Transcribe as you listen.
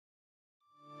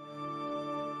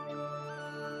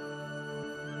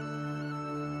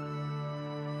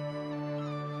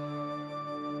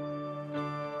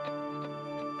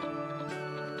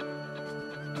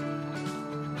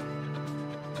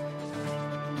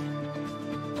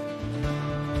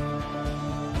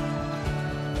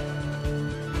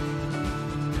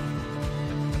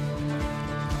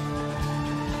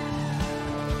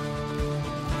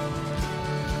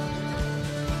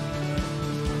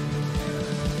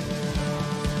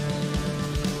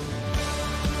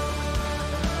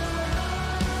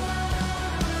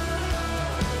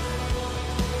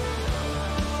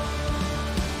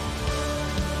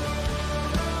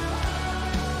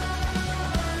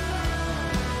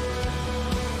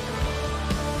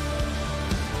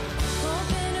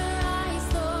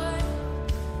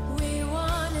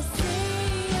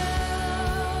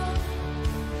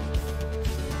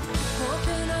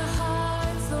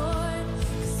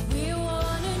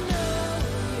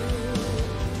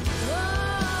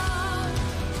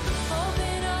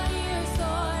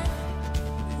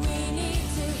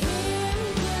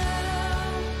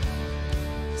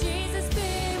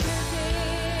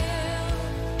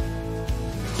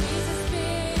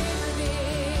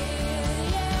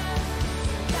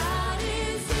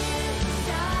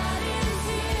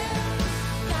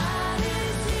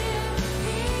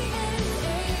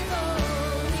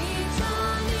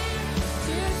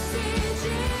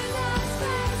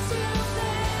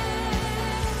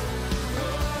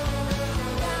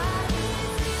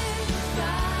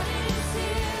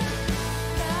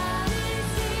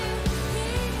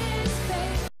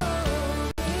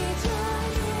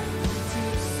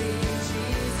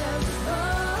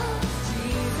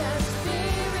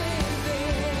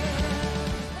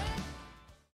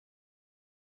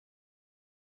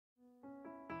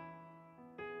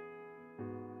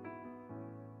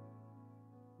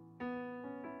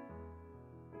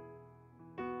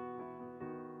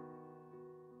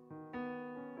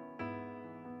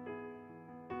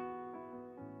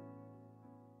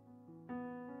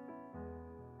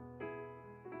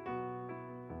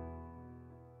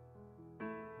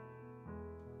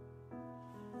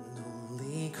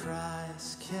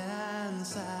Christ can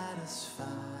satisfy.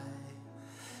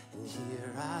 And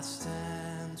here I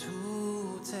stand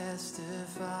to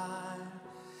testify.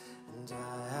 And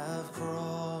I have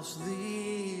crossed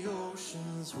the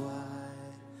oceans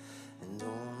wide, and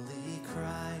only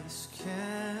Christ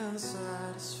can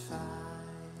satisfy.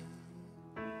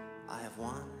 I have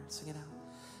wandered, sing it out.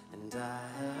 And I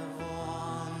have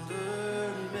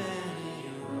wandered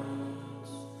many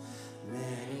roads,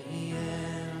 many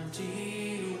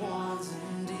empty ones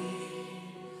indeed.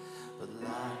 But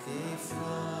like a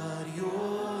flood,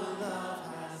 your love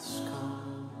has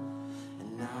come,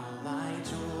 and now my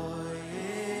joy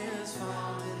is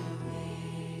found in me.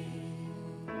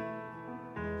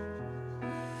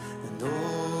 And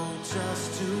oh,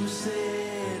 just to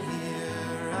sit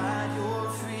here at your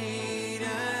feet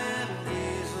and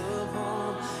gaze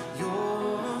upon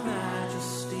your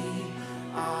majesty,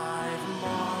 I've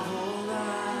marveled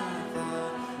at the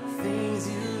things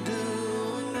you do.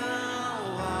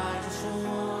 Now I just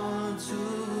want to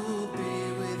be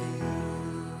with you.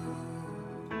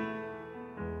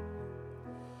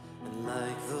 And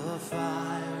like the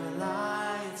fire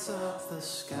lights up the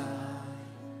sky,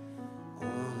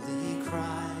 only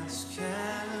Christ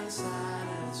can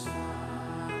satisfy.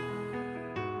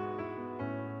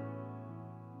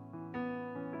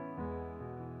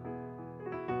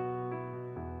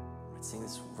 Sing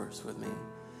this verse with me.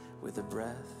 With a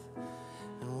breath,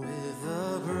 and with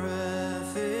a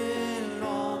breath it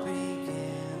all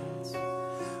begins.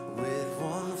 With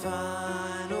one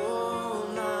final,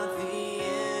 not the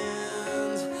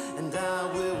end. And I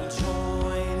will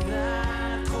join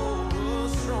that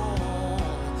chorus strong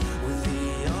with the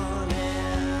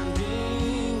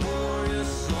unending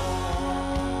glorious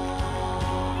song.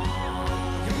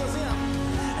 Here goes it.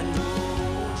 And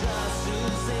oh, just to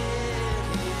sit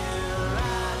here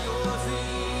at your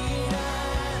feet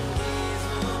and gaze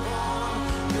upon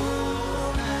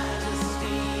your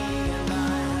majesty, and I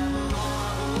have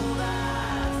marveled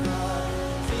at the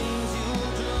things you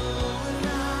do. And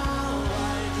now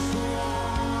I just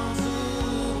want to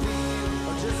be,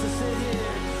 or just to sit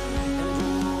here, and oh,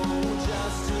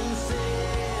 just to sit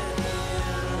here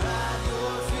at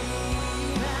your feet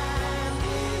and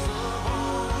gaze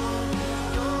upon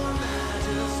your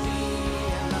majesty.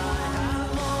 And I have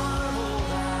marveled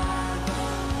at the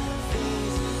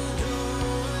things you do.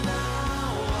 And now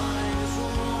I just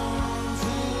want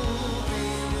to be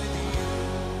with you.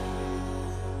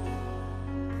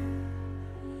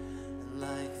 And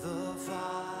like the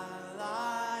fire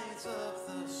lights up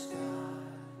the sky,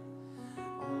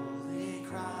 only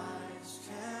Christ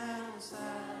can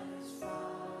satisfy.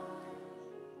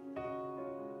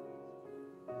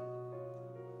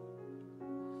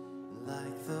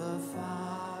 Like the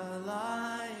fire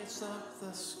lights up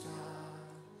the sky,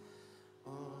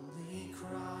 only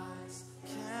Christ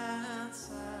can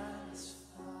satisfy.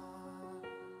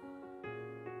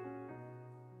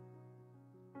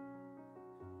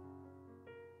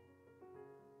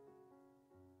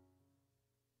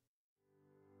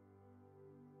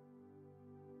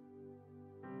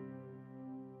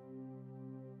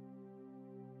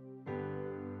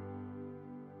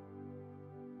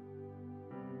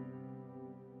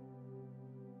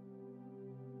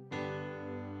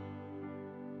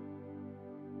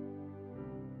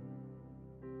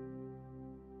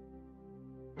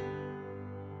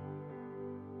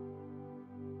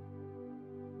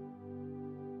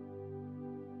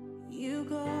 You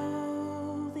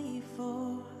go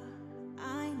before,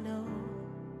 I know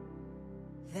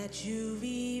that you've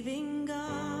even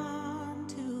gone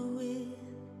to win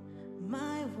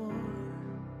my war.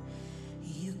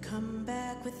 You come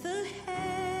back with the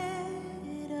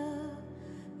head of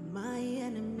my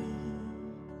enemy.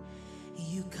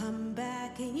 You come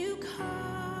back and you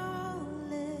call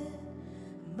it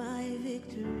my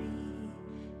victory.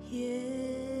 Yeah.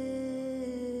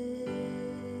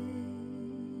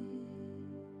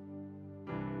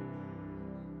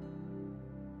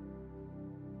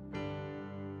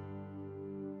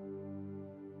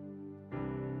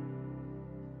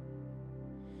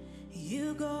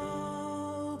 You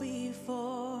go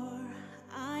before,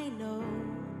 I know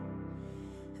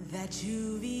that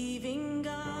you've even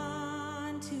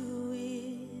gone to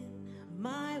win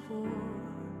my war.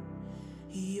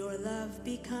 Your love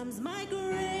becomes my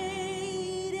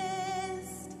greatest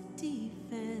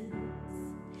defense.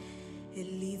 It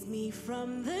leads me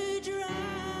from the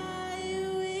dry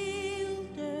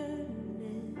wilderness,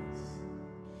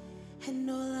 and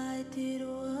all I did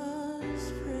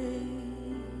was praise.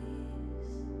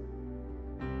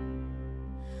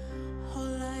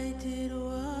 All I did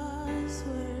was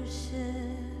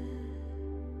worship.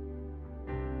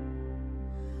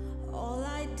 All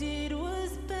did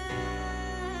was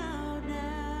bow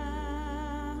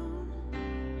down,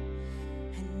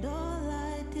 and all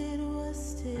I did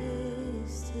was stay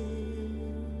still.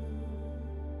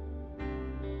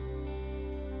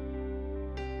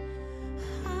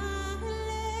 Hallelujah,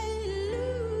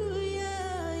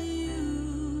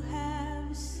 you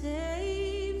have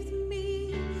saved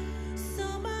me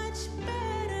so much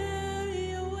better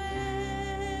your way.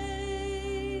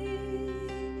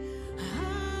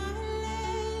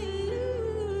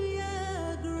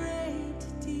 Hallelujah, great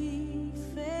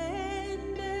defender,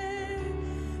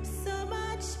 so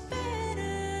much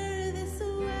better this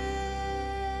way.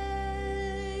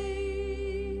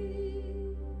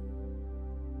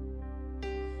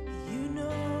 You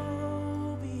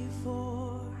know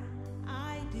before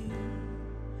I do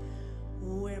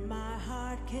where my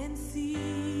heart can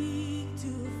seek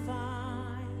to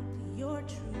find your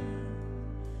truth.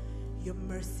 Your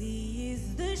mercy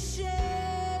is the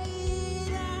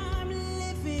shade I'm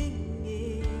living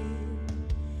in.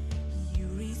 You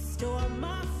restore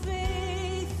my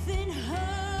faith and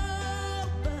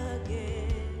hope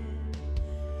again.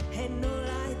 And all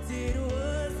I did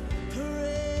was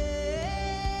praise,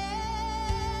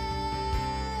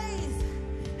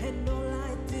 and all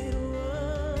I did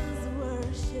was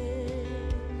worship.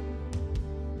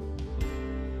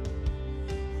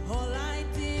 All I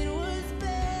did was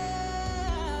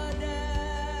bow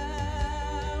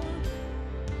down,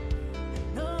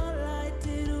 and all I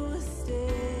did was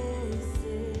stay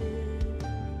still.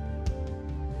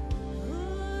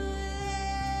 Ooh,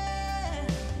 yeah.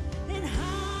 And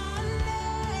hallelujah,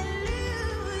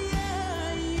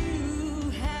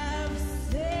 you have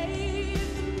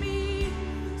saved me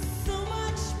so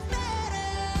much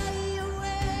better your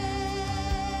way.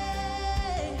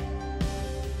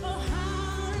 Oh,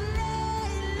 hallelujah,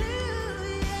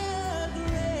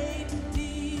 great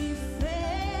defender,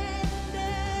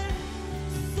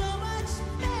 so much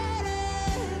better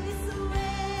this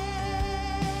way.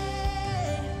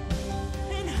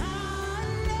 And hallelujah,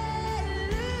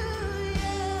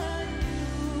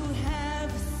 you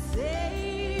have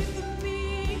saved me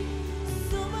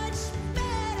so much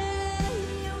better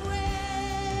your way.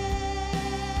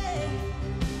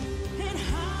 And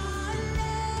hallelujah,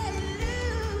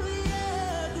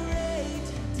 great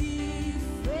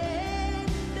defender,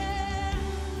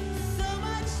 so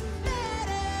much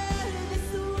better this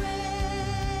way.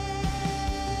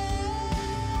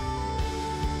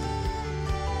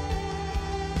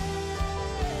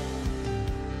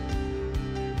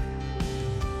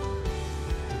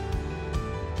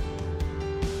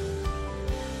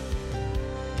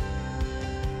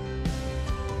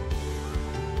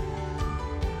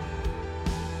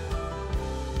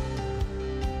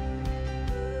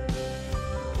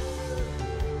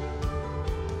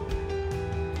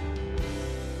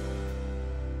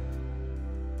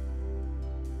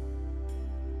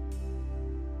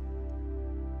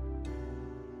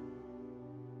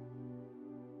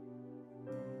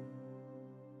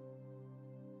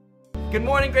 Good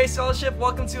morning, Grace Fellowship.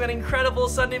 Welcome to an incredible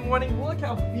Sunday morning. Look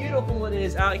how beautiful it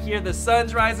is out here. The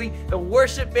sun's rising. The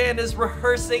worship band is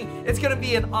rehearsing. It's going to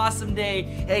be an awesome day.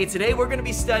 Hey, today we're going to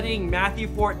be studying Matthew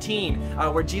 14,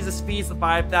 where Jesus feeds the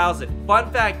 5,000. Fun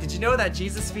fact, did you know that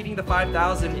Jesus feeding the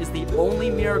 5,000 is the only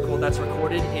miracle that's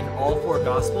recorded in all 4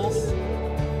 Gospels?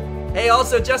 Hey,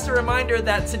 also just a reminder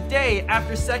that today,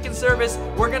 after second service,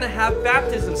 we're gonna have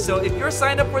baptism. So if you're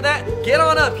signed up for that, get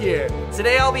on up here.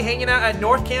 Today I'll be hanging out at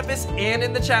North Campus and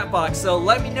in the chat box. So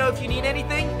let me know if you need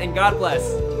anything, and God bless.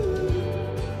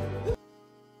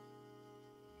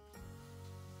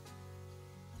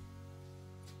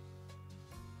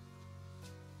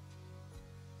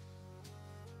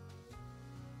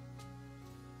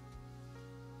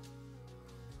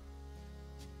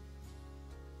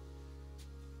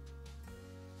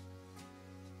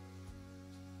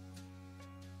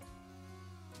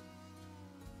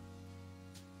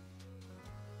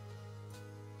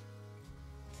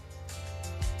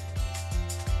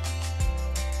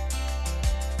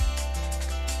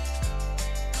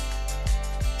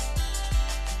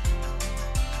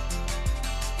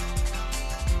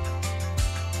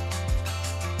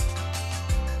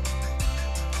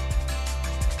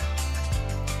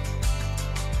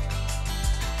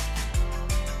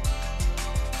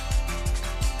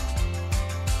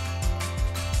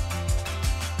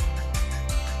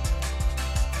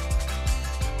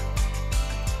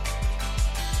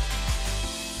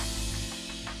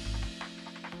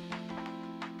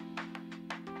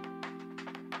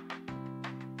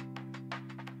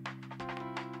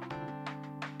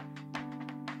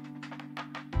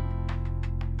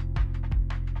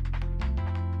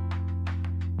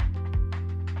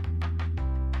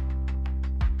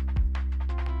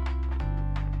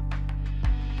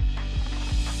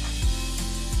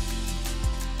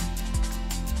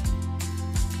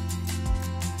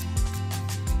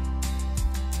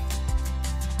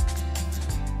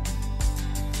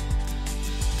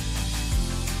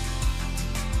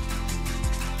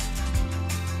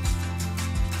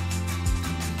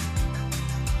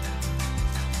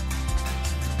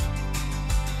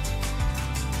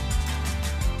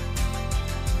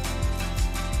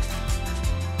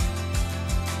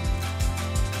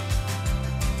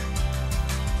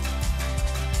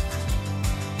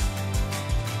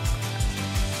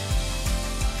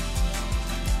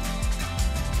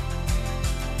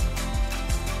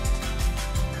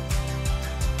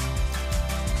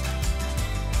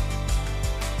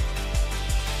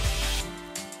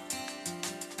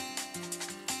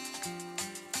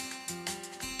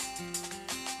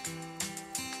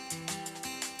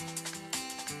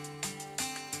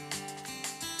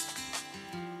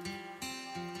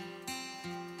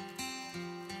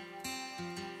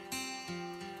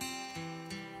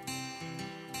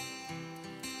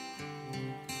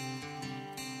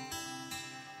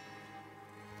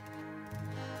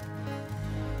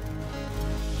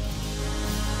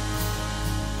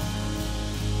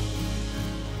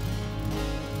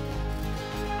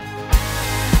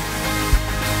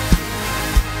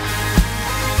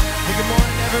 Good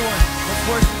morning, everyone. Let's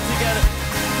worship together.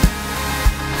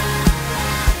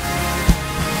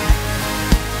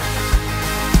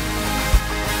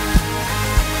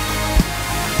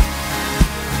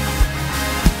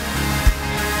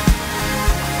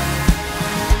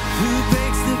 Who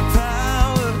breaks the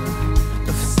power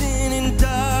of sin and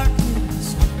darkness?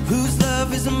 Whose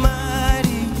love is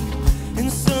mighty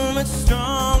and so much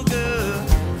stronger?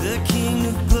 The King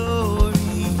of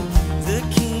glory, the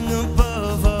King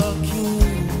above all kings.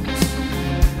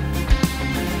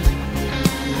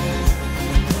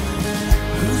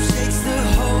 Who shakes the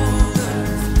whole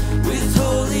earth with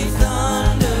holy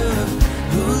thunder?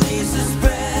 Who leaves us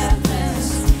breathless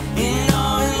in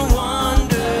awe and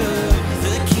wonder?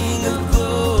 The King of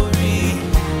glory,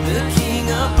 the King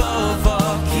above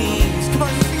all kings. Come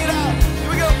on, sing it out. Here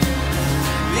we go.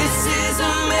 This is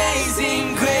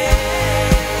amazing grace.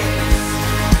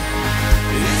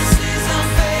 This is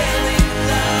unfailing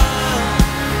love.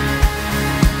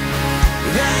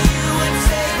 That you would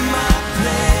take my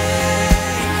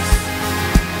place.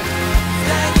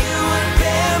 That you would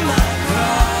bear my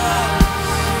cross.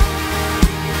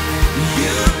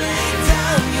 You laid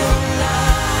down your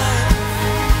life.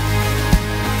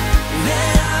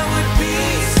 That I would be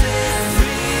set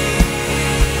free.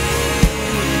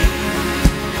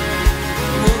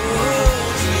 Oh,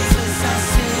 Jesus, I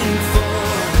sing for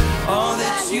all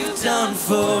that you've done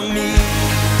for me.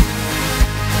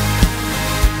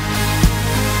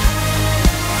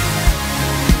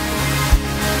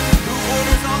 Who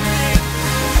orders all things?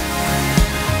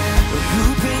 Who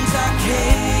brings our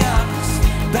chaos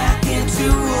back into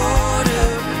order?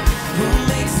 Who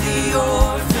makes the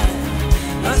orphan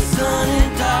a son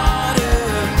and daughter?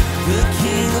 The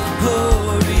King of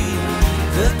glory,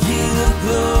 the King of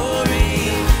glory,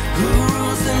 who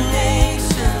rules the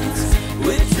nations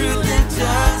with truth and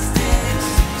justice,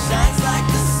 shines like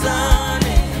the sun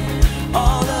in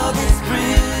all of its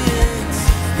brilliance.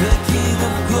 The King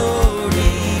of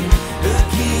glory, the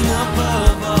King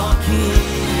above all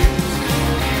kings.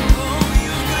 Oh,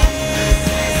 your grace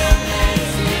is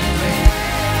amazing grace.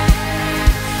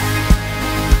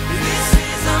 This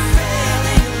is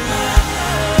unfailing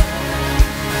love.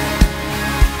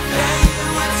 That you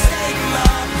would take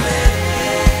my place.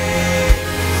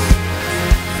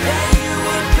 That you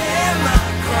would bear my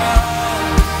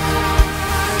cross.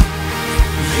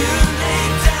 You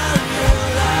laid down your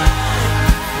life.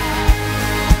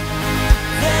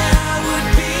 That I would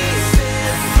be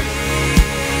set free.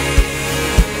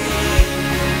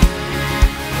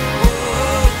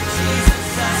 Oh, Jesus,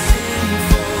 I sing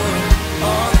for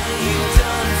all that you've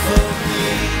done for me.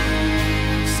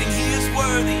 Sing, He is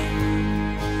worthy.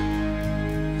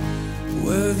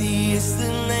 Worthy is the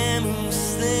Lamb who was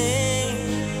slain.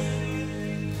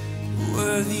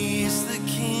 Worthy is the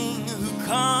King who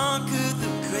conquered the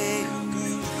grave.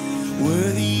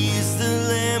 Worthy is the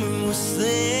Lamb who was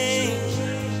slain.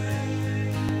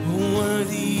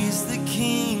 Worthy is the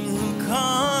King who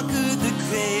conquered the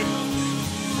grave.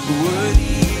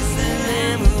 Worthy is the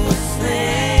Lamb who was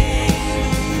slain.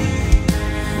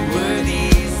 Worthy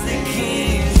is the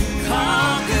King who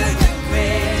conquered the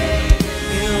grave.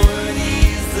 Worthy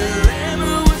is the Lamb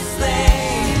who was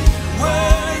slain.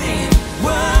 Worthy,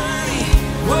 worthy,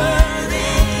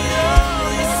 worthy. Oh,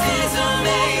 this is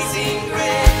amazing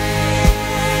grace.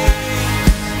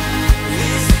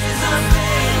 This is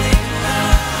unfailing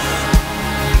love.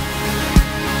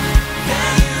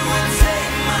 That you would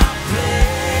take my place.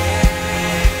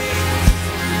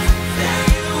 That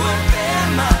you would bear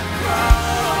my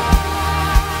cross.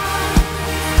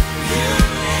 You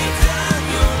laid down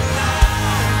your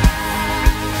life.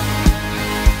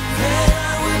 That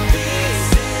I would be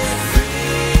set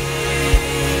free.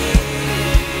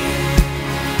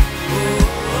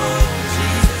 Oh,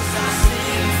 Jesus, I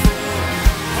sing for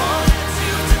all that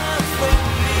you've done for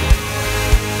me.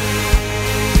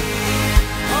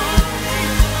 All that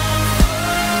you've done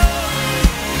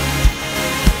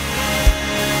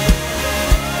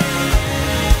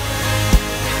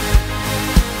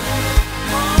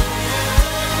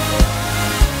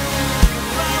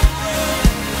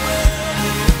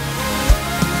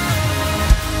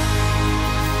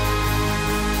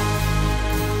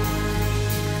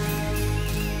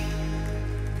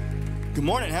Good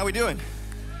morning. How we doing?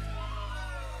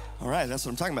 All right, that's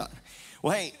what I'm talking about.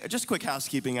 Well, hey, just a quick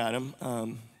housekeeping item.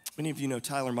 Many of you know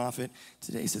Tyler Moffitt.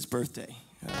 Today's his birthday.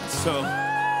 So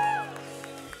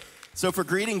for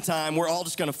greeting time, we're all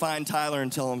just going to find Tyler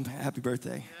and tell him happy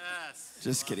birthday. Yes.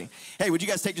 Just kidding. Hey, would you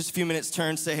guys take just a few minutes,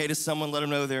 turn, say hey to someone, let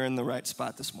them know they're in the right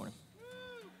spot this morning.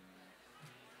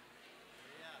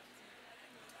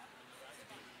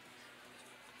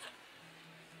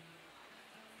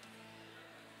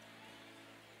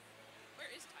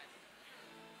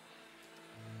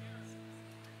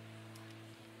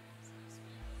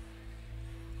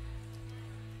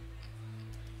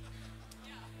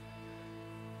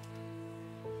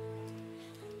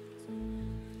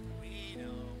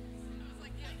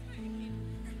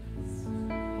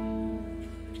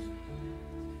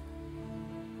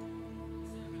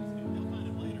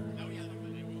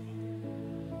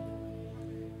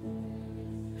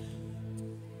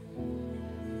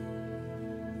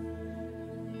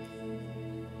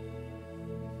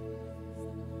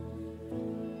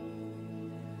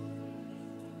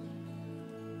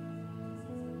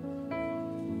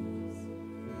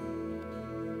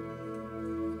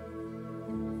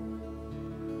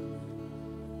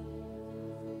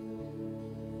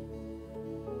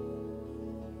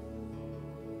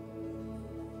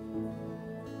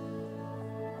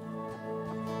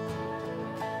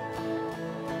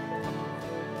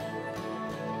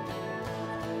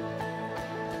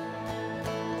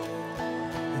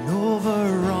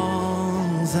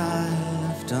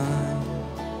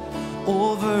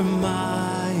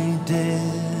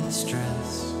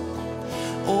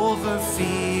 over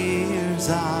fears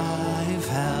I've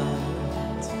held.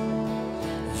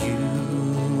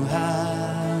 You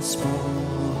have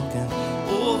spoken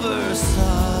over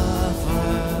suffering,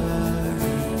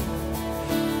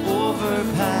 over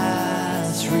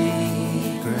past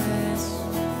regrets,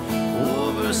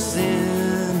 over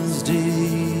sin's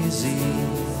disease.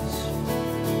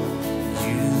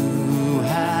 You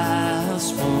have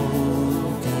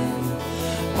spoken.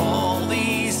 All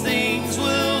these things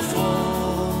will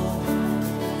fall,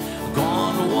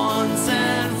 gone once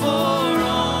and for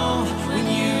all. When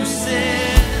you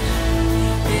said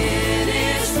it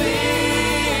is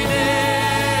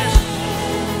finished,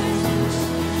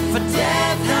 for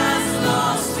death has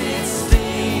lost its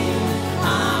sting,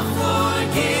 I'm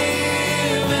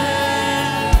forgiven.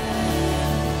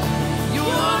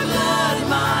 Your blood,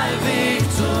 my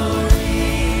victory.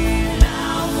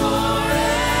 Now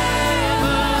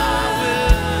forever I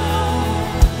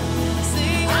will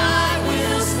sing. I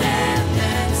will stand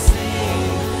and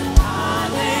sing.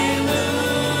 Hallelujah.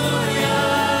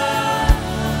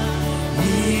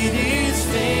 It is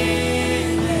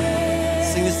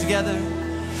finished. Sing this together.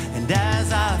 And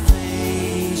as I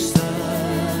face the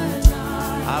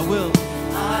dark, I will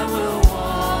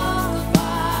walk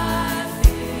by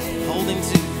faith, holding to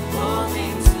the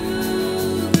truth.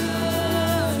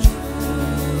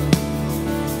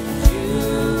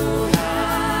 You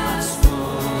have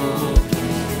spoken,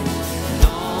 and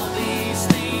all these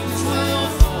things will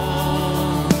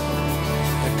fall,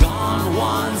 gone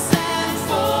once and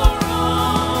for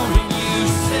all. When you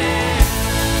said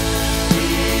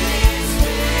it is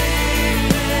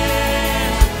finished,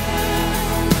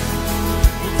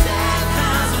 death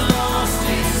has lost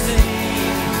its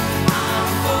sting. I'm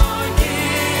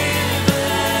forgiven.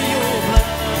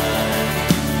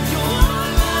 Your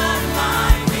blood, my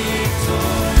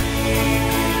victory.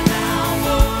 Now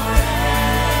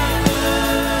forever,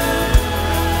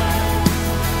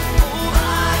 oh, I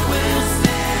will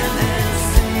stand and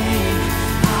sing.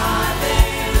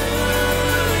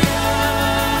 Hallelujah.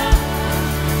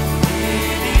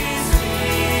 It is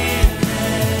finished.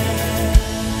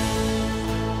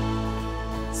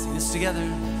 Sing this together.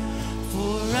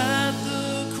 For at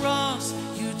the cross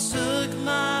you took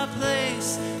my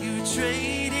place, you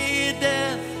traded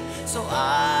death so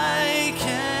I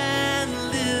can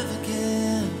live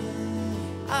again.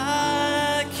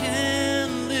 I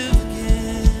can live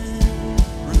again.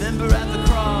 Remember at the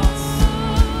cross,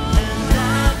 and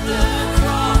at the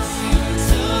cross you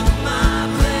took my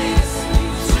place, you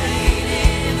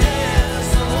traded death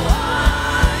so I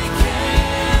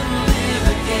can live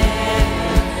again.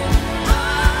 I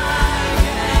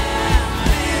can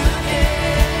live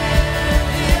again.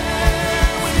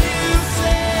 Yeah, when you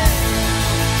said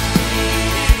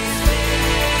it is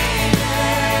finished,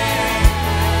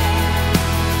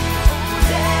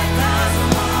 death has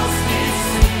lost its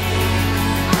sting.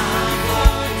 I'm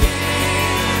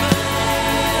forgiven.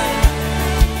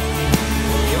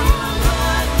 Your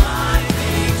blood, my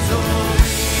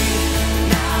victory.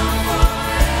 Now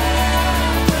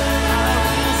forever I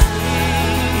will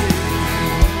sing.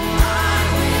 I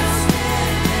will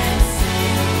stand and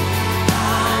sing.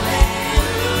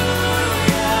 Hallelujah.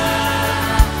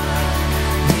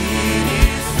 It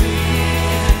is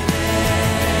finished.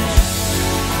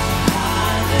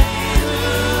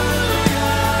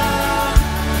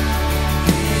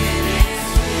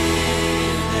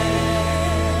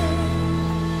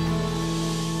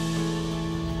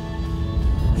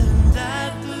 And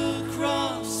at the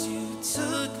cross you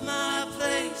took my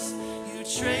place, you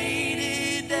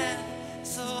traded death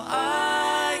so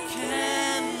I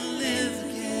can live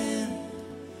again.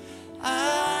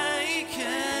 I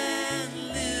can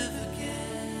live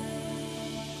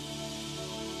again.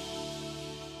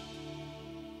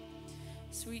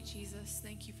 Sweet Jesus,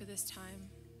 thank you for this time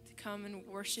to come and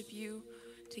worship you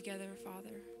together,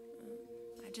 Father.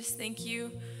 I just thank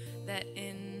you that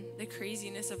in the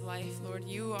craziness of life, Lord,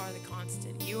 you are the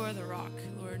constant. You are the rock,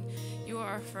 Lord. You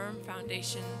are a firm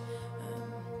foundation.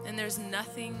 And there's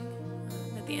nothing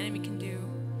that the enemy can do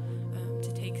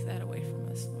to take that away from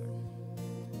us, Lord.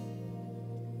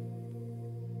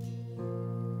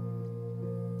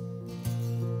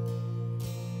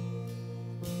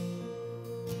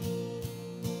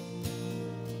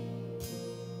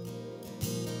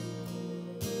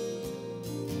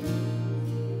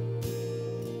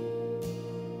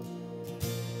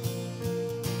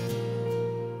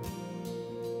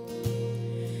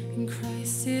 And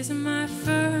Christ is my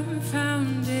firm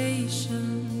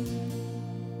foundation,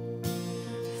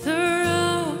 the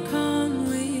rock on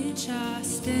which I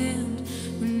stand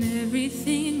when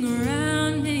everything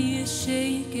around me is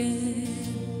shaken.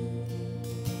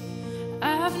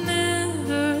 I've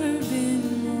never been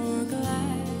more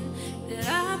glad that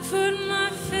I put my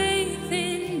faith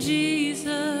in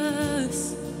Jesus,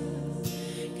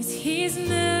 'cause he's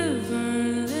never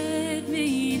let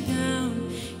me down.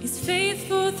 He's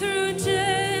faithful through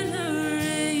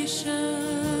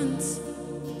generations.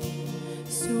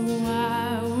 So why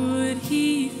would he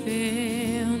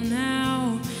fail now?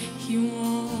 He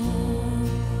won't.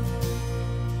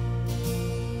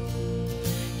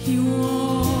 He won't.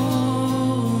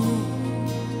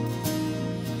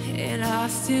 And I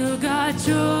still got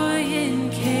joy in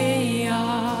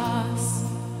chaos.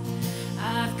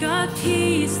 I've got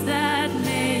peace that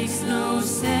makes no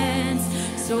sense.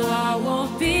 So I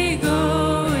won't be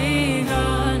going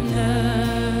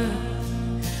under.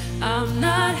 I'm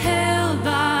not held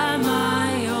by my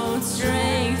own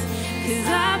strength, 'cause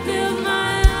I build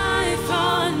my life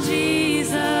on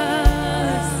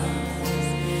Jesus.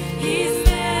 He's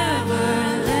never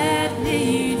let me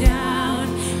down.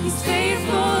 He's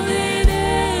faithful in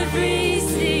every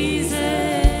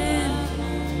season.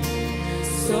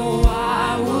 So why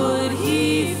would he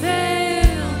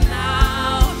fail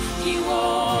now? He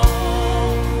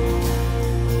won't.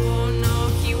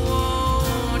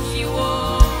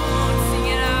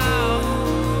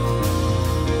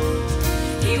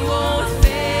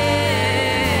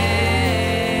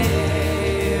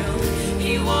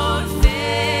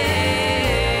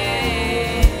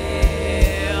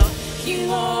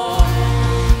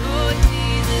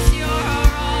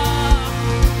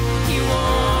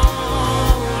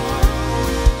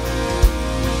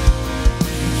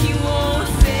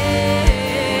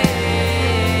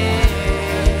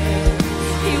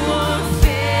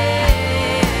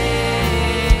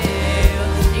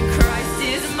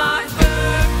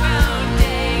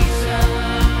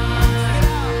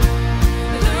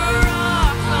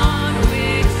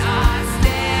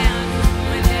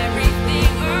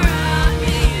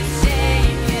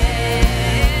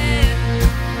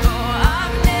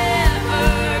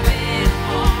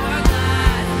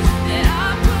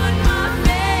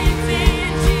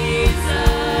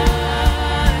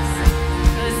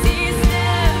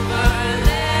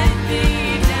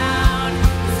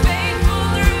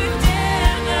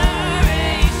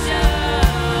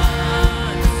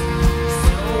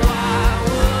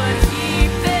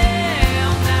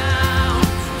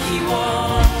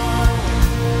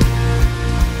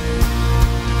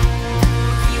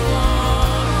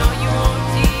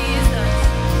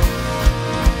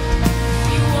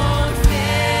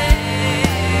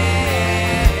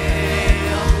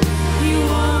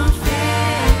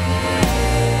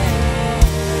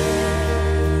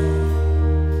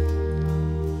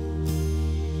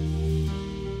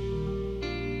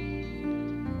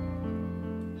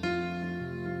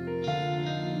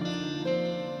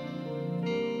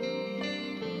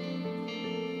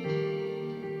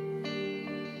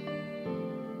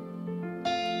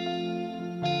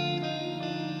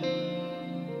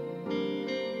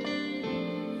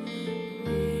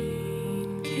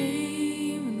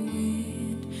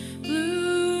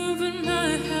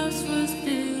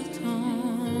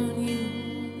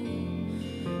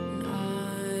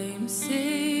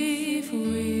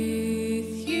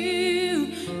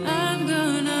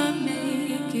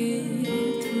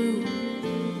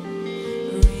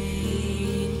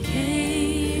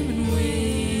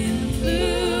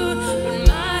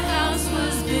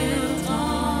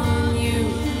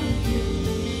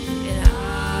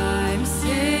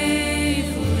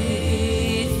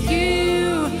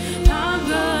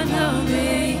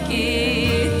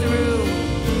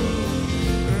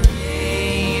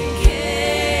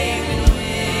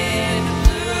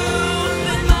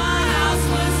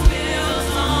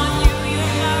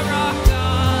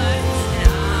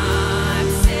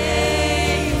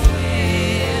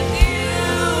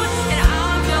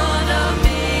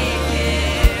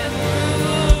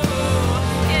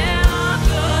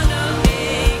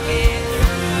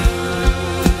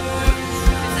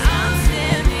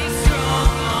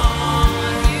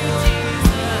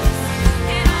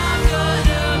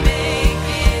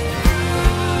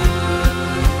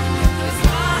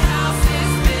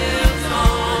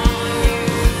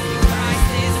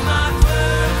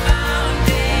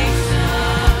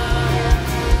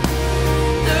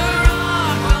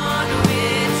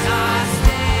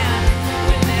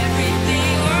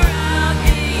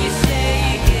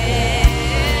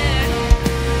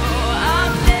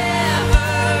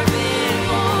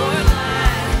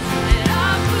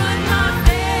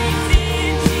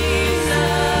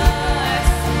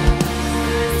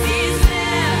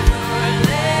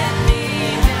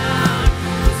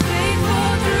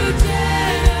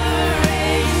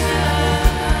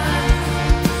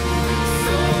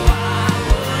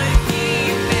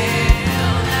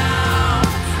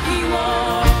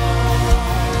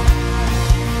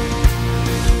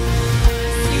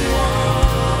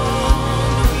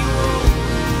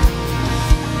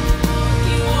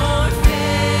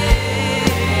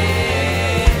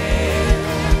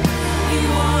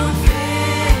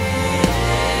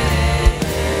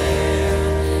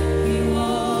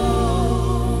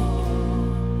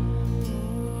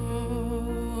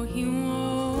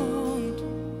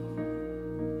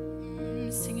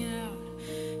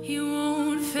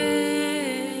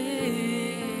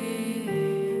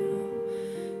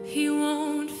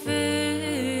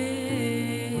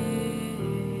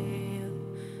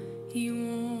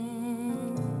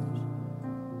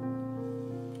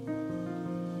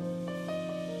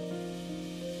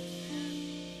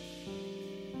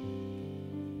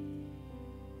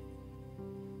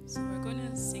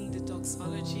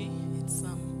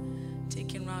 Doxology. It's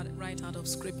taken right out of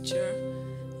Scripture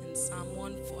in Psalm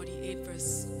 148,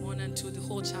 verse 1 and 2, the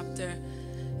whole chapter.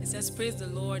 It says, praise the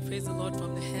Lord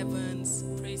from the heavens,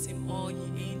 praise him all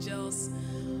ye angels,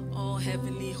 all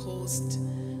heavenly hosts,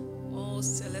 all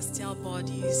celestial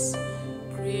bodies,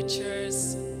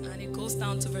 creatures. And it goes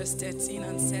down to verse 13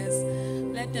 and says,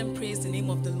 let them praise the name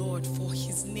of the Lord, for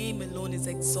his name alone is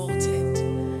exalted.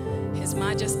 His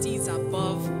majesty is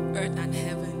above earth and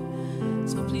heaven.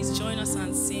 So please join us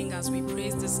and sing as we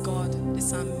praise this God,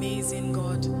 this amazing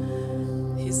God.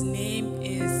 His name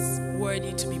is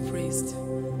worthy to be praised.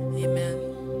 Amen.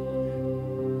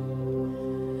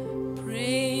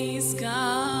 Praise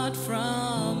God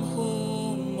from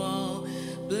whom all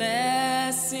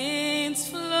blessings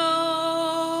flow.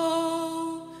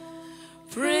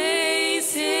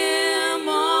 Praise him,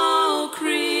 all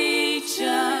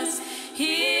creatures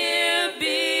here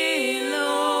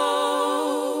below.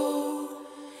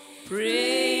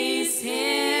 Praise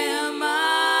him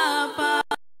above,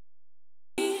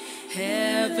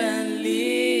 heavenly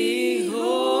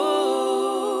hosts.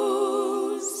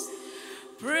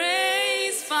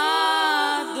 Praise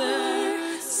Father,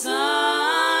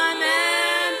 Son,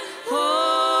 and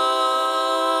Holy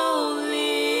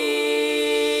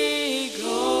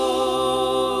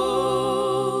Ghost.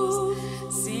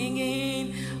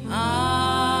 Singing,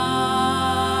 Amen.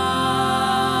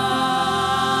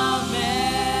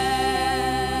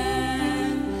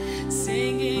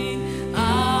 Singing,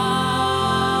 Amen.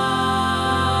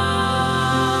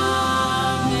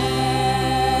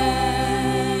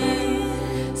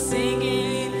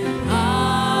 Singing,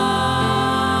 Amen.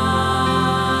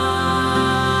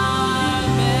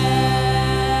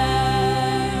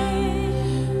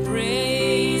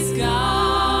 Praise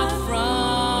God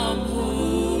from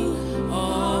whom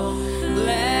all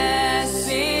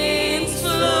blessings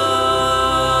flow.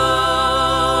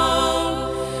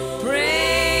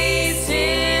 Praise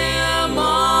him,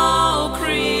 all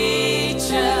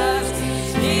creatures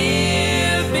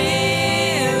here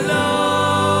below.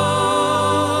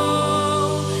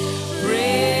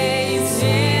 Praise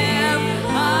him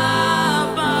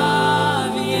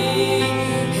above, ye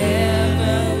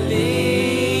heavenly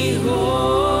hosts.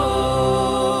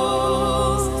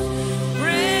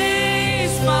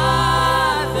 Praise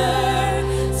Father,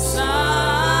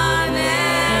 Son,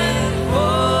 and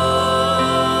Holy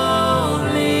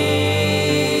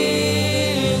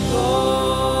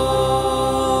Ghost.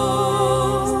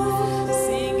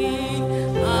 Singing,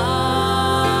 Amen.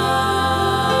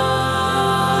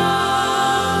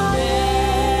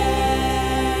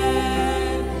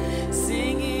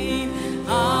 Singing,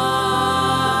 Amen.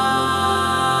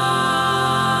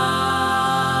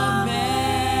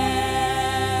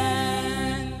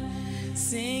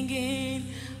 Singing,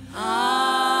 Amen.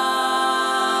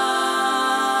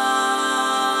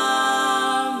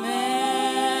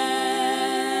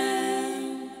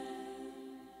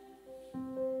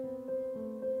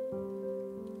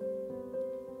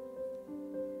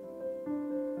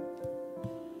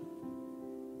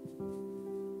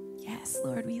 Yes,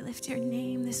 Lord, we lift your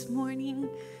name this morning.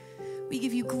 We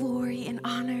give you glory and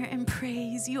honor and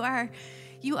praise. You are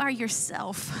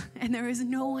yourself, and there is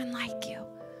no one like you.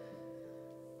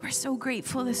 We're so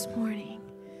grateful this morning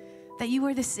that you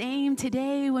are the same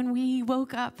today when we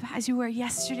woke up as you were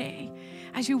yesterday,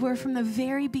 as you were from the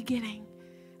very beginning,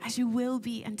 as you will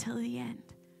be until the end.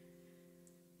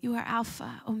 You are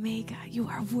Alpha, Omega. You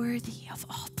are worthy of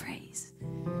all praise.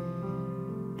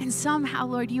 And somehow,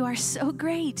 Lord, you are so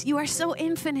great. You are so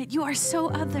infinite. You are so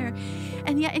other.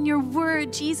 And yet in your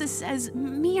word, Jesus says,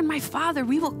 me and my Father,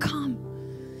 we will come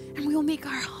and we will make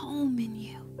our home in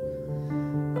you.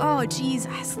 Oh,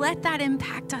 Jesus, let that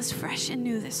impact us fresh and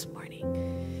new this morning.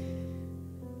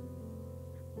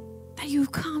 That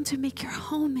you've come to make your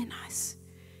home in us.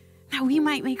 Now we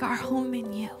might make our home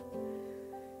in you.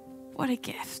 What a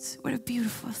gift. What a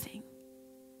beautiful thing.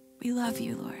 We love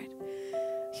you, Lord.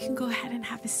 You can go ahead and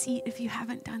have a seat if you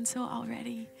haven't done so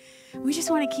already. We just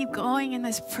want to keep going in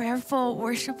this prayerful,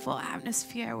 worshipful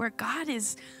atmosphere where God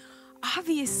is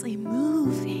obviously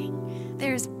moving.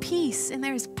 There's peace and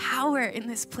there's power in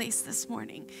this place this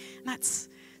morning. And that's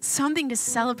something to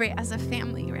celebrate as a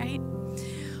family, right?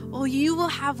 Well, you will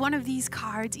have one of these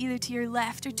cards either to your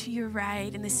left or to your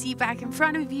right in the seat back in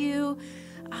front of you.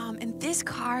 And this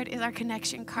card is our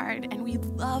connection card, and we'd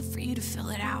love for you to fill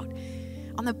it out.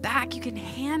 On the back, you can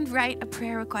handwrite a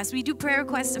prayer request. We do prayer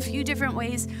requests a few different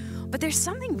ways, but there's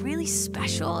something really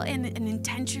special and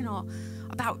intentional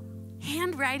about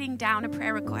handwriting down a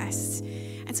prayer request.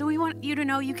 And so we want you to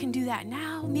know you can do that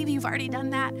now. Maybe you've already done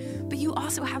that, but you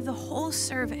also have the whole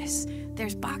service.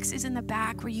 There's boxes in the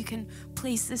back where you can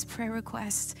place this prayer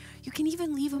request. You can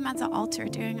even leave them at the altar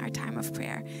during our time of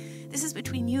prayer. This is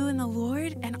between you and the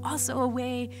Lord, and also a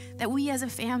way that we as a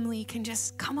family can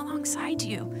just come alongside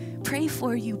you, pray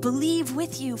for you, believe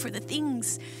with you for the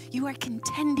things you are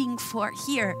contending for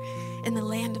here in the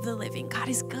land of the living. God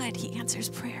is good. He answers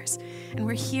prayers, and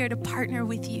we're here to partner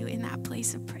with you in that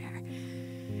place of prayer.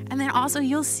 And then also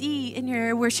you'll see in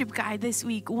your worship guide this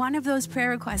week, one of those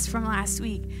prayer requests from last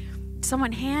week,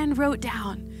 someone hand wrote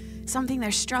down something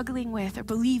they're struggling with or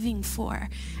believing for.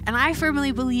 And I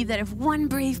firmly believe that if one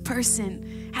brave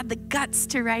person had the guts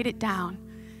to write it down,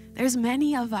 there's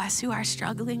many of us who are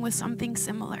struggling with something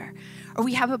similar, or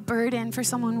we have a burden for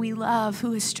someone we love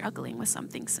who is struggling with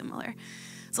something similar.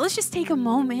 So let's just take a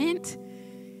moment,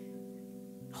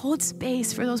 hold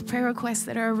space for those prayer requests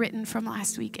that are written from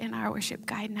last week in our worship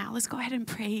guide now. Let's go ahead and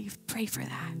pray for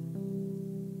that.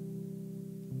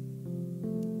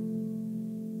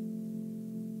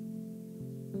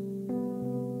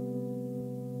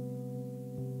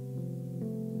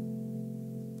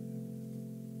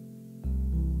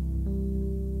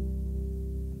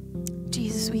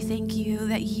 Jesus, we thank you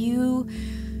that you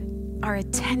are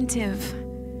attentive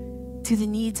to the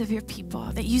needs of your people,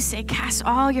 that you say, cast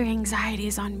all your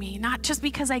anxieties on me, not just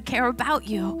because I care about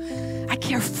you, I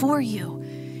care for you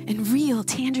in real,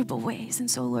 tangible ways. And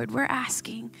so, Lord, we're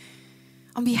asking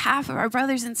on behalf of our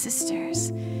brothers and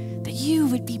sisters that you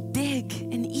would be big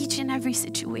in each and every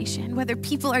situation, whether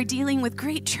people are dealing with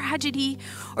great tragedy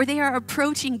or they are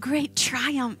approaching great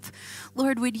triumph.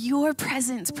 Lord, would your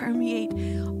presence permeate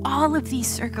all of these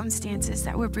circumstances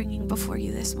that we're bringing before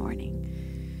you this morning.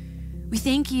 We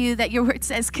thank you that your word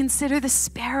says, consider the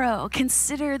sparrow,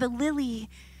 consider the lily.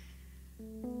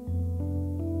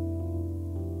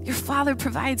 Your Father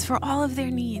provides for all of their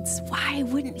needs. Why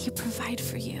wouldn't he provide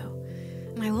for you?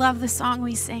 And I love the song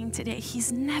we sang today.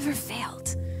 He's never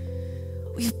failed.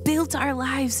 We've built our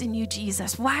lives in you,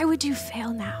 Jesus. Why would you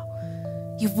fail now?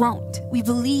 You won't. We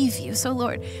believe you. So,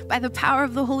 Lord, by the power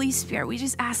of the Holy Spirit, we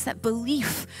just ask that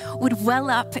belief would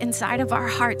well up inside of our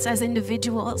hearts as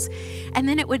individuals, and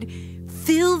then it would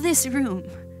fill this room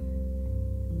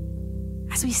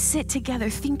as we sit together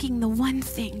thinking the one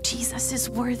thing, Jesus is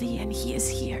worthy and he is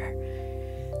here.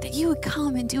 That you would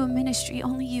come and do a ministry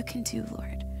only you can do,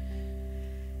 Lord.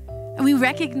 And we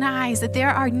recognize that there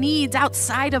are needs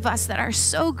outside of us that are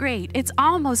so great. It's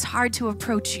almost hard to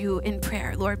approach you in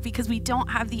prayer, Lord, because we don't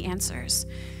have the answers.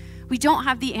 We don't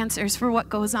have the answers for what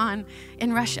goes on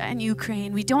in Russia and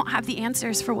Ukraine. We don't have the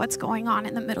answers for what's going on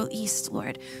in the Middle East,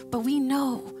 Lord. But we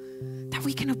know that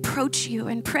we can approach you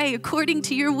and pray according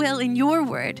to your will in your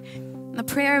word. In the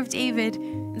prayer of David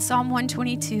in Psalm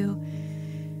 122,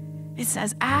 it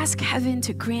says, ask heaven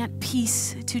to grant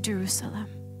peace to Jerusalem.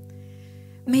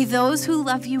 May those who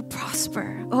love you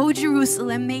prosper. O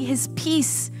Jerusalem, may his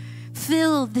peace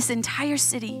fill this entire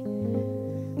city.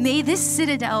 May this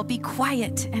citadel be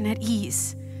quiet and at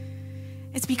ease.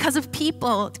 It's because of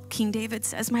people, King David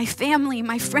says, my family,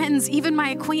 my friends, even my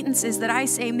acquaintances, that I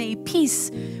say, may peace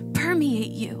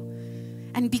permeate you.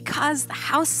 And because the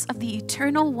house of the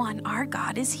eternal one, our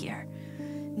God, is here,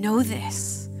 know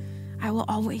this, I will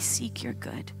always seek your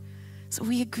good. So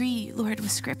we agree, Lord,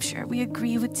 with Scripture. We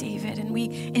agree with David, and we,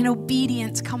 in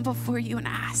obedience, come before you and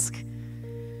ask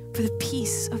for the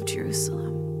peace of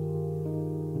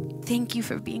Jerusalem. Thank you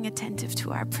for being attentive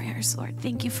to our prayers, Lord.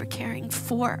 Thank you for caring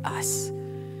for us,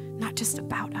 not just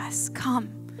about us. Come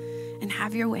and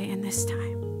have your way in this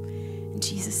time. In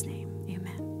Jesus' name,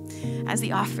 amen. As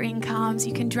the offering comes,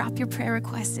 you can drop your prayer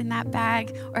request in that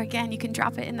bag, or again, you can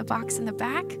drop it in the box in the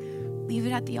back. Leave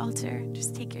it at the altar.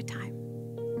 Just take your time.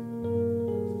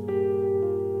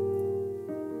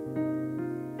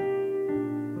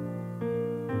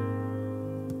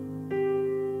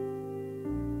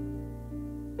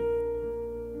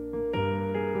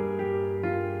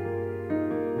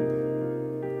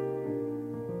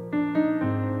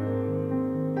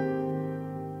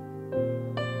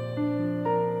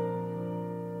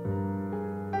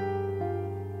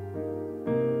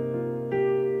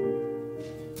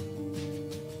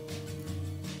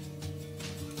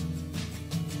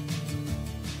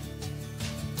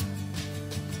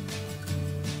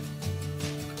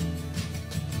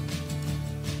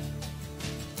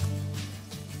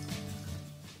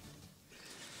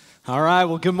 All right,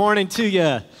 well, good morning to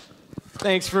you.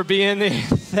 Thanks for being there.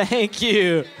 Thank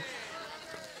you.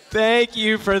 Thank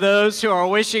you for those who are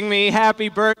wishing me happy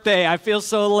birthday. I feel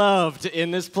so loved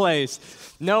in this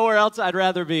place. Nowhere else I'd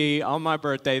rather be on my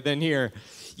birthday than here.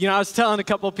 You know, I was telling a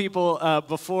couple of people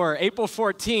before, April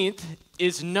 14th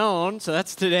is known, so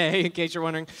that's today, in case you're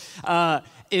wondering,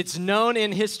 it's known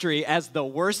in history as the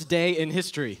worst day in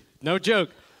history. No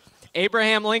joke.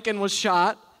 Abraham Lincoln was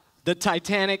shot, the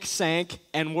Titanic sank,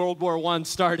 and World War I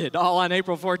started, all on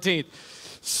April 14th.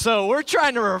 So we're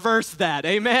trying to reverse that,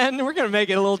 amen? We're going to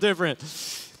make it a little different.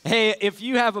 Hey, if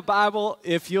you have a Bible,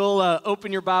 if you'll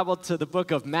open your Bible to the book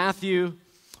of Matthew,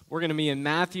 we're going to be in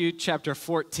Matthew chapter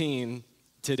 14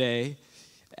 today,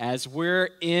 as we're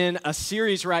in a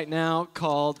series right now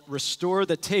called Restore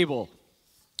the Table,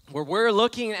 where we're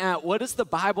looking at what does the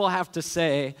Bible have to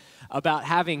say about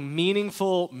having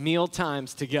meaningful meal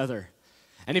times together.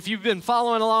 And if you've been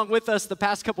following along with us the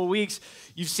past couple weeks,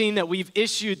 you've seen that we've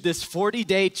issued this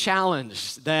 40-day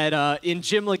challenge that in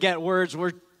Jim Leggett words,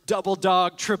 we're double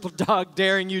dog, triple dog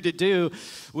daring you to do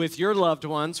with your loved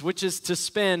ones, which is to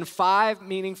spend 5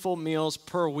 meaningful meals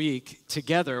per week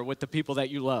together with the people that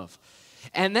you love.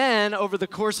 And then over the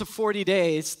course of 40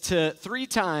 days to 3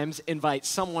 times invite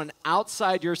someone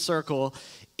outside your circle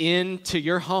into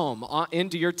your home,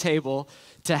 into your table,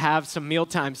 to have some meal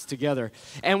times together.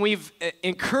 And we've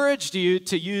encouraged you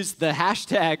to use the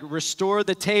hashtag Restore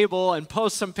the Table and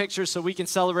post some pictures so we can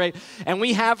celebrate. And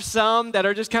we have some that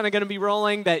are just kind of going to be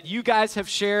rolling that you guys have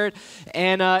shared.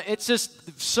 And it's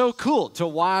just so cool to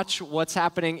watch what's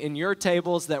happening in your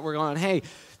tables that we're going, hey,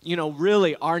 you know,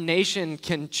 really, our nation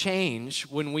can change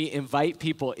when we invite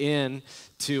people in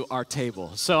to our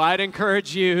table. So I'd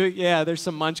encourage you, yeah, there's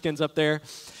some munchkins up there,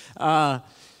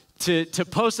 to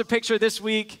post a picture this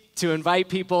week, to invite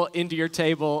people into your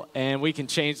table, and we can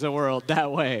change the world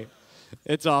that way.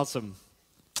 It's awesome.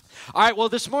 All right, well,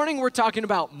 this morning we're talking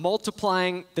about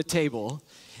multiplying the table,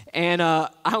 and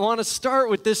I want to start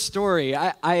with this story.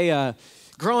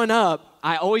 Growing up,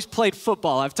 I always played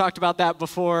football. I've talked about that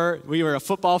before. We were a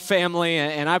football family,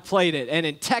 and I played it. And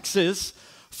in Texas,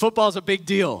 football's a big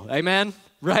deal. Amen?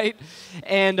 Right?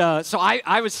 And so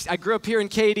I grew up here in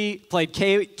Katy, played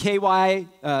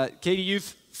Katy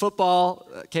Youth Football,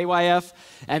 KYF,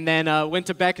 and then went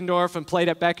to Beckendorf and played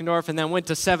at Beckendorf, and then went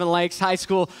to Seven Lakes High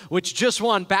School, which just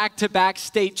won back-to-back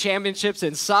state championships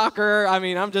in soccer. I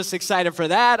mean, I'm just excited for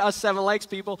that, us Seven Lakes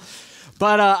people.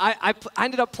 But I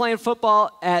ended up playing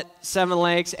football at Seven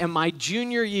Lakes, and my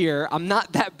junior year, I'm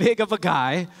not that big of a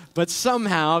guy, but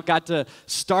somehow got to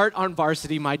start on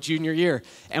varsity my junior year.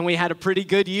 And we had a pretty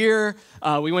good year.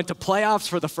 We went to playoffs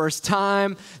for the first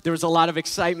time. There was a lot of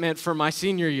excitement for my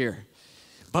senior year.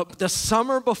 But the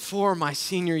summer before my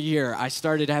senior year, I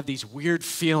started to have these weird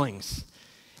feelings.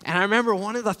 And I remember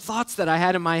one of the thoughts that I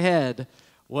had in my head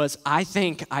was, I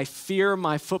think I fear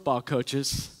my football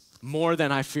coaches more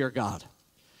than I fear God.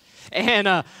 And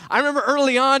I remember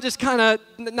early on just kind of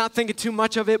not thinking too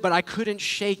much of it, but I couldn't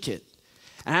shake it.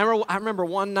 And I remember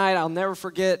one night, I'll never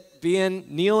forget,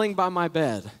 kneeling by my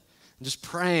bed, and just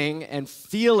praying and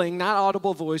feeling, not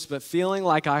audible voice, but feeling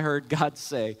like I heard God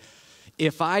say,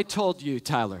 if I told you,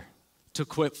 Tyler, to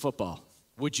quit football,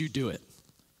 would you do it?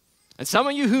 And some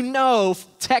of you who know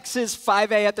Texas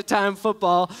 5A at the time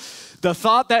football, the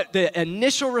thought that the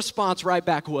initial response right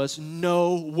back was,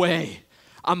 no way.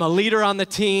 I'm a leader on the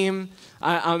team.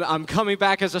 I'm coming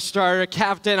back as a starter,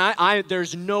 captain.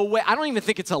 There's no way. I don't even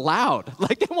think it's allowed.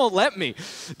 Like, they won't let me.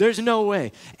 There's no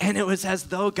way. And it was as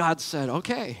though God said,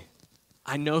 okay,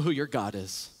 I know who your God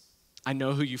is. I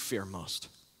know who you fear most.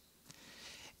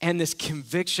 And this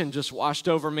conviction just washed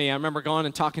over me. I remember going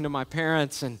and talking to my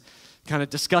parents and kind of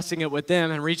discussing it with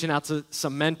them and reaching out to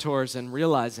some mentors and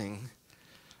realizing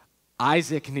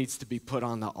Isaac needs to be put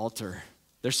on the altar.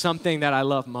 There's something that I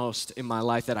love most in my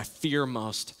life that I fear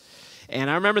most. And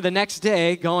I remember the next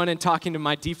day going and talking to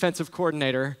my defensive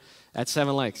coordinator at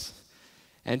Seven Lakes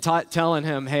and telling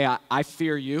him, hey, I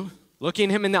fear you,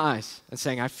 looking him in the eyes and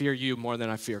saying, I fear you more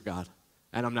than I fear God,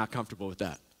 and I'm not comfortable with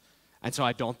that. And so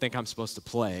I don't think I'm supposed to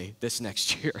play this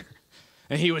next year.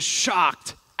 And he was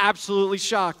shocked, absolutely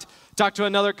shocked. Talked to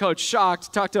another coach,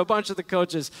 shocked. Talked to a bunch of the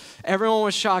coaches. Everyone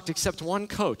was shocked except one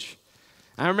coach.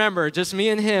 I remember just me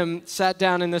and him sat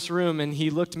down in this room, and he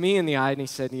looked me in the eye, and he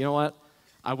said, you know what?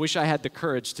 I wish I had the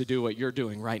courage to do what you're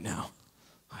doing right now.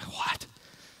 I'm like, what?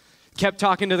 Kept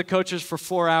talking to the coaches for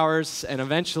 4 hours, and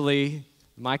eventually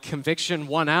my conviction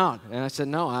won out. And I said,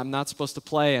 no, I'm not supposed to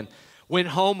play, and went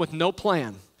home with no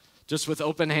plan, just with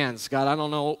open hands. God, I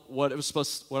don't know what I'm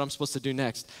supposed to do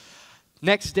next.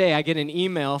 Next day, I get an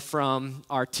email from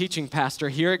our teaching pastor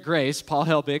here at Grace, Paul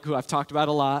Helbig, who I've talked about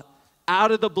a lot,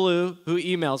 out of the blue, who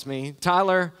emails me,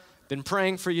 Tyler, been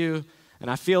praying for you, and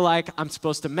I feel like I'm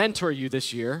supposed to mentor you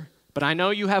this year, but I know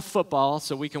you have football,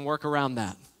 so we can work around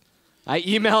that. I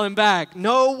email him back,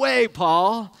 no way,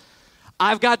 Paul.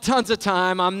 I've got tons of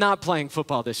time. I'm not playing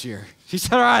football this year. She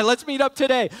said, all right, let's meet up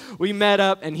today. We met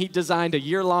up, and he designed a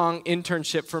year-long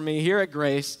internship for me here at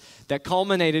Grace that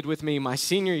culminated with me my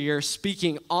senior year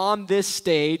speaking on this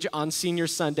stage on Senior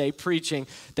Sunday, preaching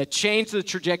that changed the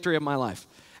trajectory of my life.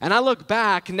 And I look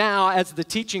back now as the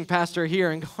teaching pastor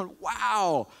here and going,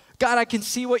 wow, God, I can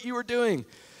see what you were doing.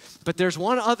 But there's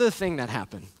one other thing that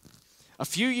happened. A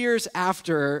few years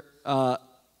after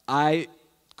I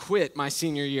quit my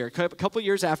senior year, a couple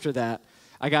years after that,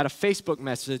 I got a Facebook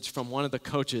message from one of the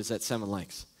coaches at Seven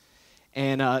Lakes.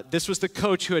 And this was the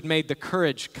coach who had made the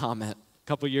courage comment a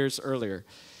couple years earlier.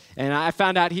 And I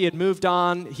found out he had moved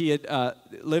on. He had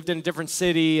lived in a different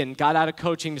city and got out of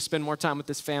coaching to spend more time with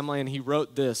his family. And he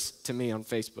wrote this to me on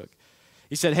Facebook.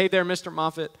 He said, hey there, Mr.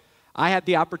 Moffitt. I had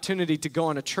the opportunity to go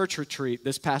on a church retreat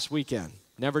this past weekend.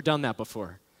 Never done that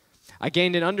before. I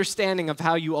gained an understanding of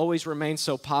how you always remained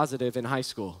so positive in high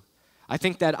school. I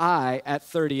think that I, at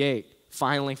 38,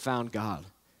 finally found God.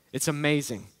 It's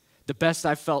amazing. The best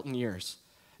I've felt in years.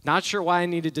 Not sure why I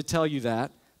needed to tell you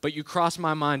that, but you crossed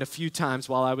my mind a few times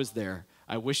while I was there.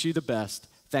 I wish you the best.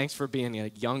 Thanks for being a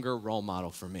younger role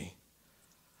model for me.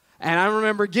 And I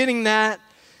remember getting that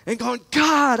and going,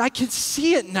 God, I can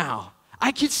see it now.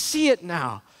 I can see it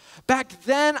now. Back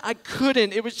then, I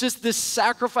couldn't. It was just this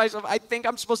sacrifice of, I think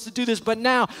I'm supposed to do this. But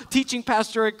now, teaching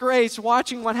pastor at Grace,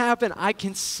 watching what happened, I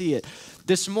can see it.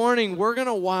 This morning, we're going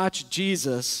to watch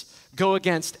Jesus go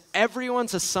against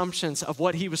everyone's assumptions of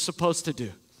what he was supposed to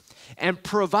do and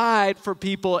provide for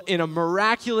people in a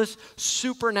miraculous,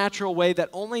 supernatural way that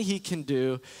only he can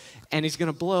do, and he's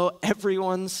going to blow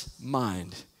everyone's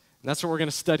mind. And that's what we're going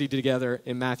to study together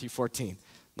in Matthew 14.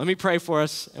 Let me pray for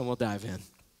us, and we'll dive in.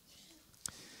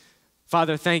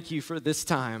 Father, thank you for this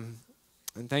time,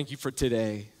 and thank you for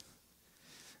today.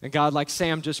 And God, like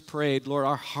Sam just prayed, Lord,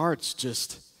 our hearts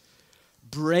just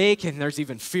break, and there's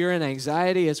even fear and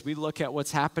anxiety as we look at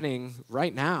what's happening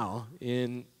right now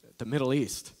in the Middle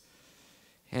East.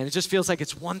 And it just feels like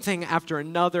it's one thing after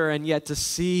another, and yet to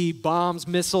see bombs,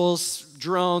 missiles,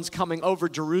 drones coming over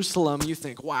Jerusalem, you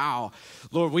think, wow,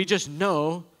 Lord, we just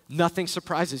know nothing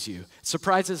surprises you. It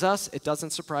surprises us, it doesn't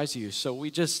surprise you. So we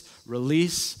just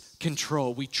release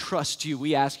control. We trust you.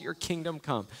 We ask your kingdom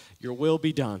come, your will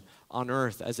be done on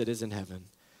earth as it is in heaven.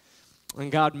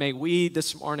 And God, may we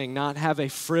this morning not have a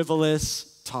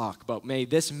frivolous talk, but may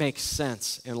this make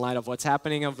sense in light of what's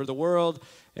happening over the world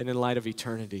and in light of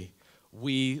eternity.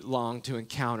 We long to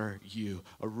encounter you,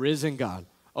 a risen God.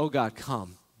 Oh God,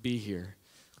 come, be here.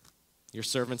 Your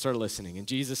servants are listening. In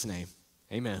Jesus' name,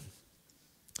 amen.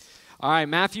 All right,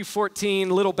 Matthew 14,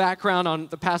 little background on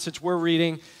the passage we're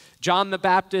reading. John the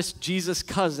Baptist, Jesus'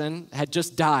 cousin, had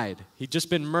just died. He'd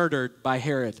just been murdered by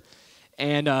Herod.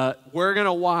 And we're going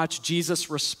to watch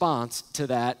Jesus' response to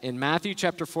that in Matthew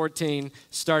chapter 14,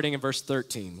 starting in verse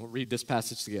 13. We'll read this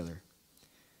passage together.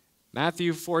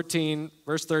 Matthew 14,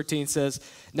 verse 13 says,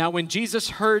 now when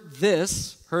Jesus heard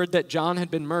that John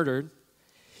had been murdered,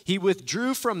 he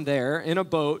withdrew from there in a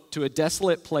boat to a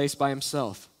desolate place by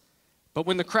himself. But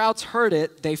when the crowds heard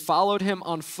it, they followed him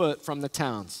on foot from the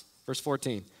towns. Verse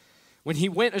 14, when he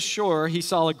went ashore, he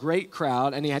saw a great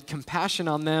crowd, and he had compassion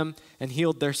on them and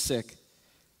healed their sick.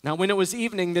 Now when it was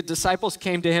evening, the disciples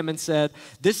came to him and said,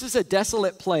 this is a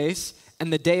desolate place,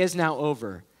 and the day is now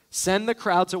over. Send the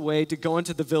crowds away to go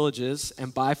into the villages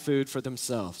and buy food for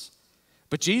themselves.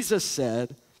 But Jesus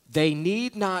said, they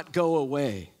need not go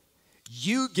away.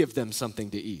 You give them something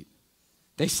to eat.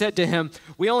 They said to him,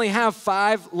 we only have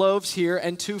 5 loaves here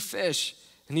and 2 fish.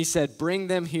 And he said, bring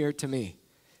them here to me.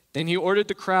 Then he ordered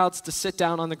the crowds to sit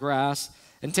down on the grass,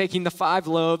 and taking the 5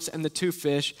 loaves and the 2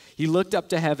 fish, he looked up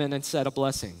to heaven and said a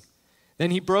blessing.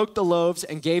 Then he broke the loaves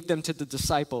and gave them to the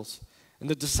disciples, and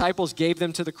the disciples gave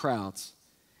them to the crowds.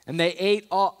 And they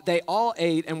all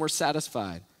ate and were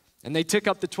satisfied. And they took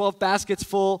up the 12 baskets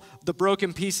full of the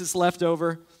broken pieces left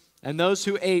over, and those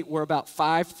who ate were about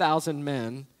 5,000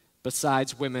 men,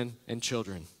 besides women and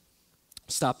children.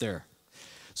 Stop there.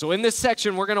 So in this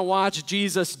section, we're going to watch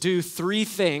Jesus do 3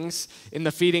 things in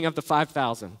the feeding of the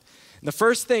 5,000. And the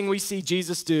first thing we see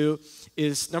Jesus do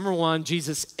is, number 1,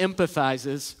 Jesus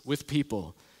empathizes with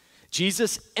people.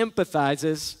 Jesus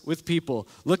empathizes with people.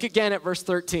 Look again at verse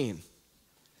 13. It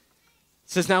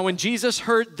says, now when Jesus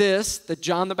heard that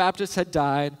John the Baptist had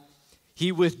died,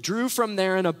 he withdrew from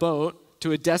there in a boat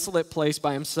to a desolate place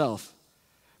by himself.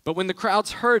 But when the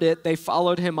crowds heard it, they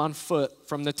followed him on foot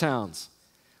from the towns.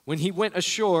 When he went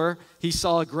ashore, he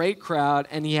saw a great crowd,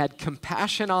 and he had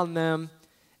compassion on them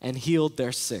and healed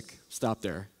their sick. Stop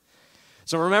there.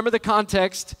 So remember the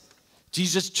context.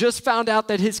 Jesus just found out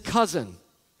that his cousin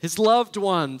His loved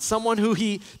one, someone who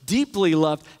he deeply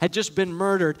loved, had just been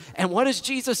murdered. And what does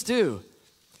Jesus do?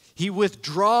 He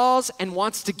withdraws and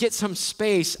wants to get some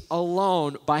space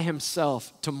alone by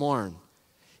himself to mourn.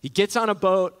 He gets on a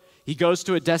boat, he goes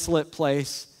to a desolate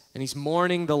place, and he's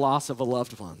mourning the loss of a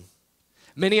loved one.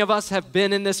 Many of us have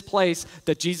been in this place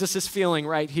that Jesus is feeling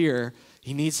right here.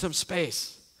 He needs some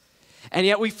space. And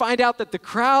yet we find out that the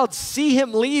crowds see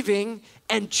him leaving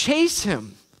and chase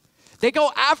him. They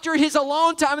go after his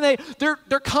alone time, and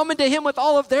they're coming to him with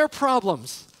all of their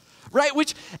problems, right?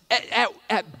 Which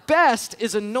at best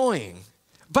is annoying,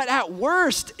 but at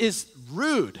worst is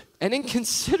rude and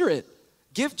inconsiderate.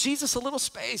 Give Jesus a little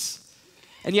space.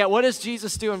 And yet what does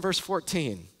Jesus do in verse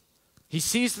 14? He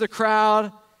sees the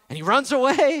crowd, and he runs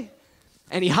away,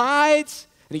 and he hides,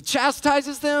 and he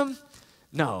chastises them.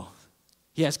 No,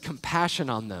 he has compassion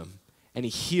on them, and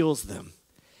he heals them.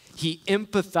 He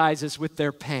empathizes with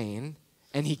their pain,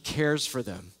 and he cares for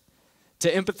them.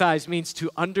 To empathize means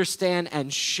to understand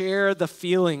and share the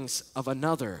feelings of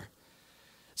another.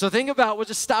 So we'll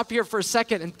just stop here for a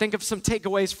second and think of some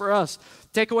takeaways for us.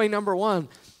 Takeaway number one,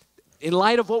 in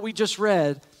light of what we just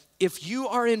read, if you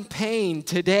are in pain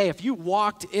today, if you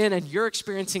walked in and you're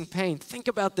experiencing pain, think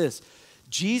about this.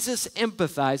 Jesus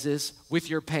empathizes with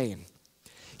your pain.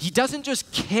 He doesn't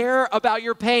just care about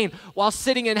your pain while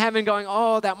sitting in heaven going,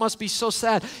 oh, that must be so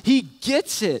sad. He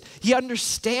gets it. He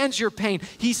understands your pain.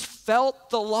 He's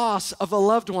felt the loss of a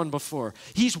loved one before.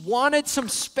 He's wanted some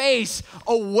space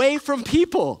away from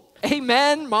people.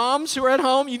 Amen, moms who are at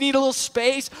home, you need a little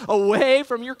space away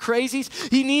from your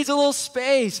crazies. He needs a little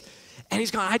space. And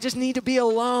he's going, I just need to be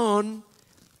alone.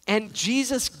 And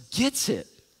Jesus gets it.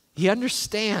 He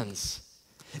understands.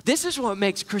 This is what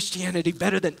makes Christianity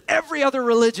better than every other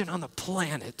religion on the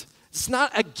planet. It's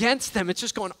not against them. It's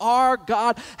just going, our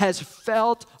God has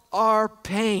felt our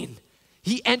pain.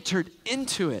 He entered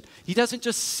into it. He doesn't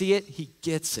just see it, he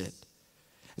gets it.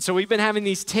 And so we've been having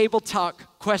these table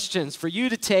talk questions for you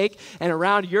to take and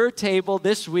around your table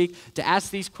this week to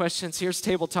ask these questions. Here's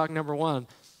table talk number one.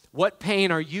 What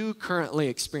pain are you currently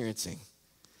experiencing?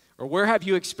 Or where have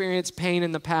you experienced pain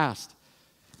in the past?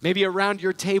 Maybe around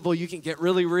your table you can get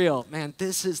really real. Man,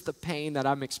 this is the pain that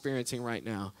I'm experiencing right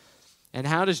now. And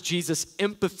how does Jesus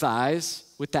empathize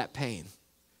with that pain?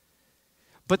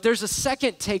 But there's a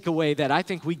second takeaway that I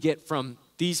think we get from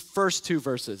these first two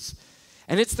verses.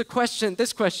 And it's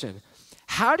this question.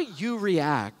 How do you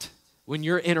react when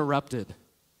you're interrupted?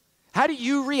 How do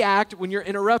you react when you're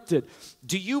interrupted?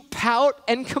 Do you pout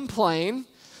and complain?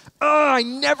 Oh, I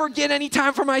never get any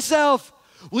time for myself.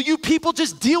 Will you people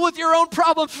just deal with your own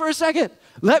problems for a second?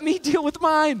 Let me deal with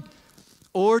mine.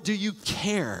 Or do you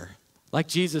care like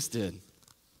Jesus did?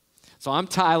 So I'm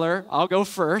Tyler. I'll go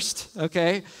first,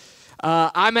 okay?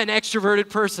 I'm an extroverted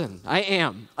person. I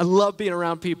am. I love being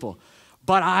around people.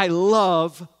 But I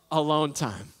love alone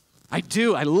time. I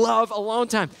do. I love alone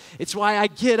time. It's why I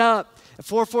get up at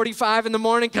 4:45 in the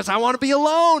morning because I want to be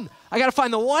alone. I got to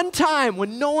find the one time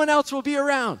when no one else will be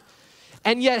around.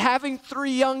 And yet having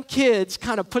 3 young kids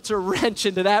kind of puts a wrench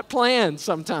into that plan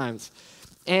sometimes.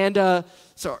 And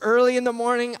so early in the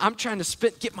morning, I'm trying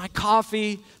to get my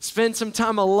coffee, spend some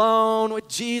time alone with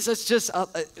Jesus, just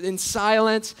in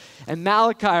silence. And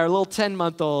Malachi, our little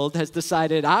 10-month-old, has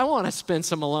decided, I want to spend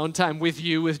some alone time with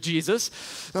you, with Jesus.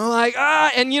 And I'm like,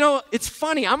 and it's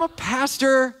funny. I'm a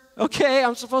pastor, okay?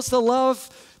 I'm supposed to love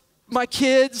my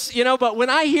kids, but when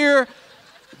I hear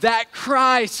that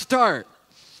cry start,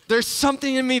 there's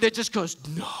something in me that just goes,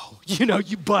 no,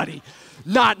 you buddy,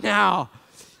 not now.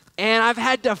 And I've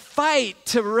had to fight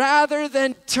to, rather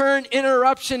than turn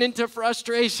interruption into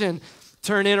frustration,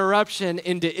 turn interruption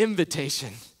into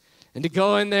invitation. And to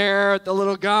go in there at the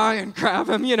little guy and grab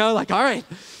him, like, all right,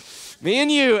 me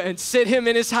and you, and sit him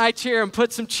in his high chair and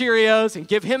put some Cheerios and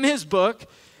give him his book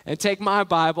and take my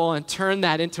Bible and turn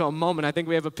that into a moment. I think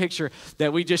we have a picture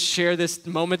that we just share this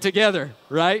moment together,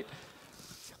 right?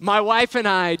 My wife and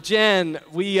I, Jen,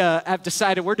 we have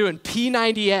decided we're doing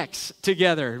P90X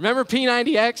together. Remember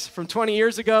P90X from 20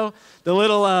 years ago? The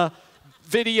little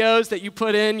videos that you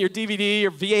put in your DVD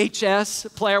or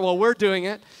VHS player? Well, we're doing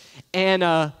it.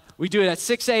 And we do it at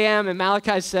 6 a.m. And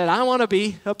Malachi said, I want to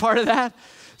be a part of that.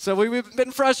 So we've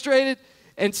been frustrated.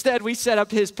 Instead, we set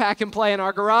up his pack and play in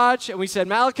our garage. And we said,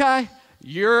 Malachi,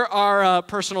 you're our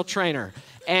personal trainer.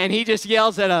 And he just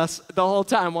yells at us the whole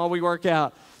time while we work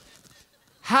out.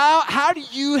 How do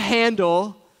you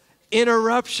handle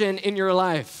interruption in your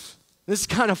life? This is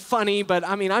kind of funny, but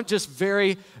I'm just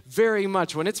very, very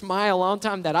much, when it's my alone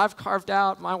time that I've carved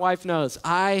out, my wife knows,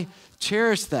 I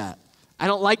cherish that. I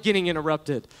don't like getting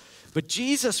interrupted. But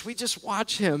Jesus, we just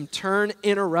watch him turn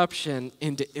interruption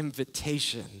into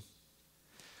invitation.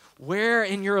 Where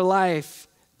in your life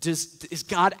is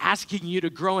God asking you to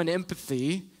grow in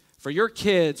empathy for your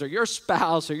kids or your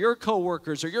spouse or your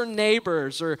coworkers or your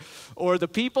neighbors or the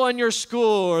people in your school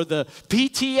or the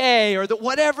PTA or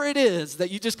whatever it is that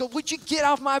you just go, would you get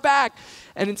off my back?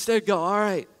 And instead go, all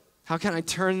right, how can I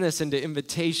turn this into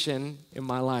invitation in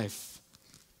my life?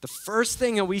 The first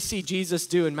thing that we see Jesus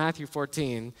do in Matthew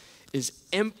 14 is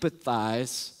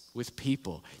empathize with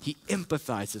people. He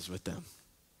empathizes with them.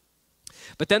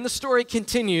 But then the story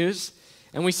continues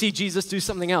and we see Jesus do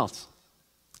something else.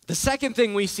 The second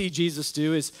thing we see Jesus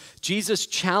do is Jesus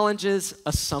challenges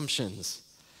assumptions.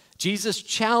 Jesus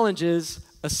challenges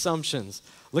assumptions.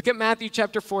 Look at Matthew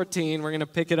chapter 14. We're going to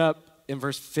pick it up in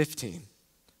verse 15. It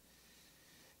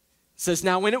says,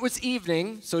 now when it was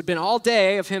evening, so it had been all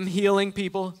day of him healing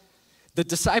people, the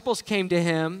disciples came to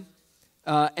him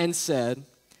and said,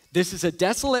 this is a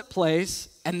desolate place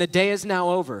and the day is now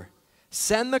over.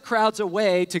 Send the crowds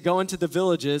away to go into the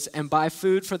villages and buy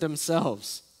food for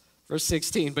themselves. Verse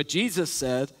 16, but Jesus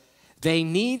said, they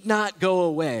need not go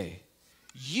away.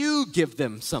 You give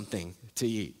them something to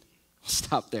eat.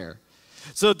 Stop there.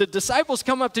 So the disciples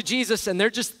come up to Jesus and they're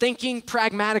just thinking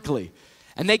pragmatically.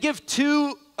 And they give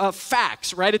two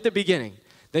facts right at the beginning.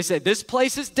 They say, this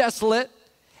place is desolate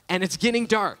and it's getting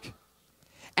dark.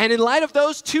 And in light of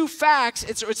those two facts,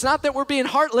 it's not that we're being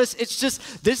heartless, it's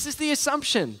just this is the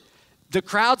assumption. The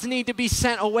crowds need to be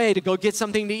sent away to go get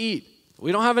something to eat.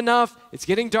 We don't have enough. It's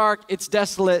getting dark. It's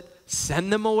desolate.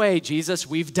 Send them away, Jesus.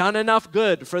 We've done enough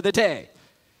good for the day.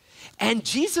 And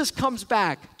Jesus comes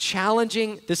back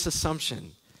challenging this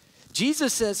assumption.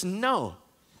 Jesus says, no,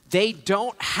 they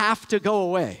don't have to go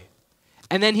away.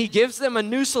 And then he gives them a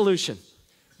new solution.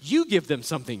 You give them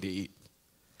something to eat.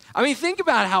 I mean, think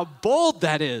about how bold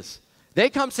that is. They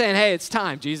come saying, hey, it's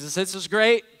time, Jesus. This is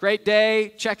great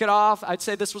day, check it off. I'd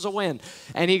say this was a win.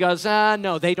 And he goes,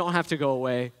 no, they don't have to go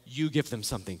away. You give them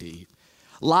something to eat.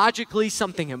 Logically,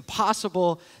 something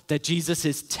impossible that Jesus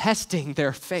is testing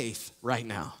their faith right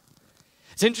now.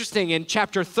 It's interesting, in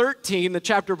chapter 13, the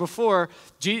chapter before,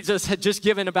 Jesus had just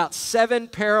given about 7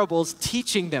 parables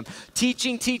teaching them.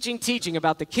 Teaching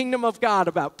about the kingdom of God,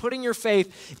 about putting your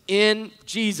faith in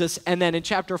Jesus. And then in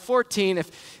chapter 14,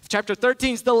 if chapter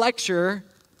 13 is the lecture,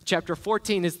 chapter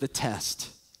 14 is the test.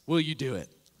 Will you do it?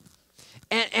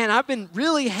 And I've been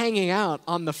really hanging out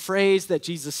on the phrase that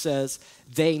Jesus says,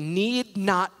 they need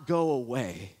not go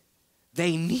away.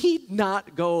 They need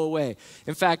not go away.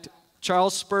 In fact,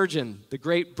 Charles Spurgeon, the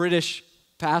great British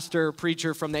pastor,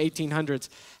 preacher from the 1800s,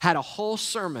 had a whole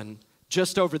sermon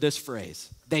just over this phrase,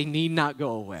 they need not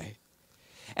go away.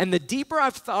 And the deeper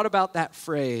I've thought about that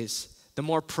phrase, the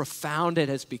more profound it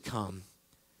has become.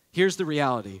 Here's the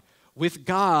reality. With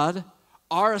God,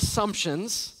 our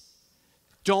assumptions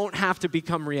don't have to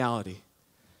become reality.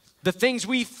 The things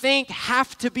we think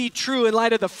have to be true in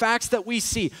light of the facts that we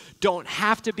see don't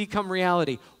have to become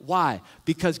reality. Why?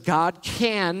 Because God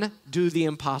can do the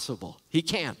impossible. He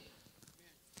can.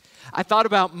 I thought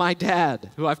about my dad,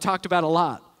 who I've talked about a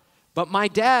lot. But my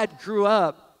dad grew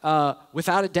up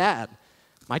without a dad.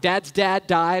 My dad's dad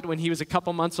died when he was a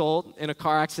couple months old in a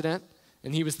car accident.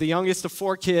 And he was the youngest of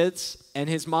 4 kids, and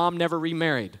his mom never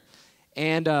remarried.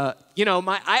 And,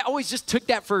 I always just took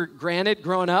that for granted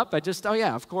growing up. Oh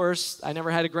yeah, of course, I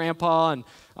never had a grandpa, and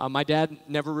my dad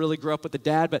never really grew up with a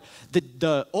dad. But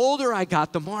the older I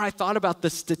got, the more I thought about the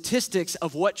statistics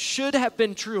of what should have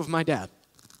been true of my dad.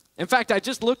 In fact, I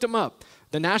just looked them up.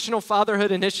 The National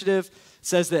Fatherhood Initiative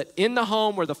says that in the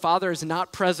home where the father is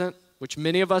not present, which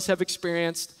many of us have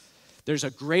experienced, there's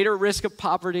a greater risk of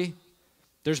poverty.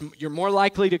 You're more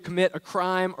likely to commit a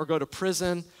crime or go to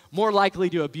prison, more likely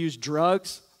to abuse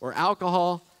drugs or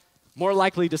alcohol, more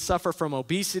likely to suffer from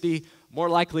obesity, more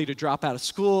likely to drop out of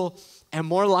school, and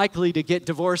more likely to get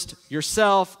divorced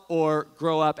yourself or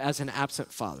grow up as an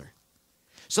absent father.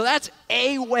 So that's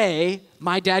a way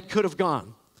my dad could have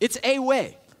gone. It's a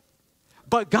way.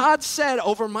 But God said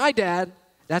over my dad,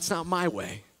 that's not my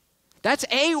way. That's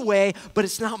a way, but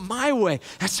it's not my way.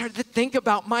 I started to think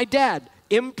about my dad.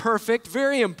 Imperfect,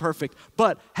 very imperfect,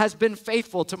 but has been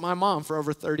faithful to my mom for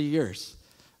over 30 years.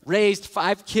 Raised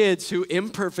 5 kids who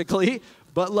imperfectly,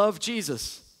 but love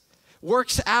Jesus.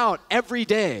 Works out every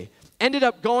day. Ended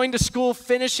up going to school,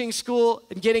 finishing school,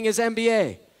 and getting his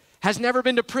MBA. Has never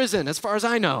been to prison, as far as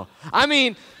I know. I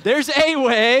mean, there's a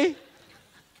way.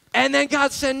 And then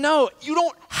God said, no, you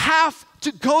don't have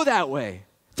to go that way.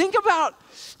 Think about,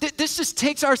 this just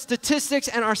takes our statistics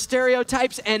and our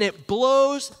stereotypes and it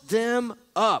blows them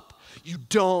up. You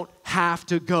don't have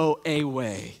to go a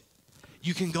way.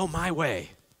 You can go my way.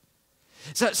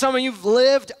 So some of you've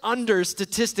lived under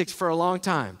statistics for a long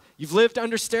time. You've lived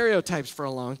under stereotypes for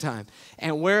a long time.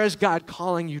 And where is God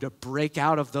calling you to break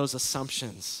out of those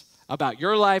assumptions about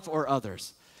your life or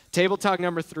others? Table talk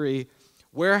number 3,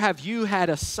 where have you had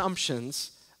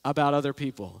assumptions about other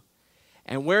people?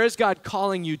 And where is God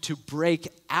calling you to break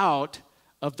out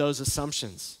of those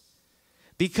assumptions?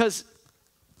 Because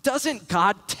doesn't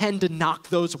God tend to knock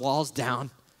those walls down?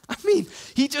 I mean,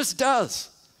 he just does.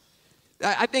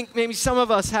 I think maybe some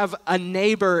of us have a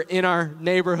neighbor in our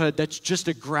neighborhood that's just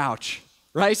a grouch,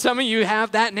 right? Some of you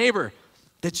have that neighbor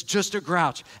that's just a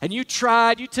grouch. And you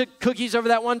took cookies over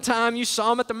that one time, you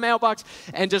saw him at the mailbox,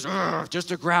 and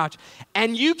just a grouch.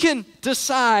 And you can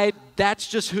decide that's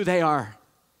just who they are.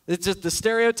 It's just the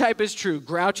stereotype is true,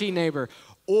 grouchy neighbor.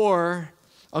 Or,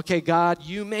 okay, God,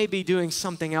 you may be doing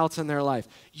something else in their life.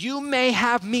 You may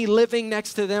have me living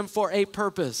next to them for a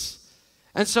purpose.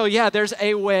 And so, yeah, there's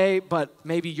a way, but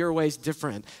maybe your way's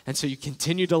different. And so you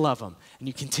continue to love them, and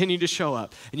you continue to show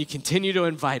up, and you continue to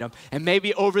invite them. And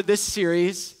maybe over this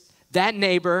series, that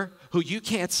neighbor who you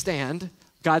can't stand,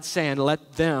 God's saying,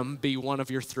 let them be one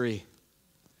of your 3.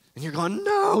 And you're going,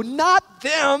 no, not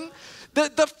them.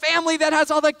 The family that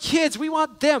has all the kids, we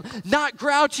want them, not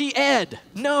grouchy Ed.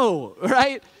 No,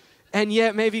 right? And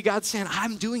yet maybe God's saying,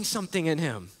 I'm doing something in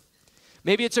him.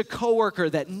 Maybe it's a coworker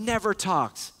that never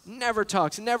talks,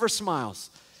 never smiles.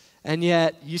 And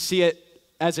yet you see it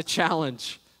as a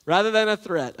challenge rather than a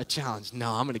threat, a challenge.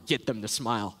 No, I'm going to get them to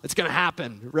smile. It's going to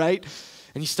happen, right?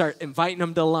 And you start inviting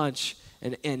them to lunch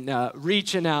and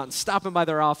reaching out and stopping by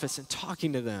their office and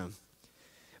talking to them.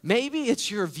 Maybe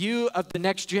it's your view of the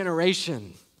next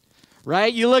generation,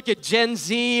 right? You look at Gen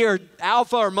Z or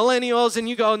Alpha or Millennials and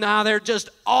you go, nah, they're just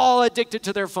all addicted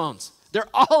to their phones. They're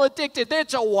all addicted.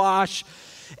 It's a wash.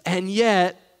 And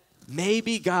yet,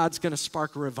 maybe God's going to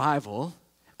spark a revival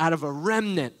out of a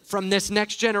remnant from this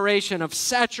next generation of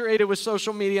saturated with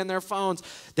social media and their phones,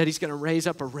 that he's going to raise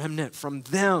up a remnant from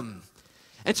them.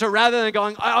 And so rather than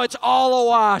going, oh, it's all a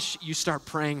wash, you start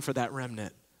praying for that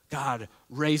remnant. God,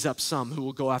 raise up some who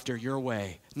will go after your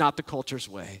way, not the culture's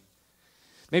way.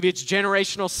 Maybe it's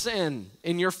generational sin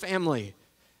in your family,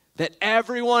 that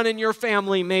everyone in your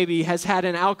family maybe has had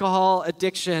an alcohol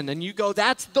addiction, and you go,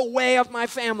 that's the way of my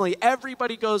family.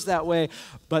 Everybody goes that way,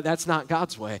 but that's not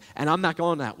God's way, and I'm not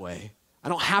going that way. I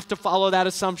don't have to follow that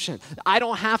assumption. I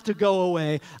don't have to go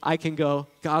away. I can go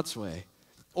God's way.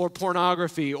 Or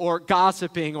pornography, or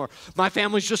gossiping, or my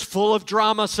family's just full of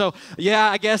drama, so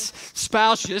yeah, I guess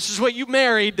spouse, this is what you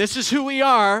married, this is who we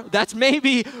are, that's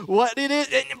maybe what it is,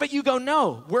 but you go,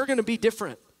 no, we're going to be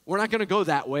different. We're not going to go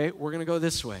that way, we're going to go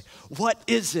this way. What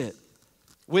is it?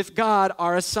 With God,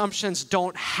 our assumptions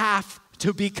don't have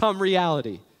to become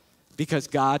reality because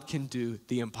God can do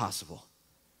the impossible.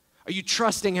 Are you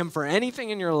trusting him for anything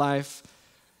in your life?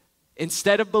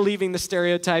 Instead of believing the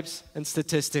stereotypes and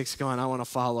statistics, going, I want to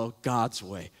follow God's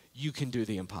way, you can do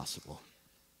the impossible.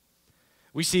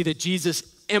 We see that Jesus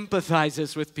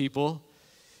empathizes with people.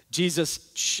 Jesus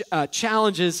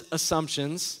challenges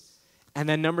assumptions. And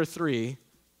then number 3,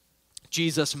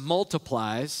 Jesus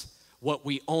multiplies what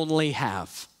we only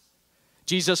have.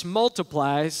 Jesus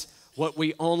multiplies what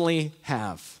we only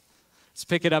have. Let's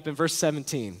pick it up in verse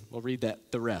 17. We'll read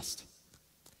the rest.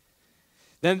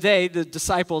 Then they, the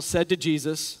disciples, said to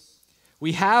Jesus,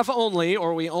 we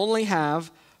only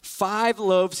have 5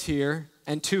 loaves here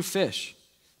and 2 fish.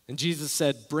 And Jesus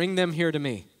said, bring them here to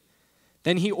me.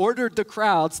 Then he ordered the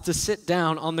crowds to sit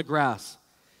down on the grass.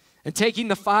 And taking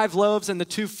the 5 loaves and the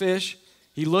 2 fish,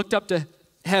 he looked up to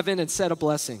heaven and said a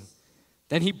blessing.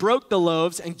 Then he broke the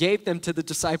loaves and gave them to the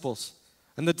disciples.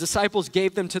 And the disciples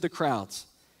gave them to the crowds.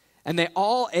 And they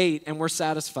all ate and were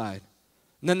satisfied.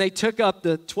 And then they took up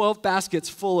the 12 baskets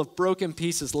full of broken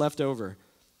pieces left over.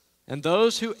 And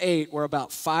those who ate were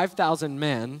about 5,000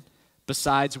 men,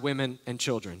 besides women and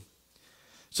children.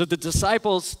 So the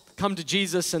disciples come to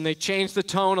Jesus and they change the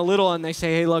tone a little and they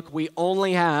say, hey, look, we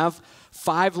only have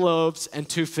 5 loaves and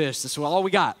 2 fish. This is all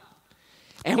we got.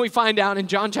 And we find out in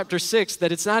John chapter 6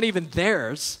 that it's not even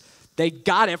theirs. They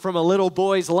got it from a little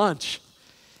boy's lunch.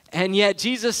 And yet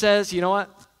Jesus says, you know what?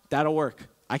 That'll work.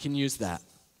 I can use that.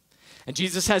 And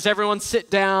Jesus has everyone sit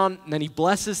down, and then he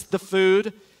blesses the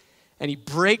food, and he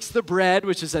breaks the bread,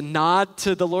 which is a nod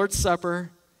to the Lord's Supper,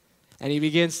 and he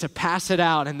begins to pass it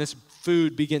out, and this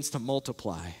food begins to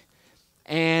multiply.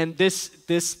 And this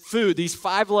food, these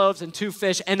 5 loaves and 2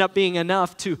 fish, end up being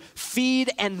enough to feed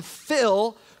and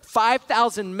fill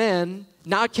 5,000 men,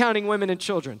 not counting women and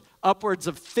children, upwards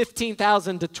of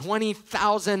 15,000 to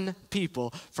 20,000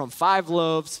 people from 5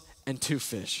 loaves and 2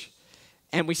 fish.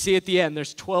 And we see at the end,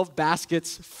 there's 12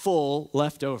 baskets full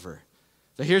left over.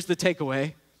 So here's the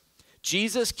takeaway.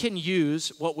 Jesus can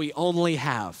use what we only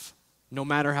have, no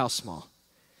matter how small.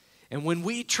 And when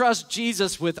we trust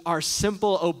Jesus with our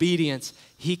simple obedience,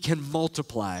 he can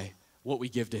multiply what we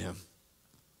give to him.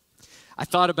 I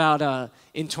thought about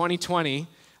in 2020,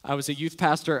 I was a youth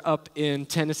pastor up in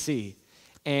Tennessee,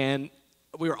 and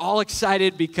we were all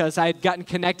excited because I had gotten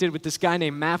connected with this guy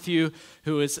named Matthew,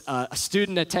 who is a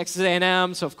student at Texas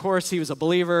A&M, so of course he was a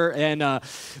believer.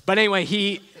 But anyway,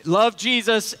 he loved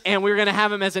Jesus, and we were going to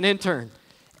have him as an intern.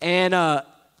 And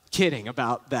kidding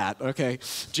about that, okay?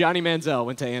 Johnny Manziel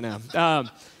went to A&M.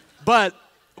 But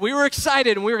we were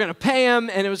excited, and we were going to pay him,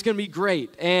 and it was going to be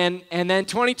great. And then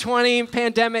 2020,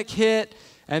 pandemic hit,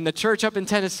 and the church up in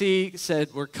Tennessee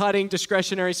said, we're cutting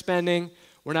discretionary spending.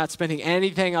 We're not spending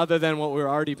anything other than what we've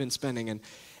already been spending.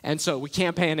 And so we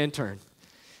can't pay an intern.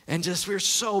 And just, we were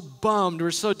so bummed. We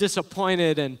were so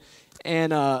disappointed.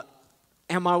 And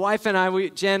my wife and I,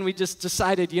 Jen, we just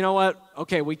decided, you know what?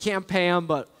 Okay, we can't pay him,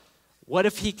 but what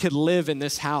if he could live in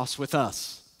this house with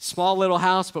us? Small little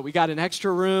house, but we got an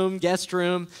extra room, guest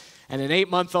room, and an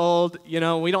 8-month-old. You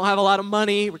know, we don't have a lot of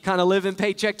money. We're kind of living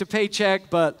paycheck to paycheck,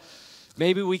 but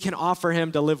maybe we can offer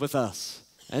him to live with us.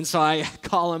 And so I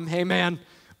call him, hey, man,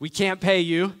 we can't pay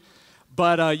you,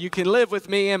 but you can live with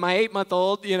me and my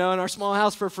 8-month-old, you know, in our small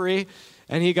house for free.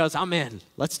 And he goes, I'm in.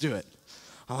 Let's do it.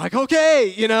 I'm like,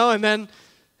 okay, you know, and then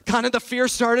kind of the fear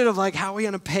started of like, how are we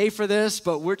going to pay for this?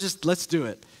 But let's do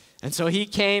it. And so he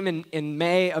came in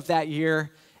May of that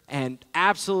year, and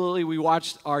absolutely we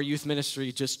watched our youth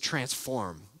ministry just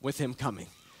transform with him coming.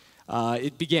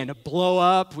 It began to blow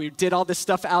up. We did all this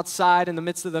stuff outside in the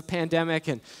midst of the pandemic,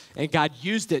 and God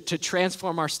used it to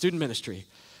transform our student ministry.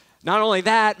 Not only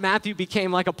that, Matthew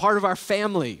became like a part of our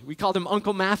family. We called him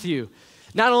Uncle Matthew.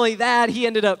 Not only that, he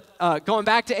ended up going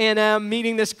back to A&M,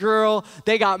 meeting this girl.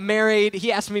 They got married.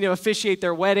 He asked me to officiate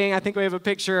their wedding. I think we have a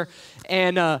picture.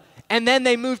 And then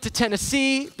they moved to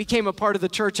Tennessee, became a part of the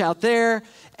church out there.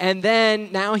 And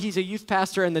then now he's a youth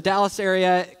pastor in the Dallas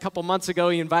area. A couple months ago,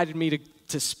 he invited me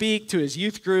to speak to his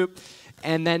youth group.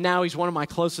 And then now he's one of my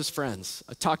closest friends.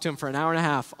 I talked to him for an hour and a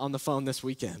half on the phone this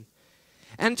weekend.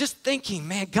 And just thinking,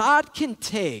 man, God can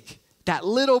take that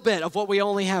little bit of what we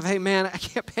only have. Hey, man,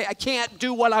 I can't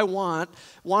do what I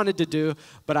wanted to do,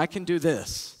 but I can do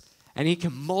this. And he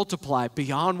can multiply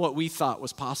beyond what we thought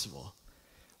was possible.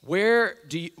 What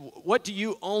do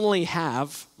you only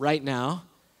have right now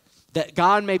that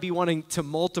God may be wanting to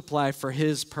multiply for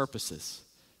his purposes?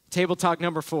 Table talk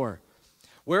number 4.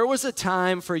 Where was a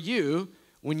time for you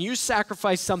when you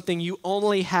sacrificed something you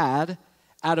only had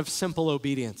out of simple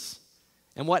obedience?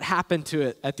 And what happened to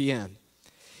it at the end?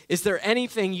 Is there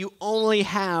anything you only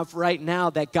have right now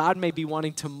that God may be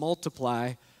wanting to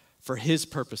multiply for his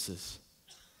purposes?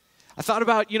 I thought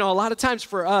about, a lot of times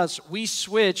for us, we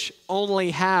switch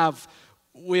only have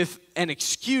with an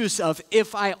excuse of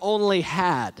if I only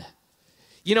had.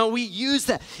 We use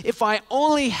that. If I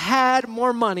only had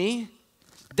more money,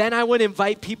 then I would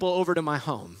invite people over to my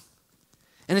home.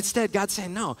 And instead, God's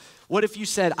saying, no. What if you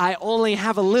said, I only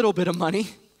have a little bit of money,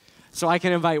 so I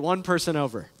can invite one person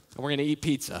over, and we're going to eat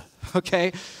pizza,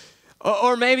 okay?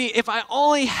 Or maybe if I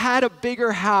only had a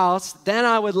bigger house, then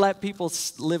I would let people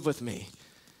live with me.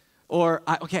 Or,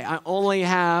 I only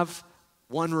have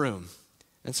one room,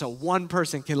 and so one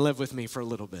person can live with me for a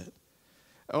little bit.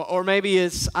 Or maybe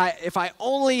if I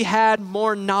only had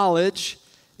more knowledge,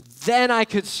 then I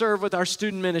could serve with our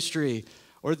student ministry,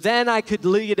 or then I could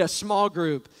lead a small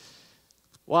group.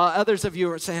 While others of you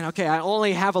are saying, okay, I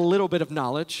only have a little bit of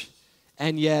knowledge,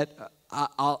 and yet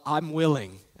I'm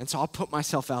willing, and so I'll put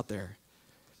myself out there.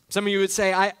 Some of you would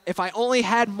say, if I only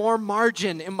had more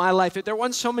margin in my life, if there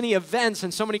weren't so many events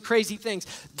and so many crazy things,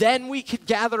 then we could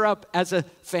gather up as a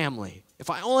family.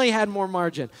 If I only had more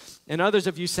margin. And others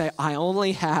of you say, I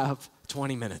only have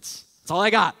 20 minutes. That's all I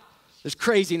got. There's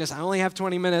craziness. I only have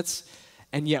 20 minutes,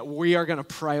 and yet we are going to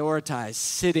prioritize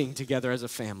sitting together as a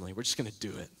family. We're just going to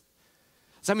do it.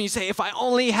 Some of you say, if I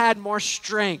only had more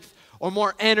strength, or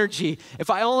more energy, if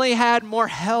I only had more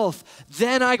health,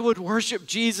 then I would worship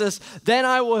Jesus, then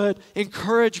I would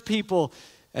encourage people.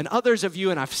 And others of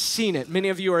you, and I've seen it, many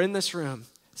of you are in this room,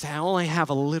 say, I only have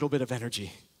a little bit of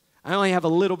energy. I only have a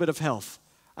little bit of health.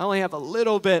 I only have a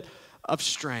little bit of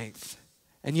strength.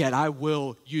 And yet I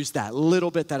will use that little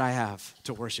bit that I have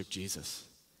to worship Jesus.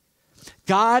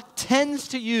 God tends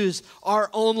to use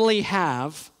our only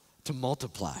have to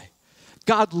multiply.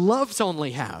 God loves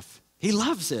only have. He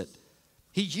loves it.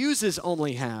 He uses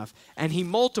only have, and he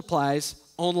multiplies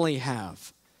only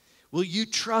have. Will you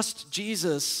trust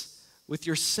Jesus with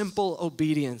your simple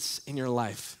obedience in your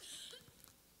life?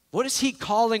 What is he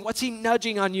calling? What's he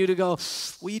nudging on you to go,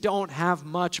 we don't have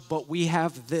much, but we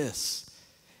have this.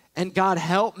 And God,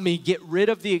 help me get rid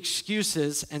of the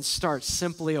excuses and start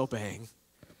simply obeying.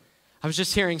 I was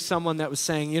just hearing someone that was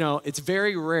saying, it's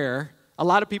very rare. A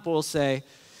lot of people will say,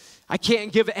 I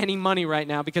can't give any money right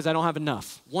now because I don't have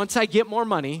enough. Once I get more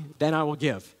money, then I will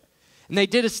give. And they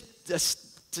did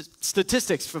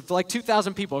statistics for like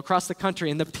 2,000 people across the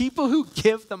country, and the people who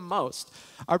give the most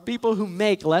are people who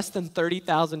make less than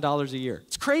 $30,000 a year.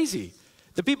 It's crazy.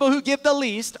 The people who give the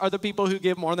least are the people who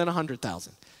give more than $100,000.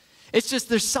 It's just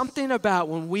there's something about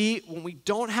when we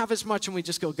don't have as much and we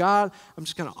just go, God, I'm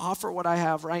just going to offer what I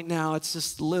have right now. It's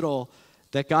just little,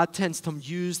 that God tends to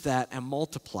use that and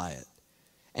multiply it.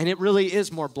 And it really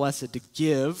is more blessed to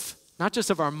give, not just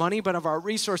of our money, but of our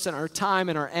resource and our time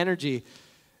and our energy,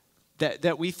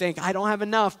 that we think, I don't have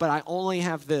enough, but I only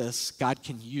have this. God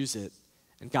can use it,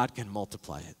 and God can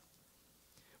multiply it.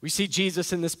 We see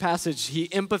Jesus in this passage. He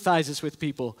empathizes with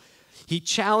people. He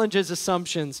challenges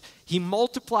assumptions. He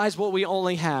multiplies what we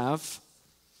only have.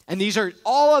 And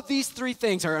all of these three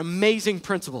things are amazing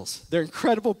principles. They're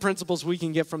incredible principles we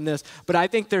can get from this. But I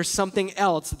think there's something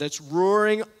else that's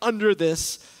roaring under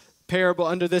this parable,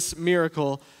 under this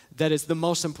miracle, that is the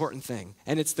most important thing.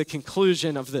 And it's the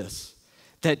conclusion of this,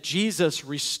 that Jesus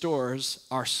restores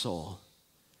our soul.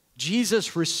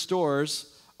 Jesus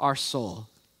restores our soul.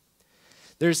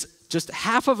 There's just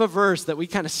half of a verse that we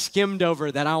kind of skimmed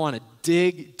over that I want to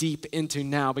dig deep into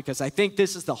now, because I think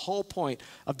this is the whole point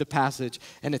of the passage.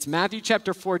 And it's Matthew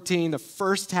chapter 14, the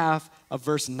first half of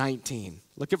verse 19.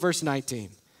 Look at verse 19.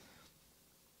 It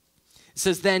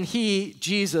says, then he,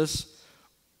 Jesus,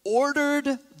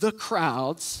 ordered the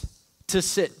crowds to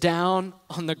sit down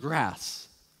on the grass.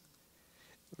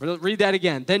 Read that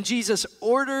again. Then Jesus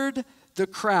ordered the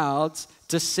crowds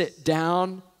to sit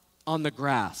down on the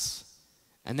grass.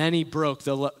 And then he broke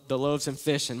the loaves and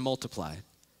fish and multiplied.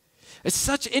 It's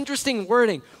such interesting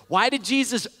wording. Why did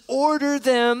Jesus order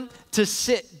them to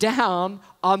sit down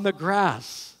on the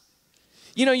grass?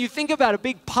 You think about a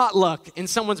big potluck in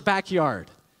someone's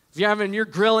backyard. If you're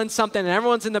grilling something and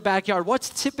everyone's in the backyard, what's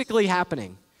typically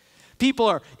happening? People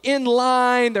are in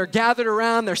line, they're gathered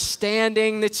around, they're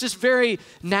standing. It's just very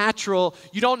natural.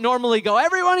 You don't normally go,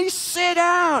 everybody sit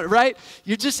down, right?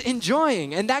 You're just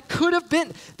enjoying. And that could have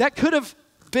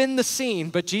been the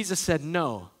scene, but Jesus said,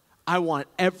 no, I want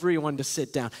everyone to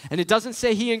sit down. And it doesn't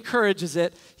say he encourages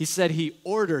it. He said he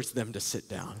orders them to sit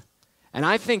down. And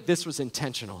I think this was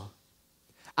intentional.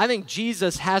 I think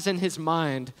Jesus has in his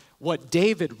mind what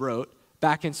David wrote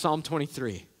back in Psalm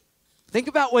 23. Think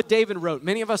about what David wrote.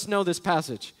 Many of us know this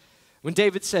passage. When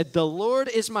David said, the Lord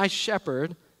is my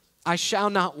shepherd, I shall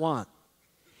not want.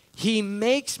 He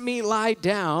makes me lie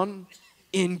down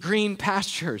in green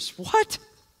pastures. What?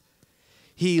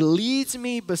 He leads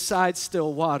me beside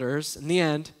still waters. In the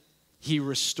end, he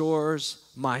restores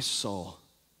my soul.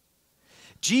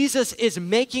 Jesus is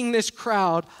making this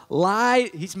crowd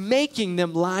he's making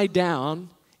them lie down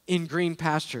in green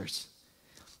pastures.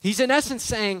 He's in essence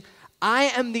saying, I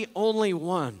am the only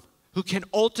one who can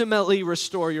ultimately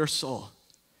restore your soul.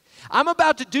 I'm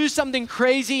about to do something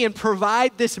crazy and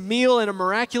provide this meal in a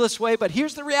miraculous way, but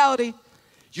here's the reality.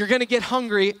 You're going to get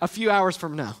hungry a few hours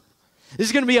from now. This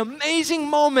is going to be an amazing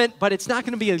moment, but it's not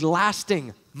going to be a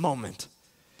lasting moment.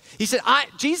 He said,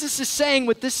 Jesus is saying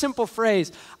with this simple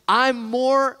phrase,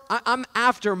 I'm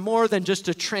after more than just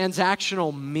a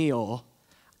transactional meal.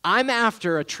 I'm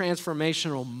after a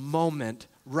transformational moment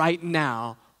right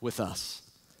now with us,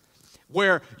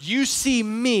 where you see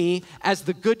me as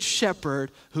the good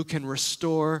shepherd who can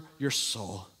restore your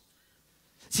soul.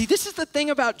 See, this is the thing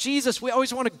about Jesus. We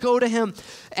always want to go to him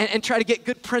and try to get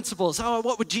good principles. Oh,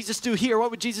 what would Jesus do here? What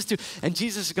would Jesus do? And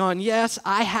Jesus is going, yes,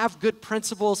 I have good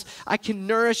principles. I can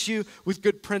nourish you with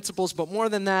good principles. But more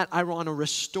than that, I want to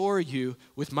restore you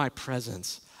with my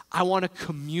presence. I want to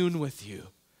commune with you.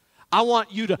 I want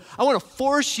to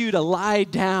force you to lie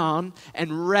down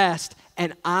and rest,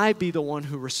 and I be the one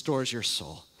who restores your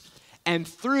soul. And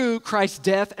through Christ's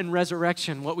death and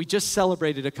resurrection, what we just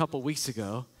celebrated a couple weeks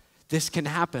ago, this can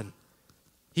happen.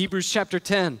 Hebrews chapter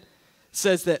 10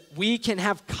 says that we can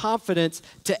have confidence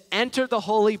to enter the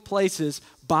holy places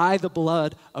by the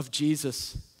blood of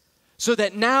Jesus. So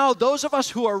that now those of us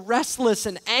who are restless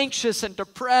and anxious and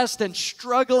depressed and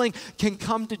struggling can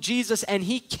come to Jesus, and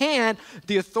he can,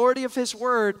 the authority of his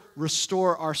word,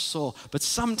 restore our soul. But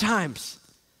sometimes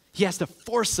he has to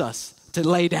force us to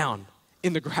lay down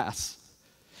in the grass.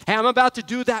 Hey, I'm about to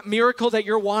do that miracle that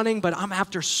you're wanting, but I'm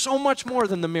after so much more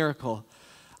than the miracle.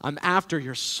 I'm after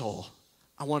your soul.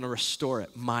 I want to restore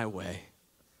it my way.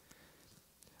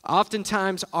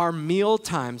 Oftentimes, our meal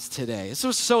times today, this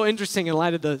was so interesting in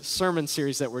light of the sermon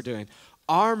series that we're doing.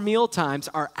 Our meal times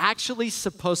are actually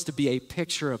supposed to be a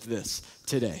picture of this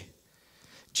today.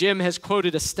 Jim has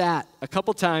quoted a stat a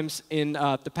couple times in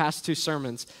the past 2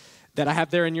 sermons that I have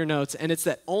there in your notes, and it's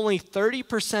that only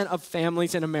 30% of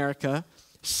families in America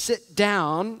sit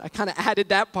down, I kind of added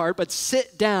that part, but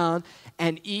sit down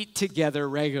and eat together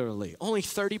regularly. Only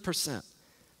 30%.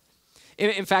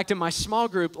 In fact, in my small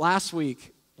group last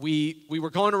week, we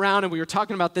were going around and we were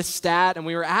talking about this stat, and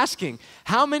we were asking,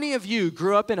 how many of you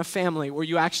grew up in a family where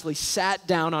you actually sat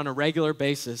down on a regular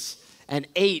basis and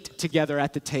ate together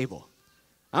at the table?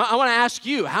 I want to ask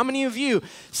you, how many of you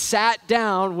sat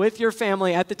down with your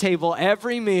family at the table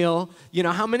every meal? You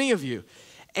know, how many of you?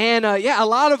 And a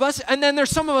lot of us, and then there's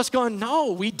some of us going,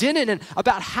 no, we didn't. And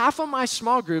about half of my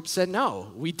small group said,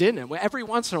 no, we didn't. Every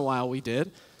once in a while we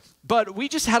did. But we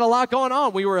just had a lot going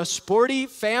on. We were a sporty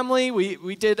family.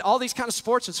 We did all these kind of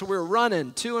sports, and so we were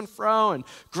running to and fro and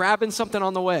grabbing something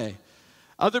on the way.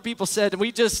 Other people said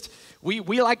we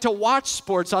like to watch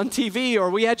sports on TV, or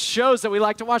we had shows that we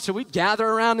like to watch, so we'd gather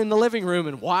around in the living room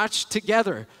and watch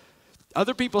together.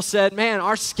 Other people said, man,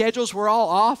 our schedules were all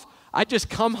off. I'd just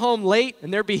come home late,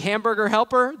 and there'd be hamburger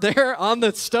helper there on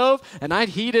the stove, and I'd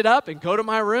heat it up and go to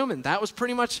my room, and that was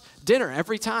pretty much dinner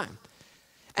every time.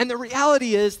 And the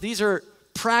reality is, these are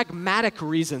pragmatic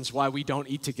reasons why we don't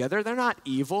eat together. They're not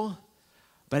evil.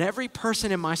 But every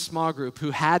person in my small group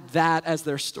who had that as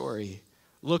their story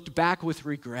looked back with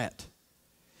regret.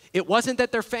 It wasn't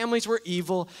that their families were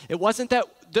evil. It wasn't that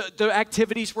the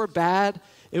activities were bad.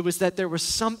 It was that there was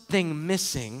something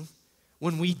missing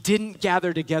when we didn't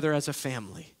gather together as a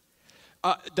family.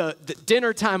 The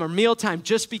dinner time or meal time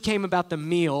just became about the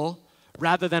meal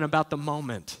rather than about the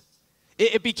moment.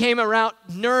 It became about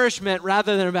nourishment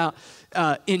rather than about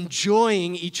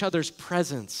enjoying each other's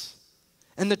presence.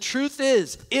 And the truth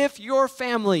is, if your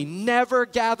family never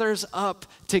gathers up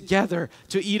together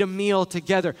to eat a meal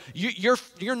together,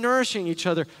 you're nourishing each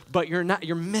other, but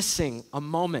you're missing a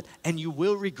moment, and you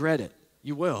will regret it.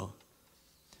 You will.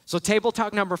 So table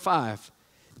talk number 5.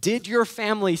 Did your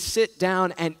family sit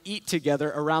down and eat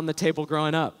together around the table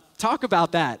growing up? Talk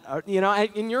about that,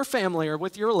 in your family or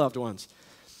with your loved ones.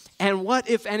 And what,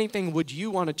 if anything, would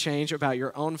you want to change about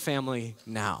your own family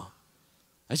now?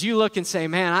 As you look and say,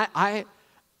 man, I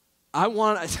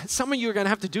want, some of you are going to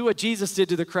have to do what Jesus did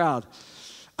to the crowd.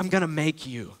 I'm going to make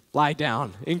you lie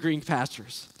down in green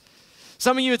pastures.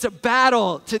 Some of you, it's a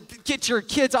battle to get your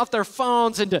kids off their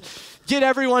phones and to get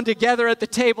everyone together at the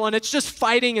table, and it's just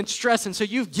fighting and stress, and so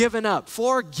you've given up.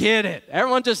 Forget it.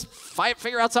 Everyone just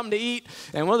figure out something to eat,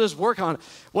 and we'll just work on it,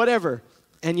 whatever.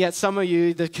 And yet some of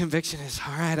you, the conviction is,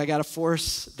 all right, I got to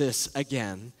force this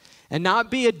again. And not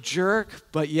be a jerk,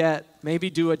 but yet maybe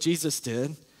do what Jesus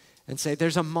did and say,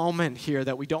 there's a moment here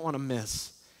that we don't want to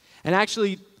miss. And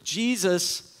actually,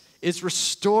 Jesus is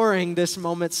restoring this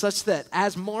moment such that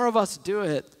as more of us do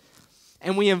it,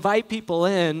 and we invite people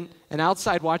in, an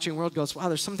outside watching world goes, wow,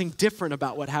 there's something different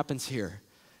about what happens here.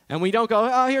 And we don't go,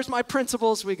 oh, here's my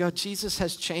principles. We go, Jesus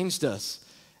has changed us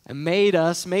and made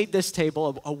this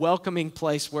table a welcoming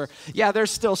place where, yeah, there's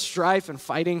still strife and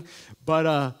fighting,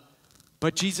 but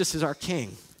Jesus is our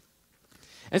King.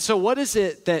 And so what is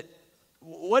it that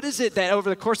over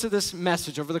the course of this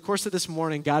message, over the course of this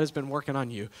morning, God has been working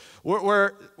on you?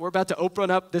 We're about to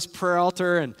open up this prayer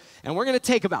altar, and we're going to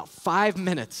take about 5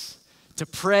 minutes to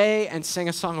pray and sing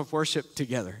a song of worship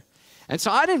together. And so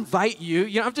I'd invite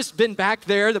you, I've just been back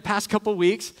there the past couple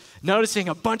weeks, noticing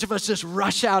a bunch of us just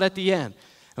rush out at the end.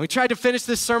 And we tried to finish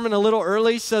this sermon a little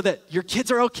early so that your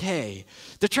kids are okay.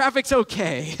 The traffic's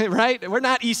okay, right? We're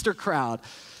not Easter crowd.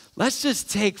 Let's just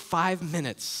take 5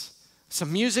 minutes,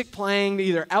 some music playing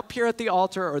either up here at the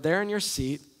altar or there in your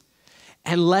seat,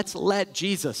 and let's let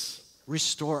Jesus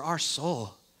restore our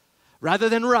soul. Rather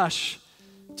than rush,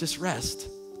 just rest.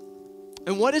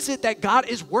 And what is it that God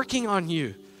is working on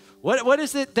you? What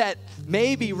is it that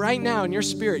maybe right now in your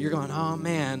spirit you're going, oh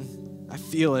man, I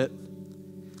feel it.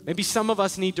 Maybe some of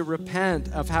us need to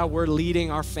repent of how we're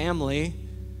leading our family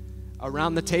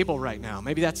around the table right now.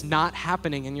 Maybe that's not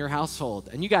happening in your household.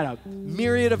 And you got a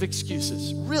myriad of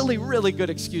excuses, really, really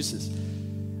good excuses.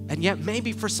 And yet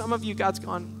maybe for some of you, God's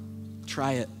gone,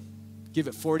 try it. Give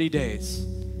it 40 days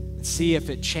and see if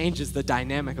it changes the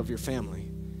dynamic of your family.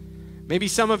 Maybe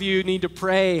some of you need to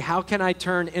pray, how can I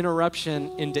turn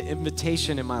interruption into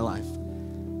invitation in my life?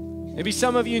 Maybe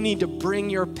some of you need to bring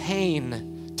your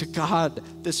pain to God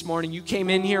this morning. You came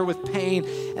in here with pain,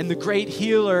 and the great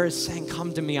healer is saying,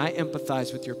 come to me, I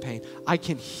empathize with your pain. I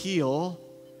can heal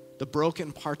the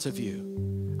broken parts of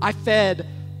you. I fed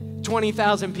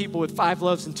 20,000 people with 5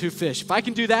 loaves and 2 fish. If I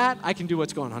can do that, I can do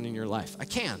what's going on in your life. I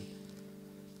can.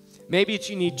 Maybe it's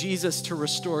you need Jesus to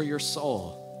restore your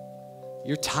soul.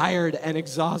 You're tired and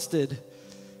exhausted.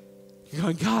 You're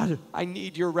going, God, I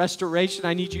need your restoration.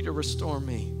 I need you to restore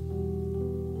me.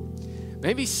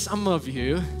 Maybe some of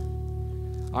you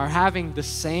are having the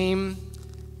same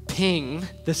ping,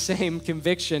 the same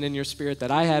conviction in your spirit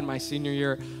that I had my senior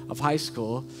year of high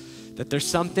school, that there's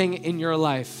something in your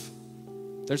life.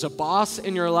 There's a boss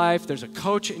in your life, there's a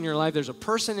coach in your life, there's a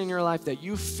person in your life that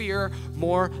you fear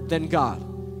more than God.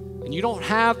 And you don't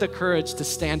have the courage to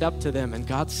stand up to them, and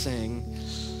God's saying,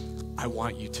 I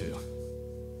want you to.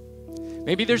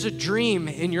 Maybe there's a dream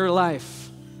in your life,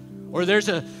 or there's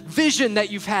a vision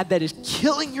that you've had that is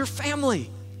killing your family.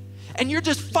 And you're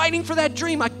just fighting for that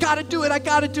dream. I gotta do it, I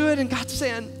gotta do it. And God's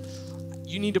saying,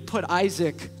 you need to put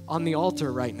Isaac on the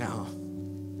altar right now.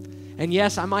 And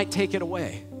yes, I might take it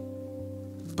away.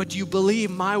 But do you believe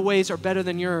my ways are better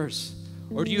than yours?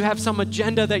 Or do you have some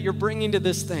agenda that you're bringing to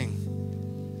this thing?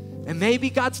 And maybe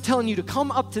God's telling you to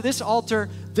come up to this altar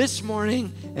this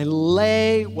morning and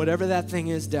lay whatever that thing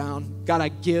is down. God, I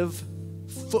give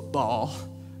football.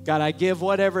 God, I give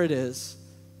whatever it is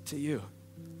to you.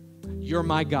 You're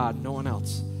my God, no one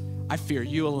else. I fear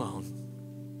you alone.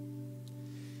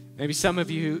 Maybe some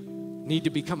of you need to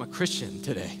become a Christian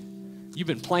today. You've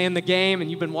been playing the game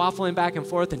and you've been waffling back and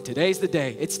forth, and today's the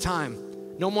day. It's time.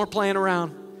 No more playing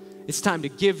around. It's time to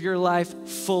give your life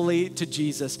fully to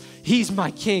Jesus. He's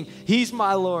my King. He's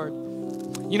my Lord.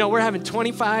 You know, we're having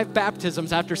 25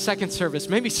 baptisms after second service.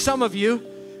 Maybe some of you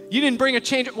didn't bring a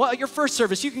change. Well, your first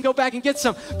service, you can go back and get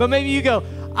some. But maybe you go,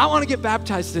 I want to get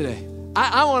baptized today.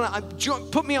 I want to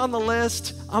put me on the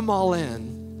list. I'm all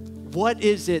in. What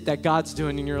is it that God's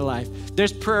doing in your life?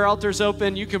 There's prayer altars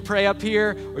open. You can pray up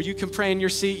here, or you can pray in your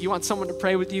seat. You want someone to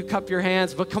pray with you, cup your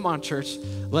hands. But come on, church,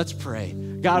 let's pray.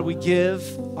 God, we give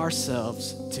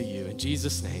ourselves to you. In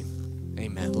Jesus' name,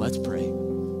 amen. Let's pray.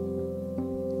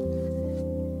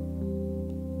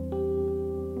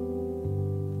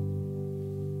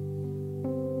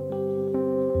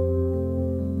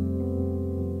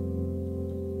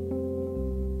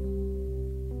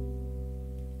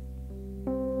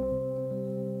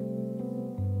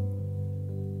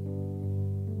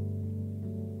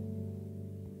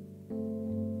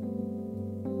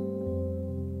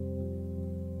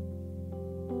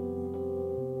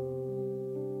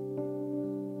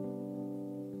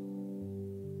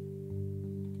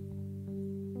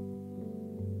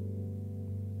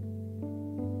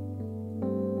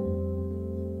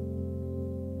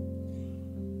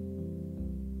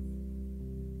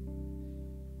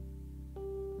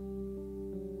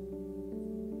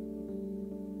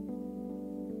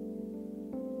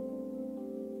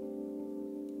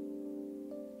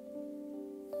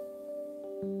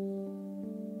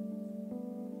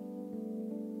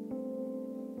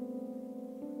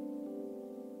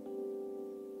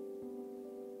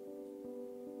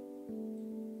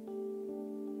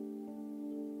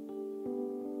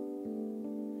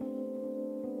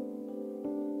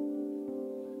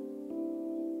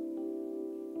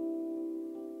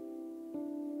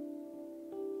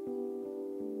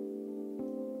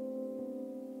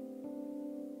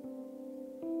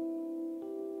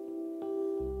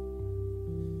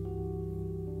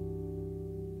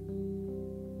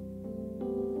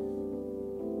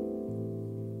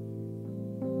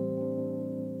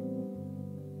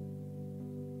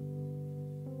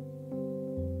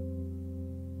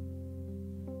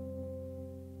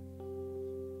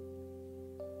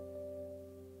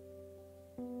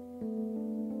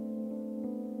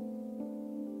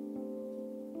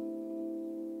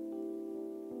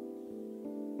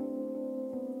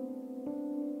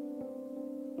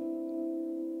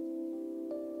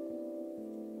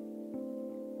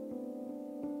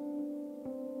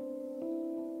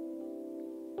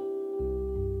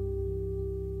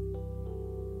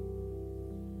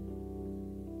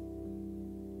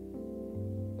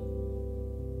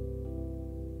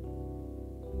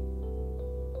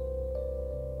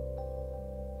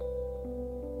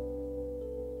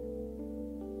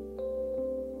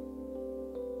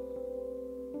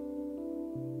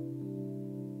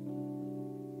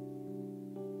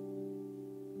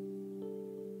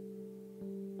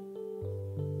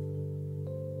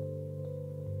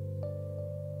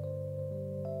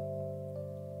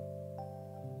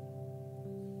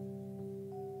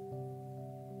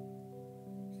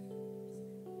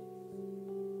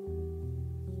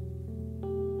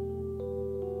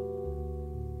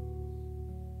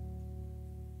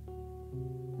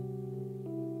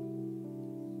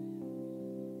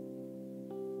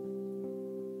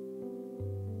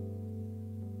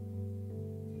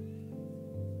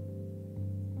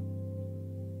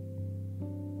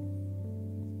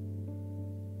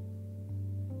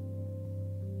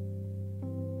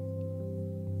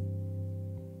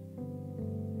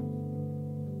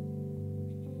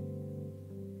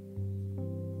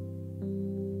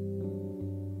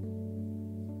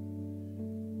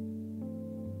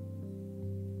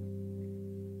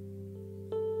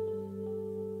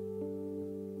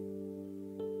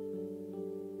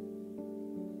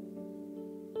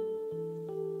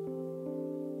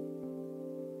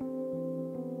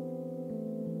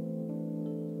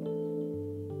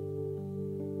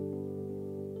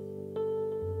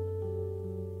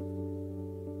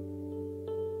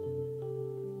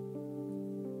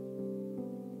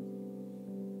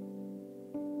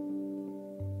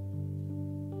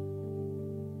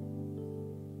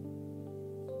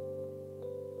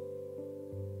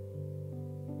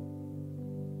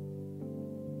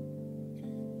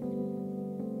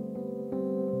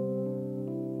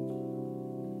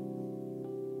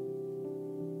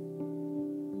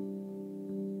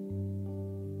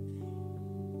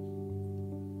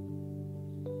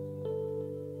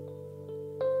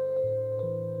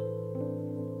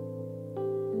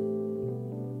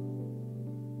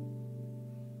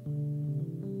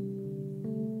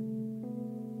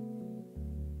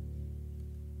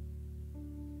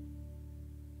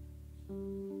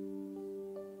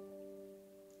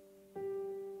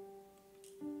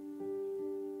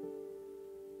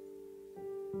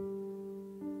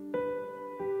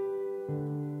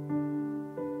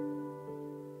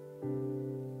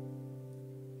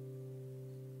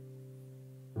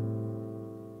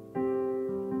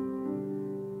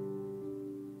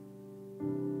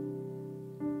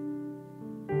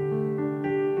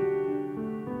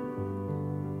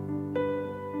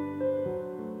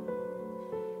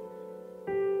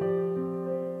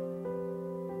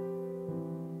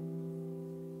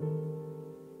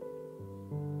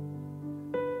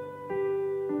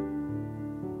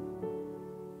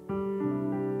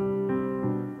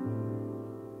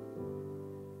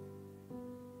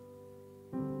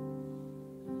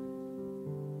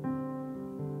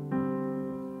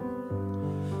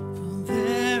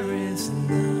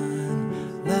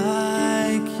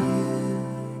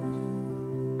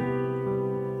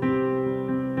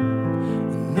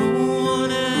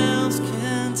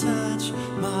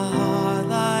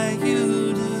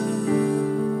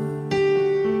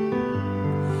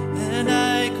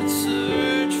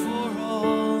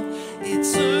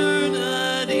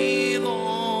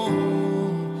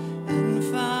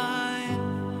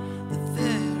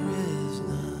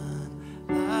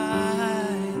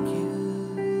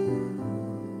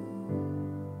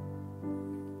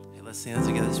 sing that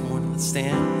together this morning. Let's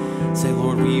stand. Say,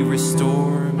 Lord, will you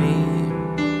restore me?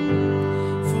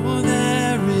 For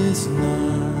there is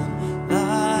none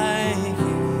like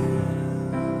you.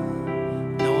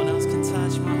 No one else can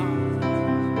touch my heart.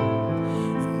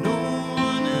 No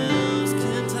one else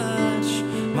can touch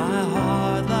my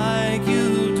heart like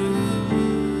you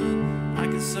do. I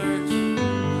can search.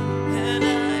 And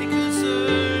I could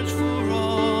search for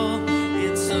all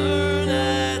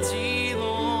eternity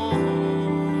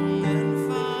long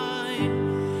and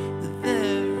find that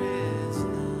there is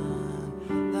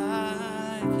none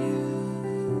like you.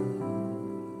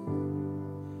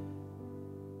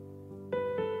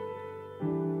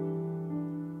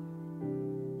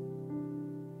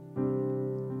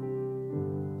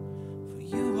 For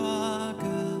you are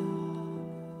good,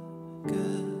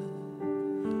 good.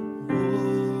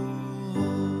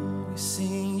 Oh, we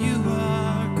sing you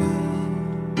are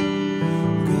good,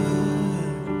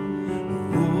 good.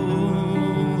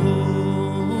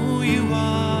 Oh, you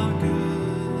are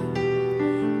good,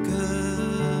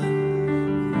 good.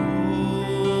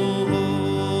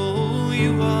 Oh,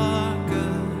 you are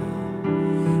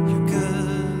good, you're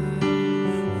good.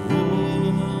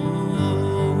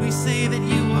 Oh, we say that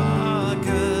you are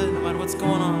good, no matter what's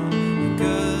going on. You're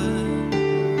good.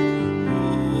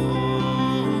 Oh,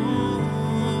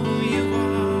 you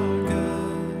are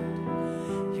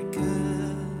good. You're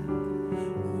good.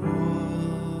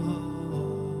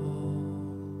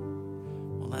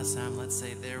 One last time, let's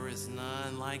say, there is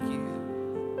none like you.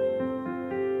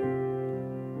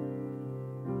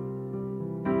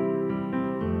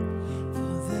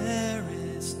 For there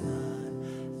is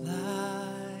none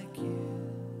like you.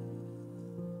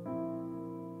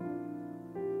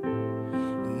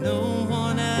 No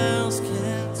one else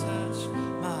can touch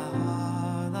my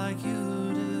heart like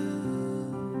you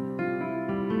do.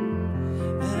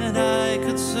 And I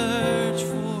could search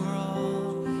for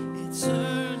all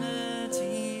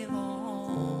eternity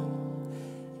long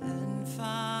and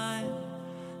find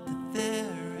that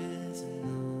there is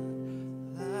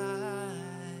none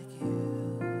like you.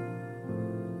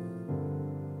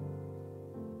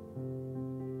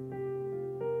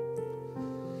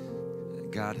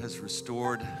 God has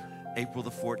restored April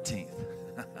the 14th.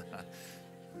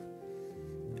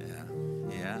 Yeah,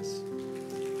 yes.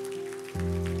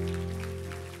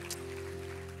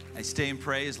 Hey, stay and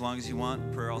pray as long as you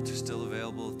want. Prayer altar's still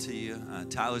available to you.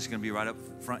 Tyler's going to be right up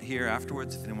front here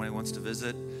afterwards if anyone wants to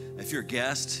visit. If you're a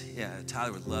guest,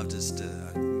 Tyler would love just to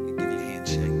give you a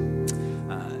handshake.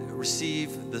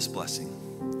 Receive this blessing.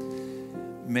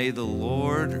 May the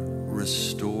Lord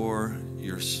restore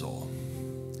your soul.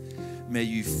 May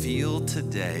you feel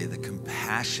today the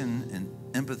compassion and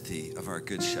empathy of our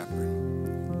Good Shepherd.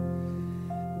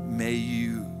 May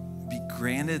you be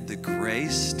granted the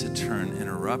grace to turn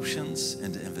interruptions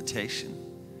into invitation.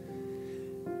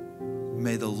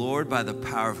 May the Lord, by the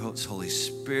power of His Holy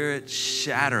Spirit,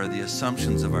 shatter the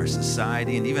assumptions of our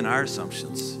society and even our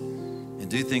assumptions and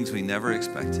do things we never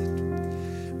expected.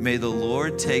 May the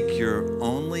Lord take your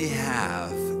only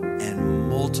have and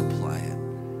multiply it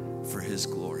for His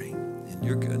glory.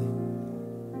 You're good.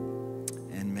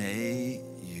 And may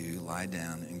you lie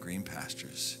down in green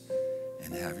pastures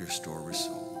and have your store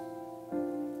restored.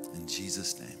 In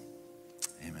Jesus' name,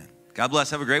 amen. God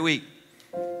bless. Have a great week.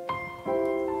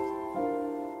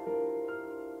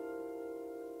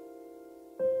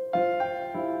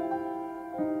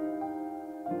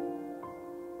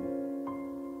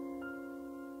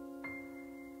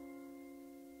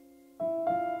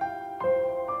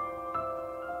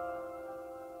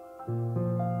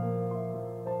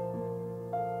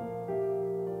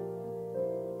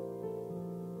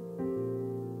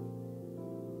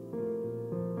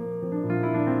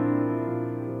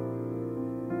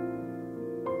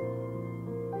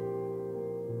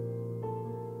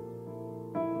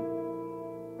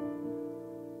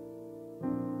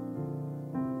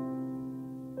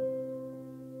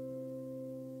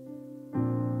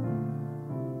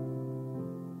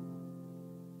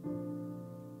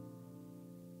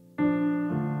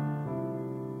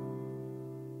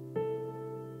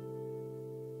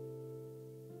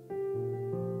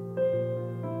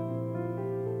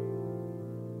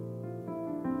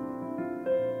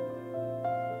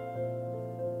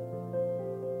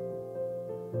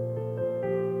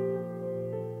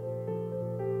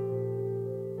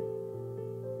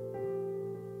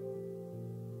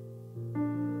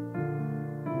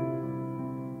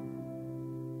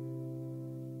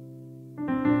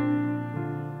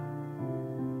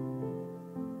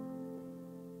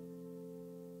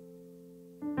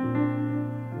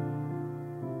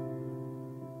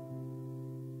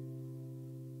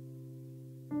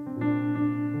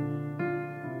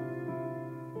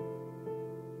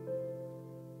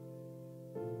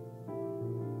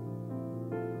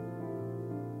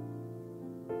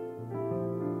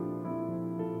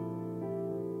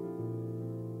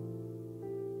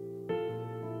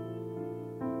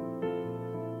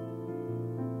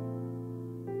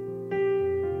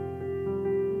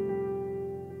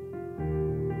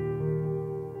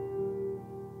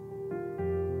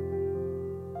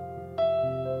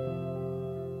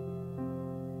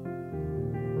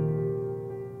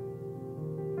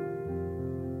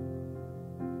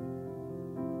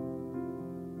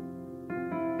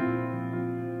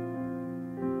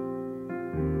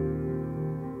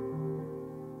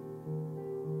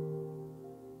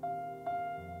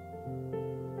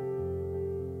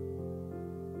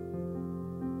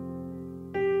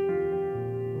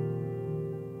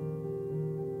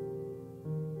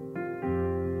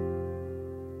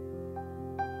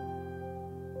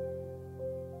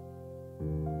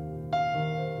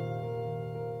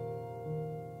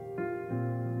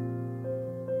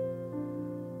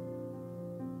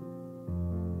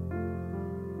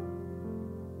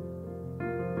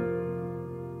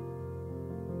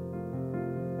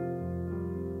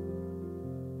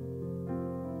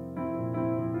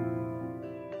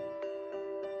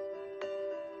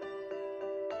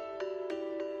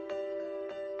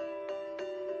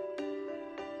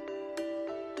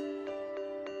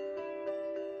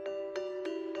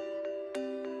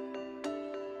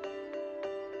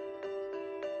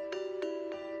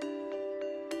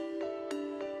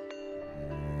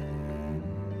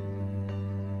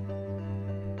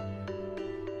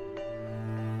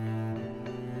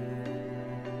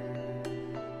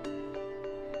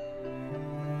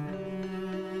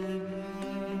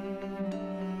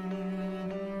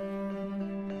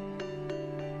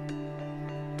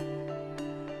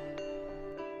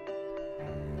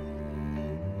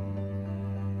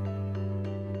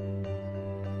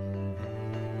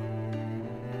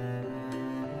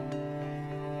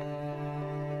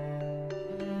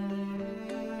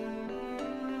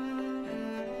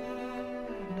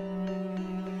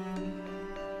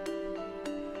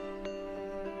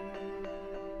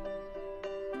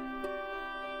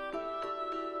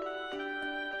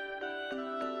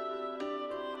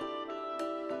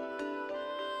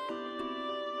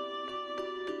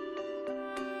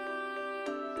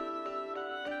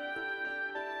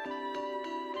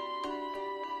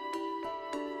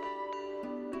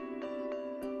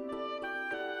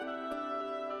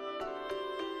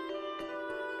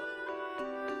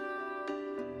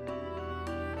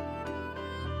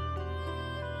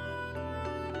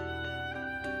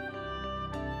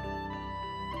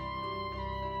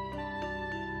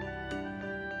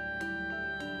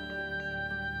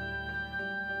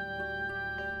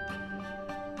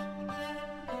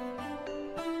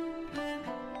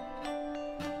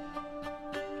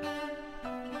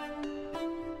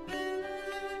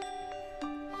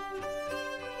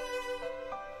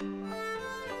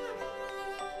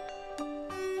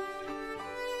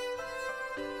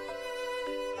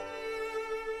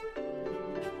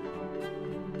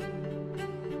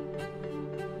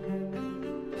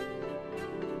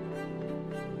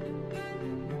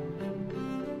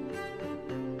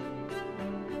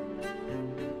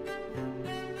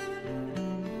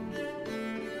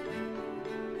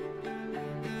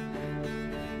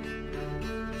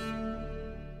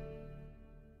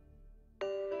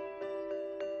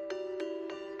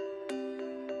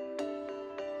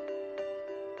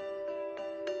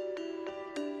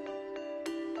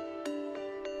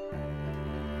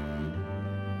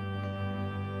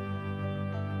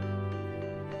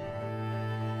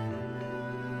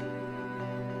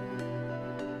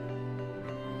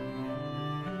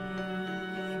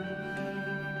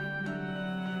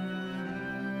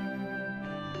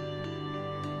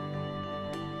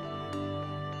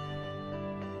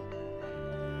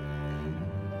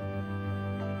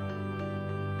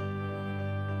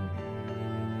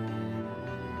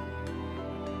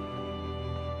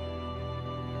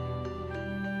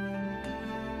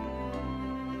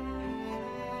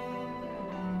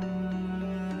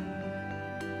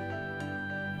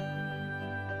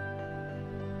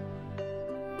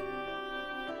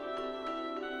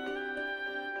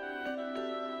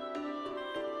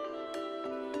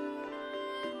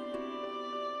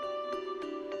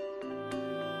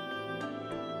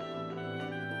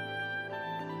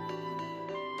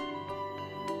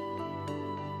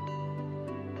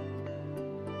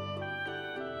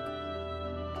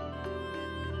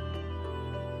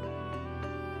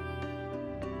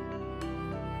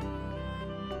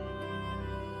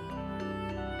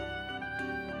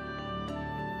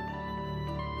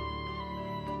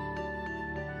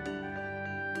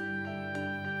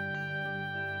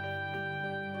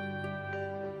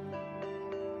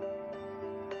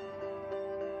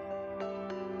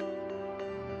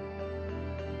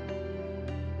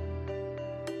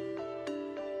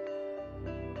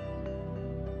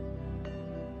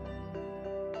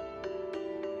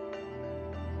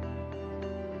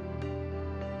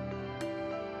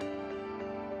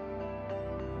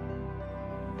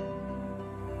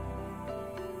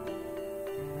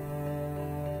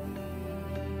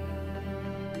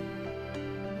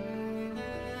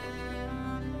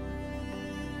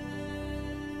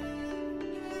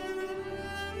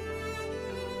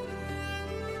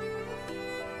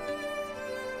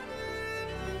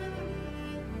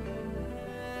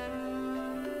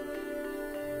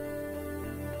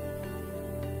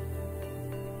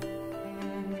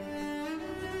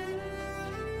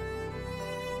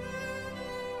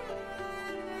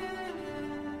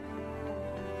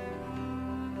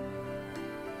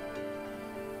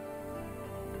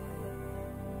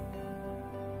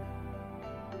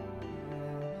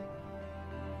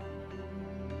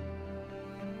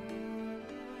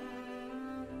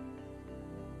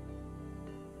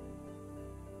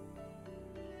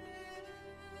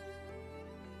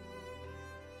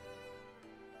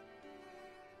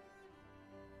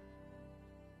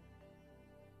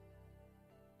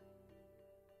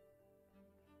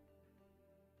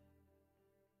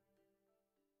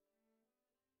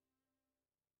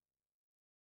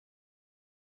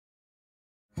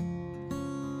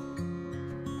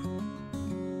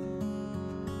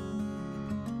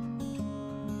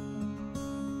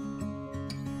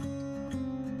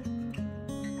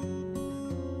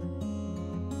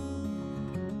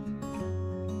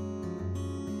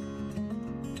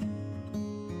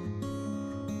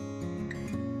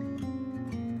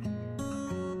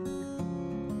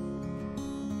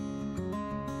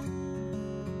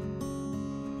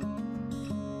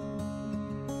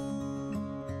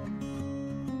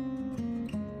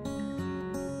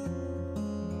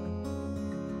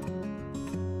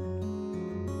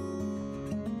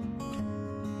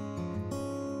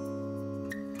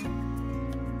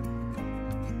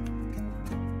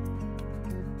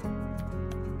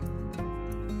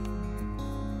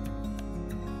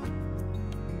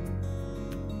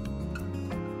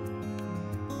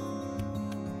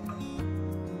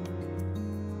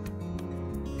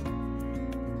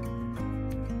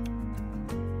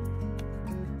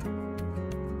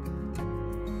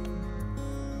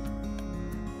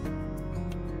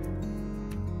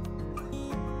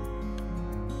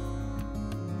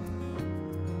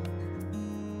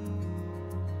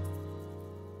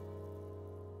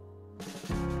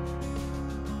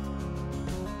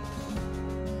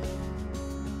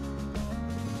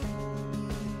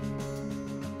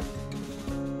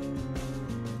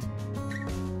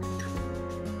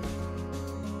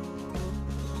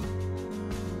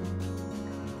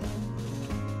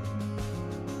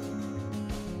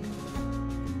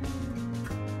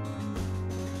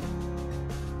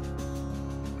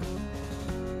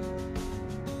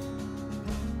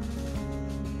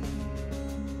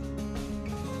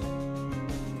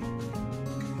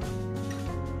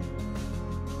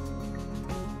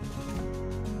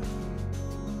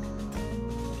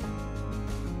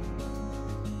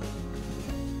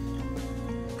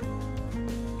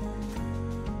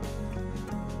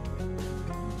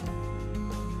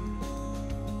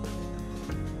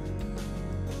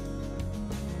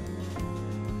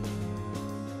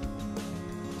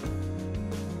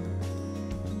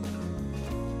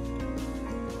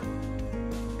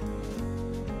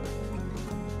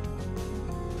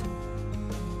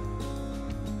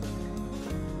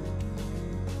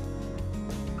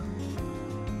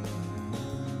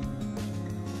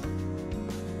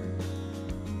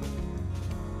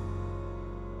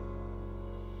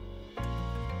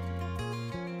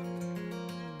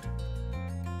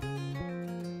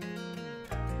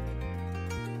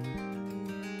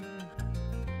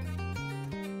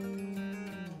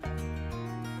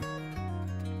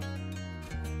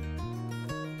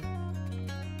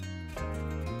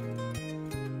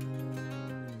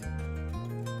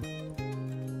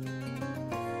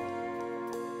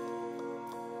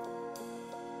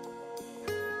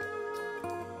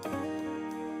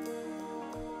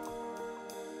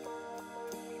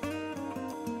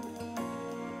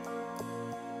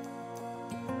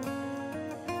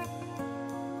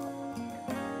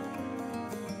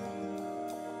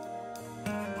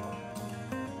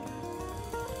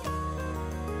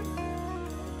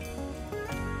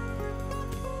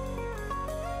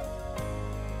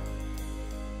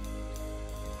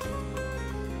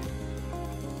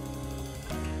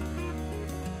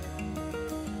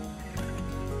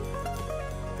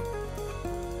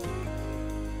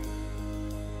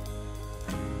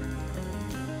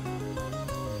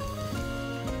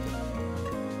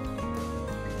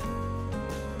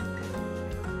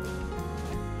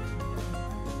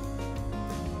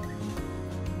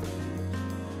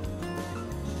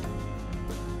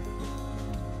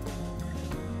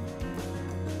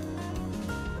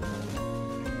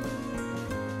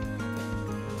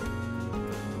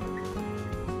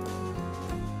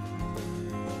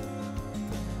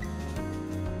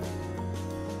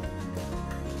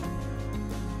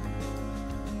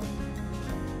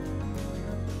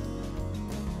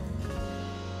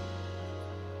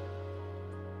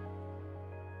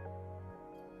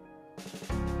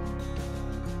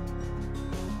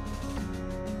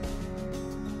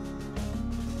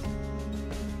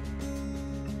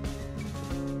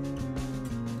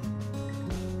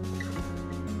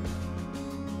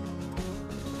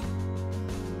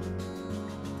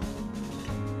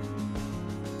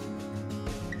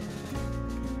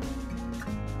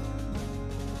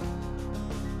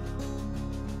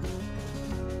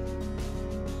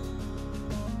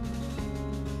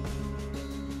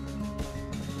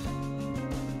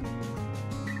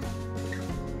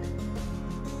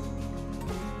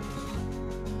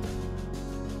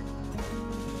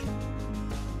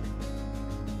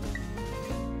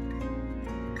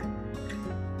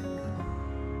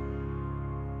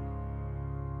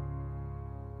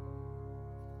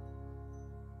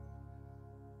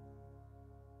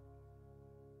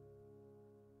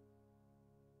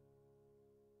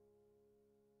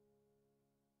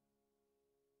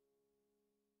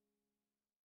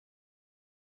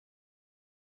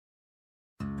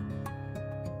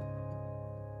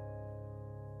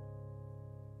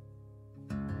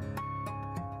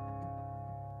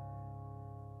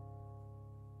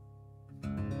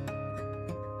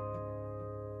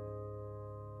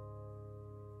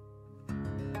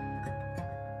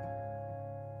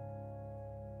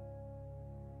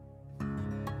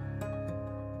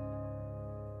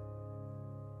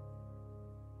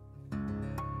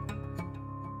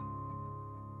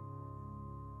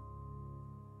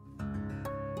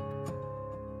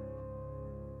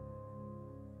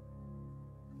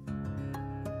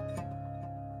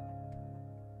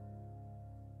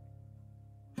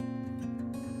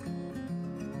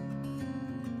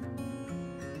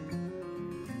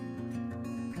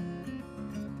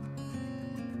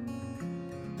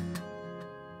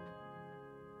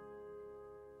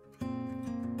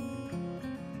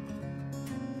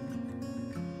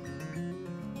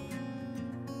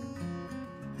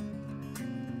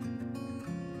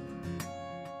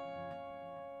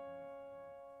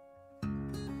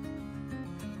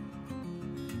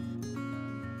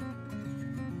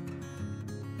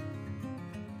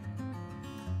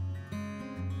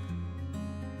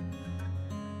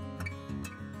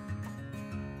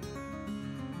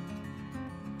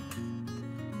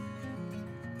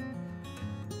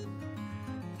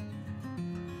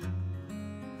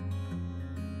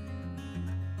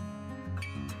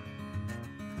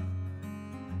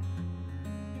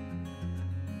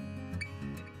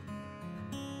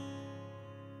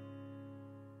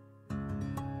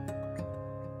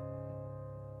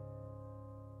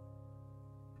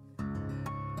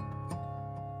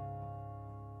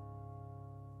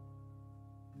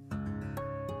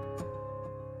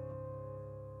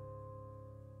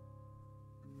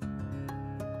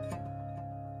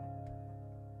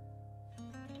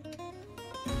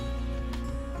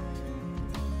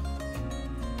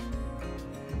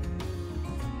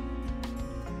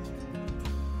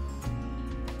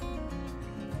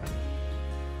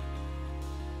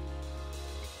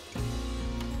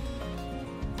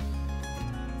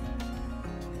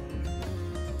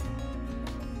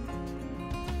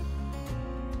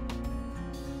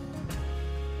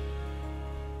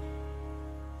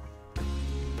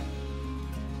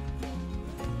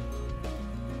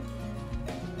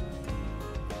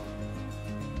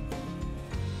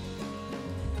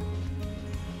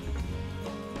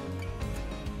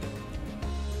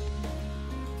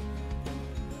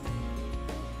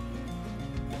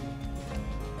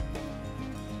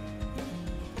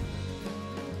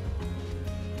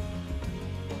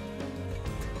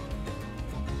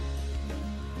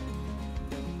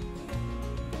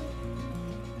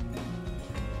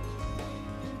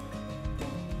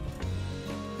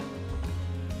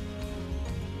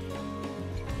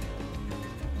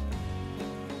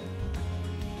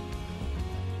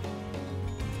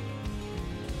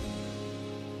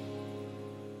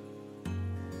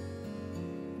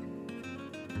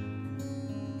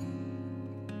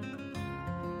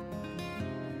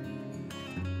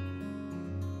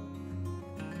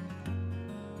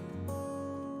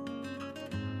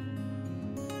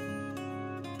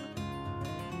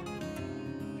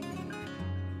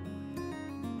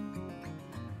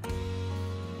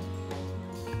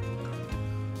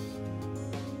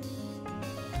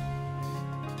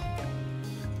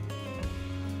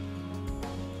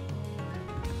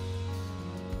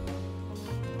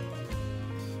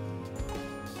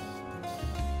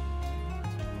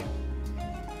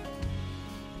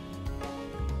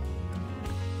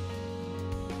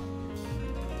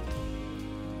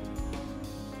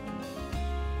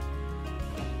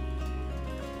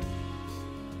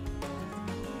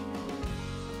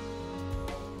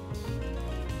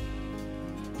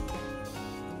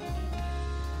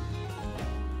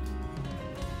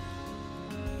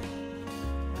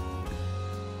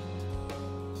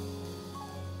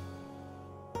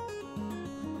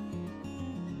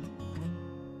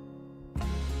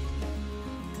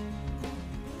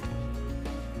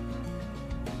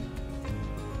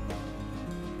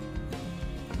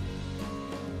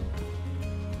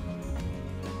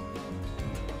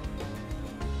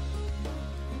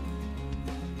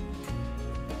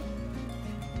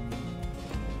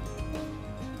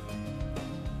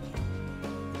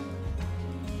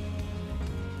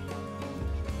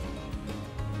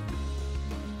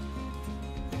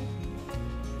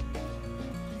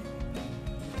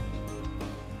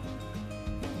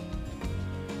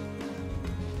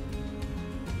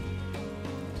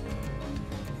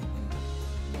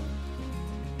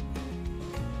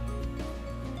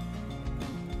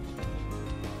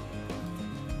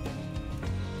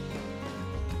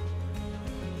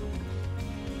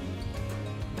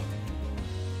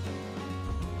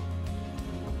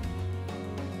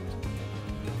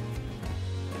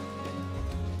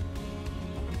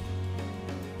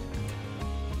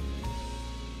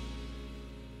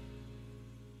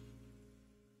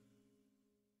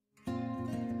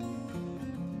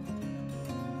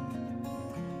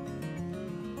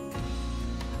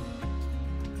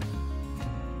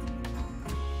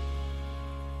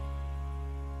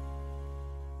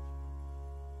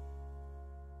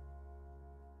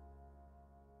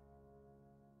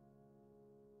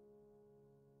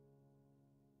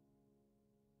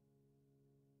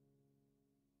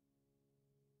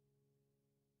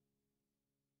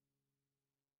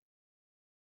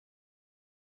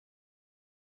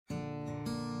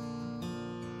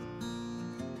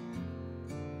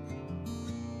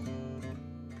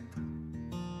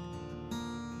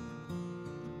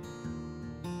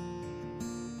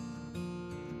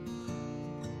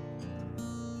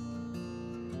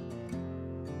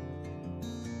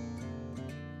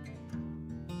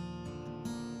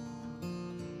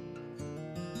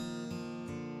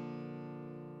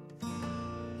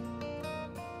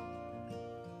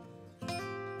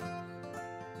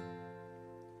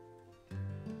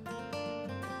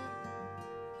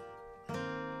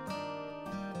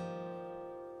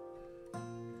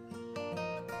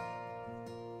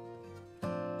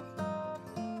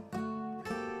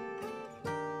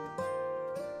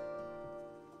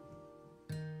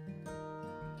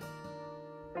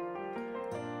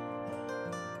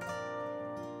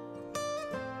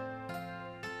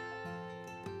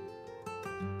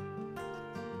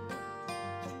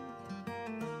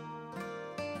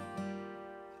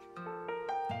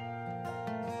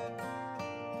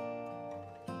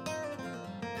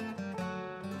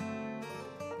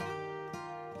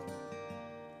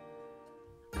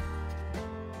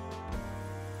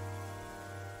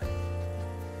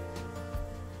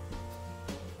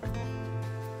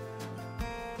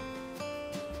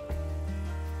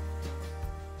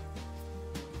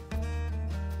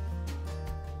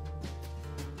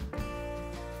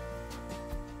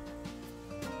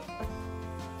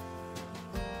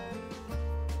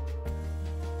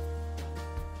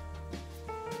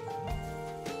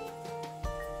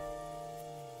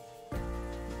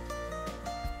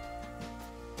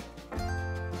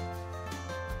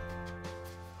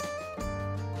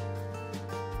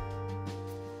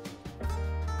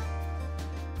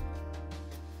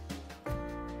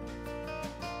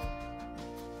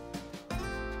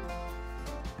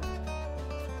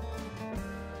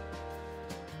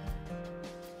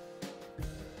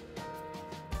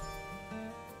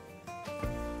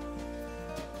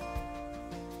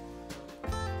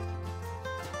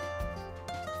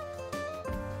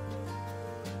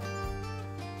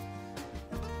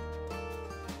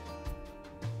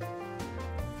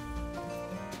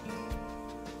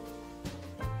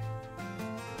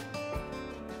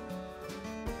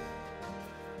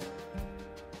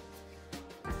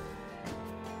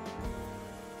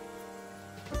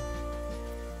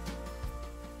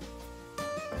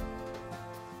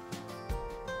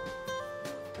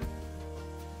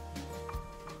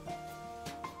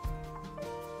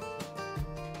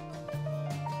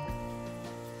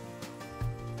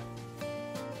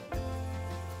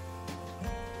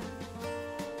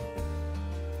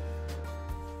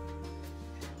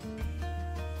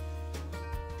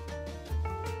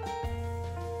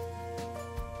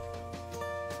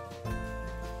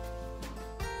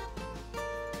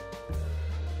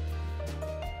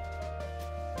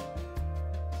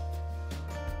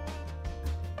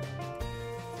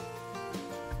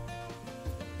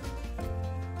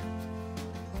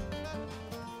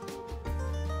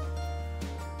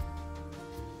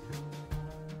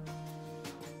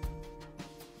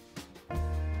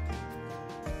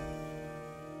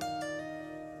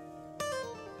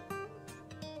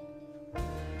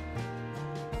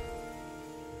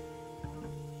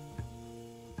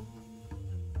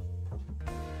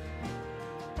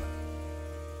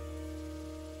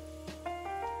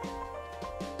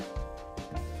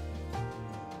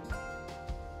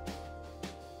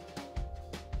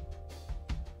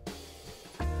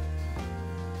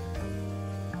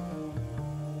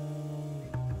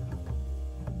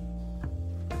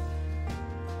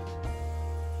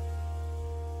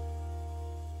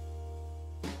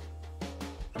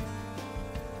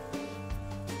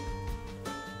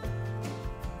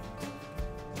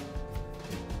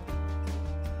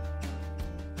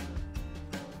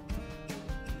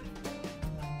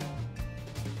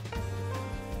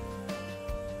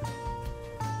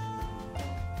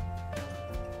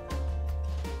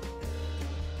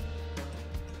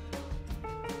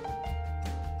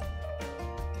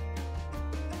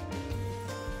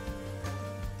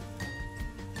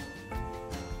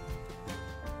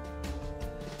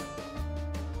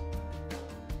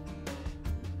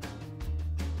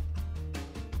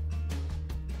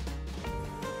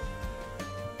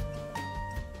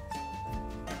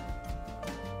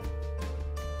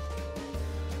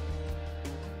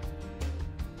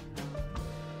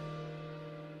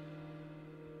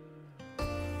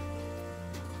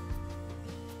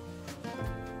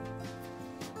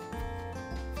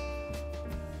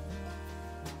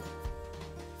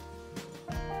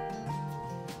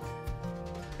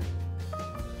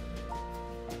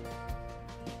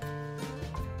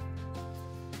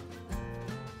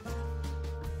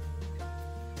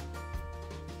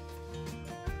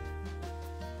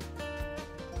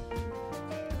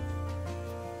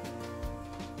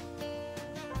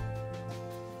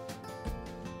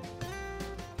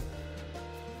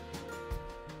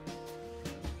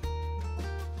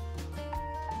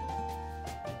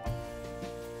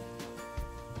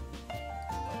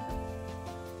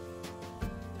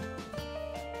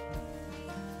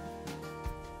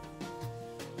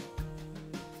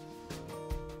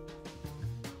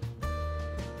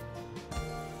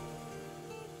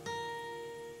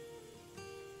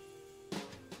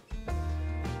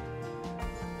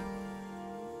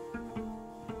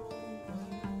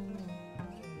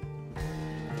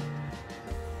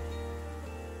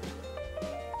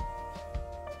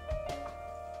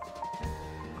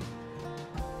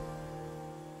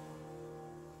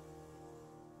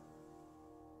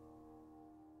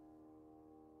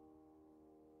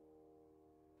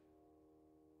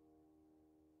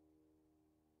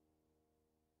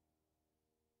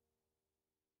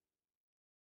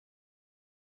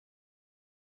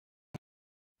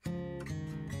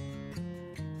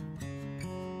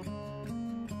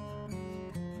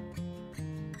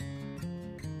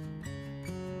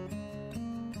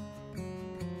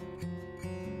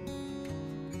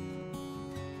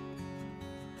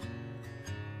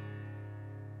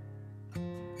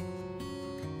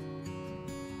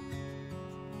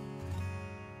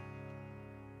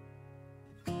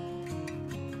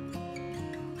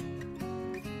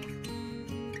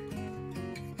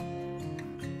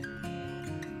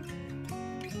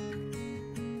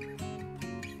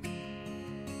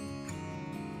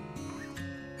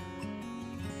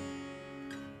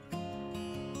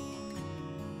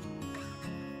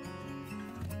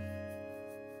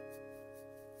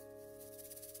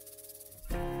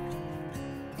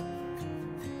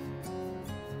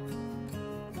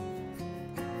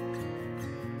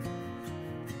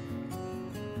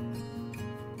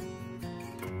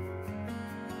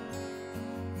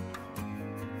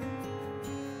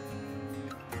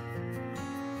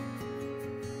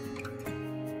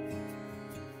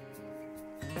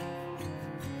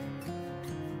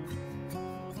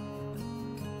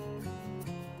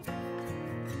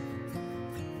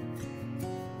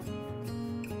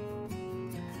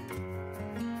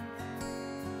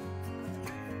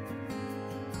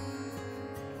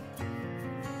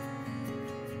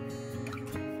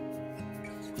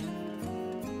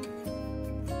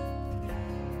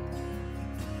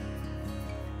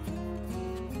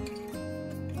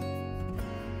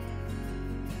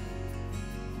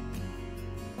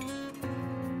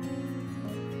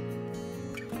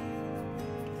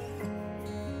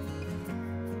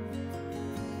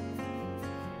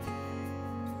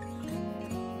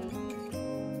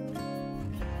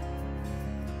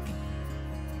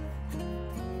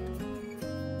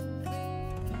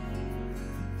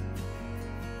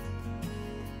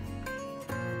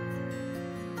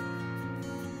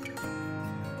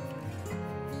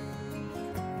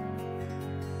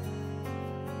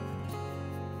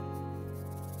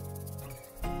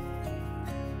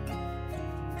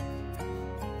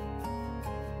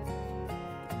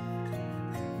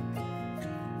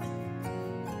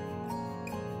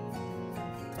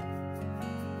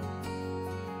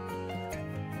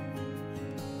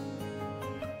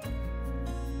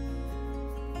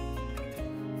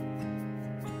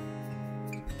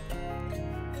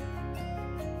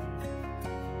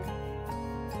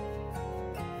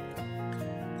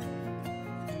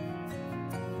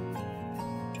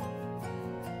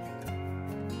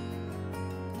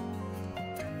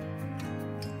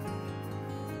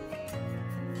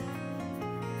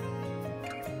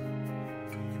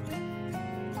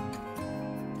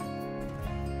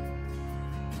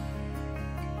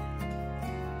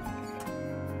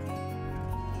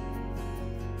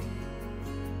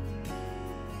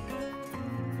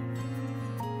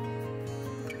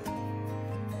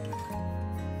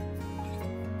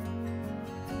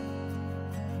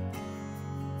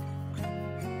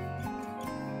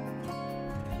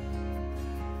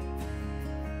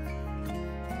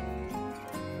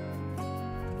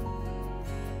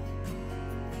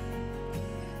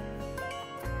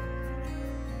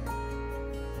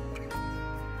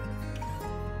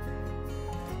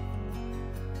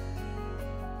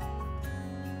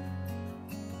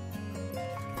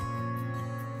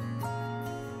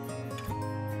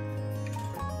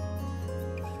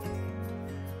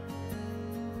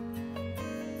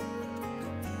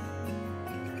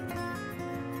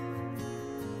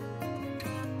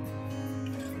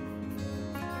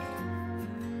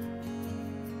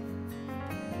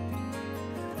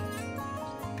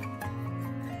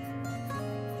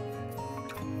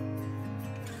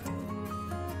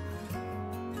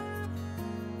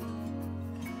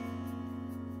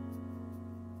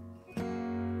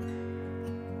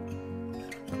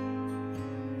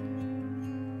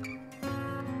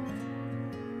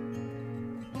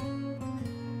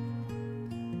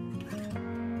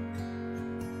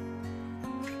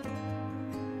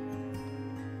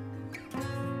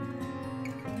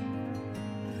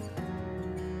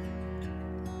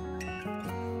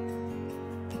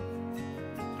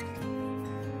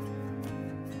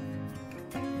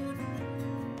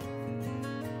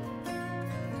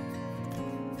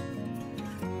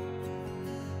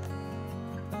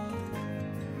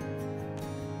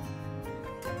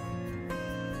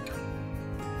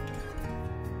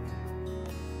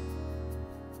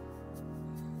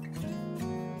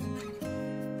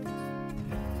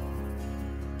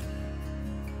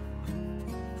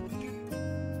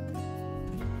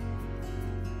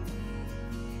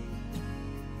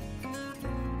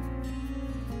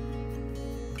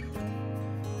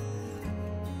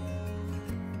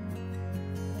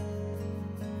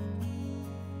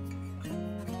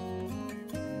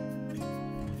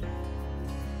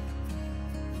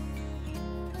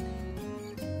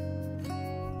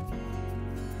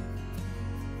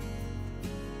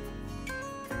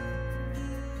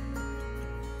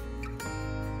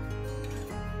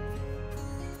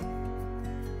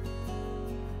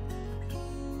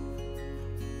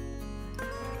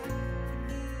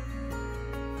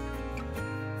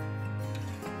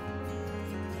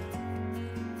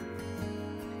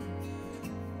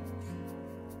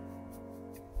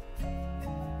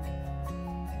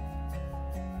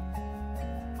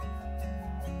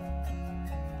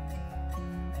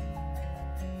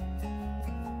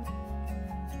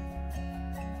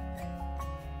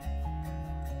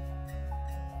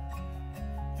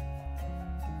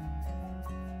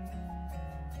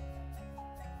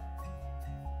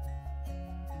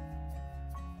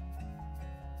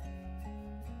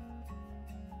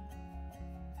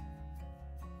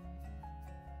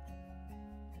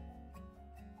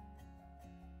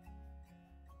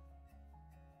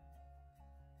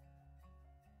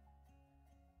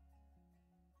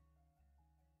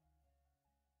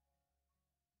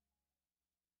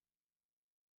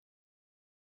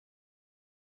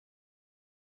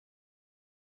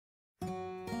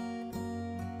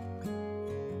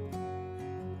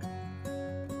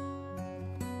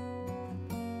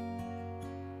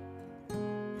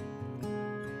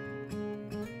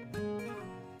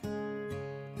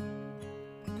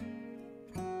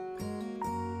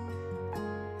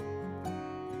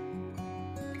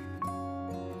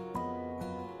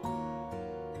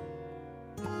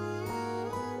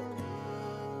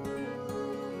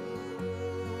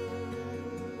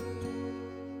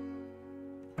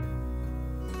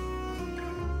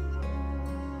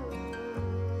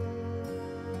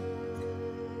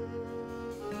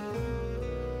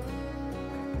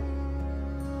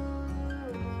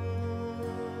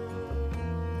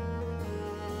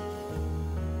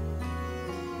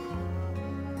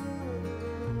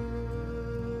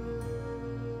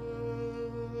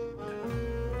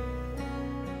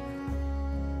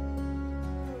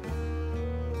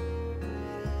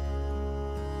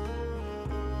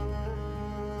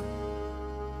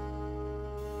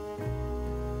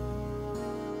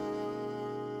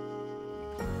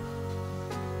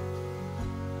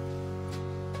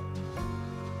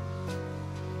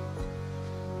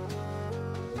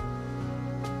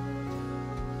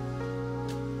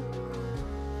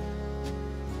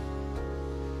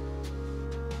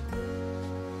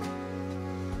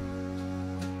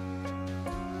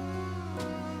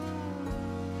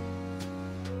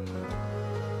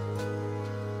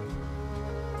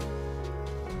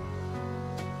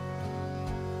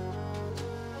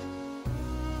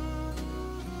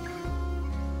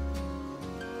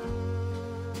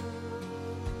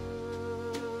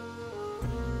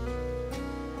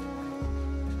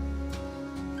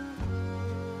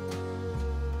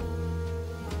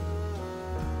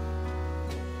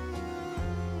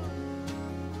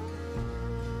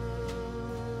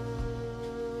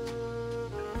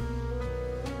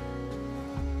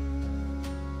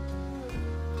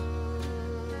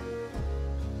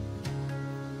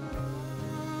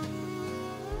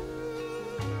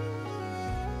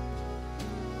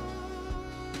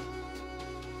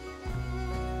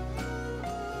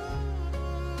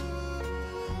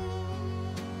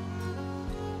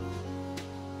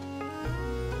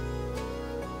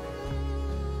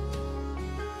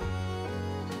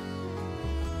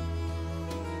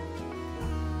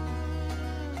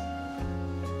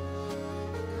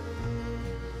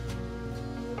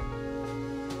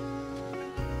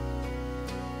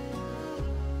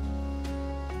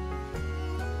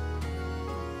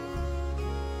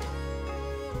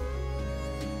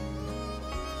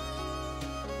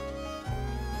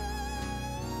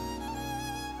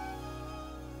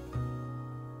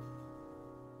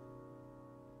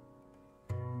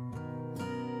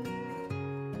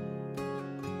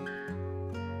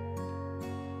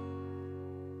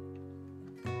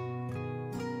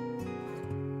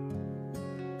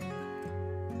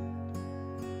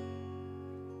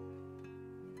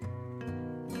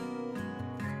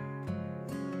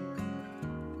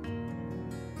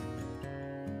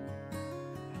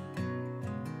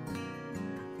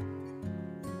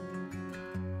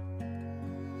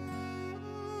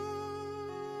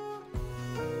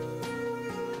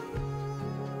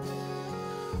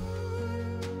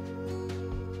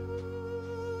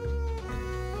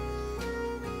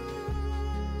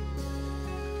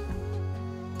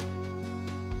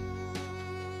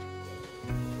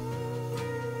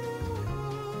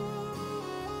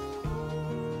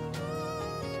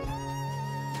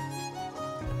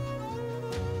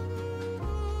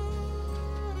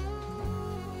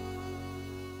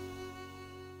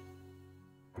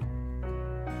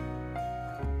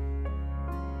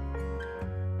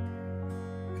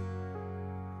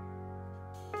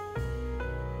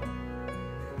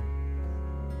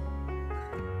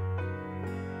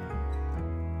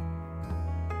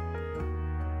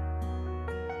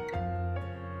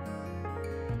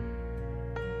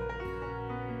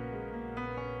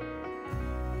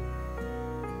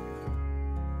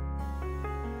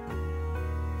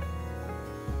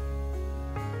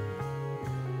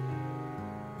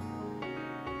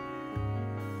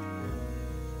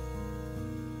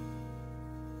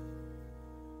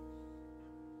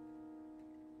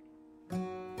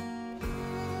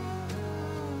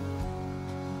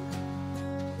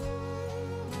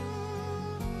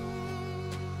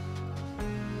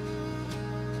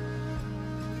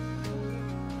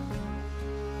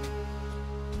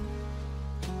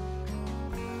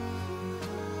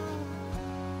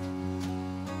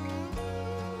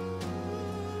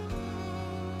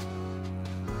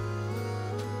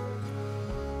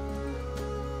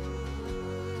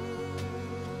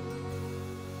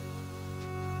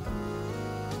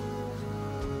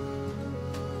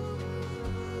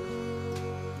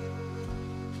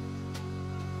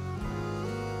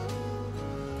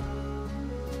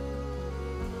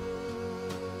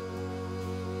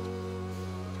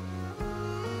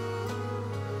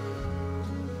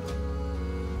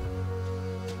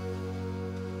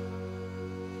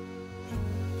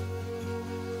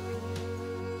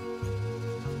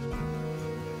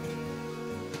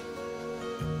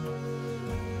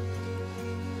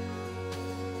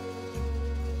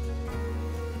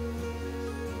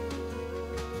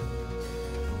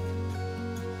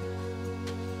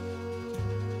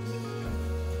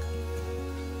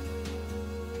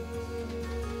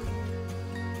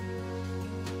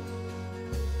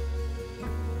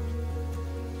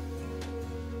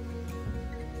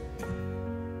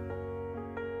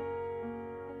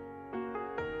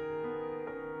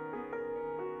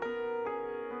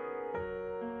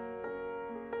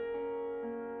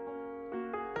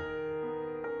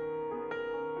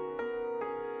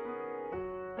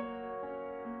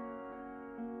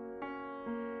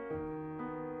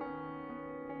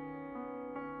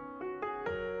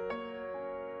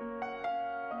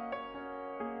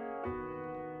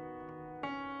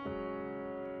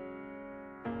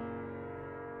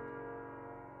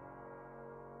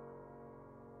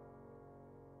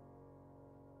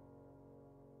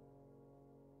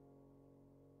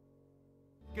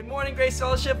 Good morning, Grace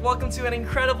Fellowship. Welcome to an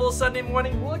incredible Sunday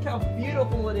morning. Look how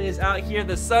beautiful it is out here.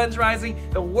 The sun's rising.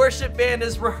 The worship band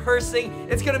is rehearsing.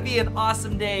 It's going to be an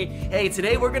awesome day. Hey,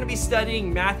 today we're going to be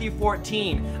studying Matthew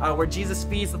 14, where Jesus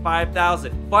feeds the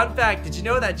 5,000. Fun fact, did you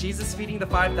know that Jesus feeding the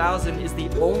 5,000 is the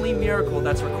only miracle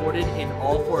that's recorded in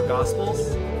all 4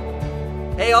 Gospels?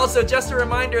 Hey, also, just a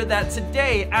reminder that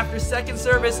today, after second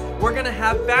service, we're going to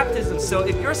have baptism. So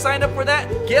if you're signed up for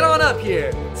that, get on up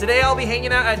here. Today, I'll be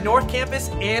hanging out at North Campus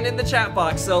and in the chat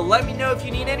box. So let me know if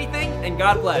you need anything, and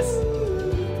God bless.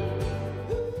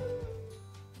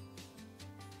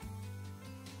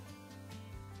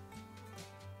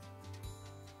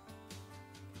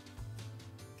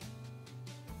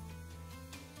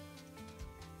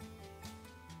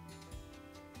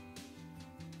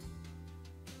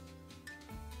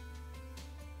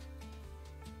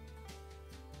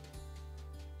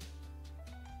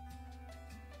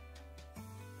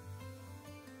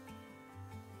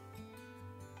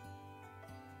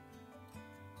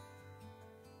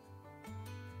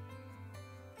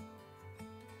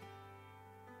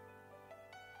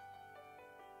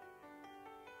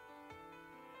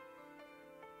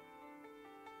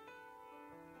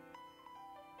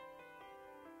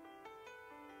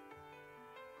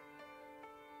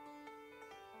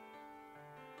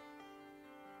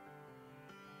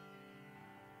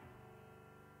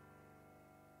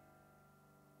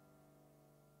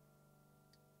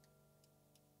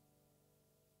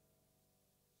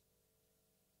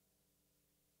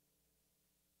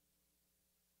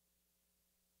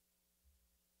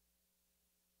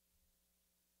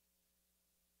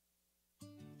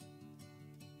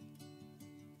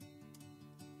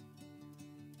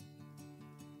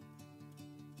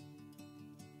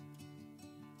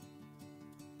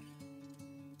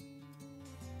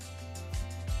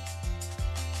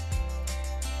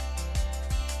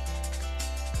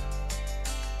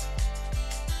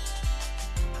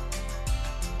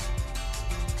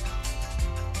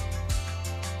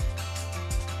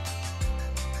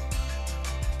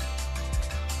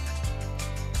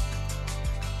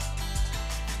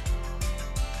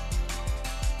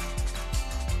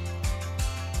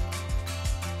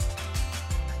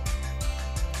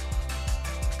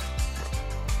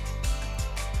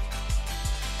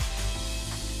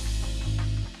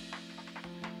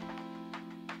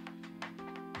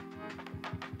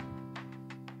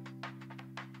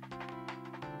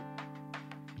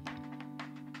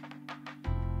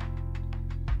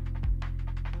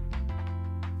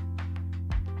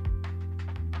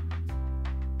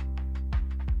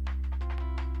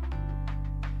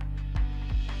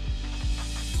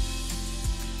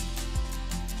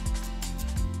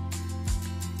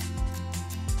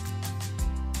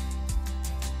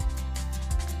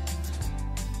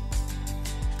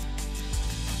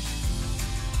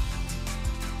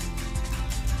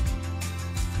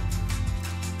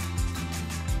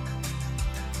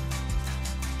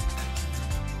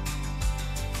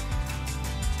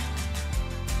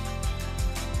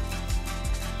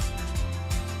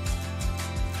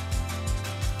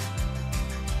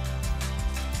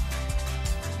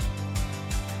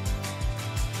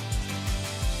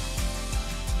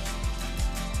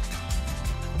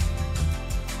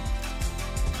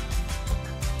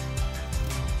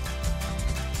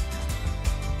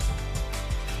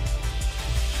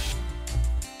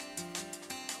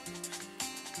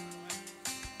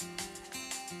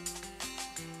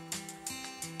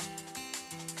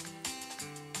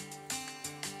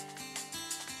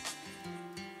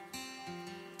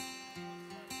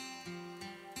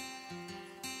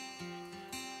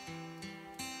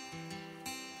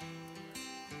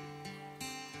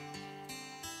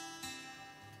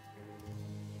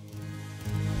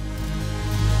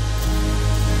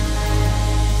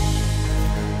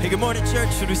 Hey, good morning,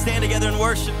 church. Should we stand together and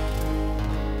worship?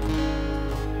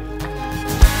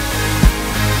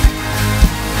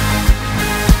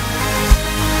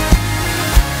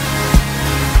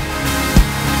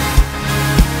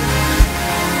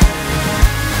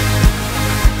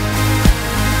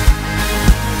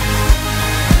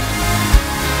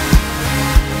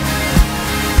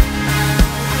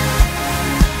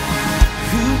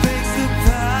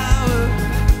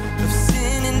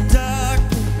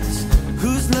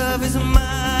 Love is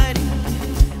mighty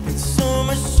and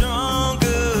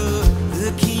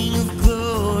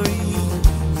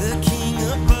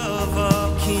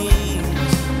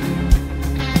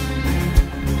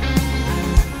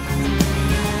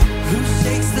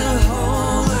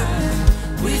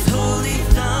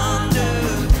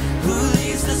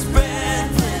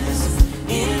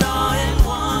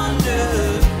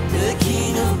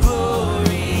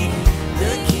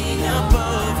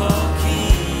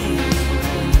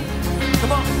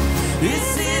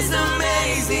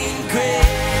amazing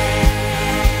grace.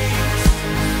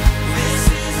 This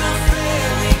is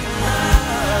unfailing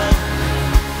love.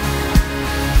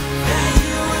 That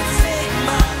you would take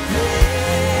my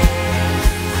place.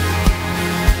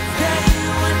 That you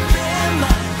would bear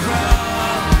my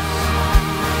cross.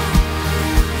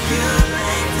 You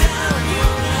laid down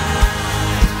your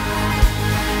life.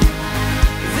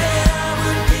 That I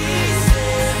would be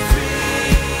set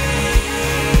free.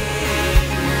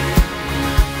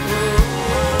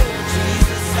 Oh,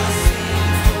 Jesus, I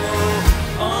sing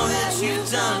for all that you've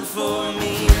done for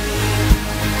me.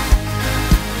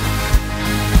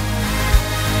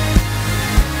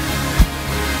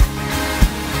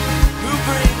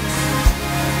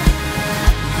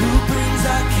 Who brings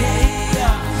our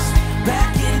chaos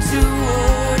back into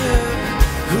order?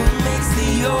 Who makes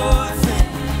the orphan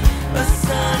a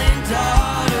son and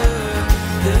daughter?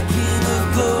 The King of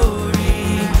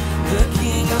glory, the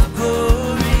King of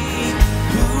glory,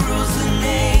 who rules the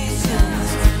nations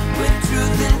with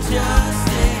truth and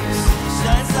justice,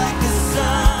 shines like the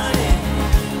sun in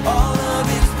all of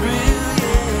its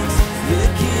brilliance. The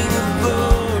King of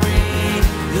glory,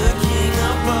 the King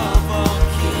above all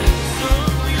kings.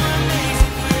 Oh, your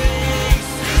amazing grace,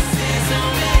 this is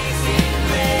amazing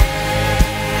grace.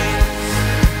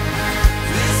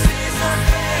 This is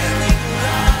unfailing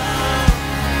love.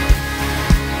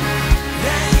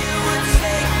 That you would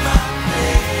take my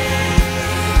place.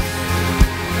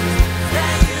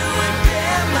 That you would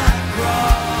bear my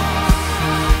cross.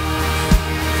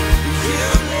 You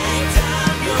laid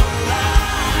down your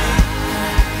life.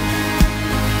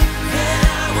 That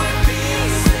I would be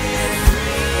set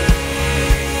free.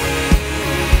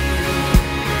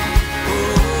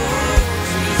 Oh,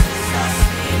 Jesus, I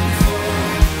sing for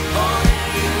all that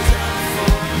you've done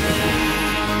for me.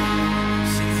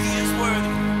 Sing, He is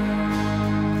worthy.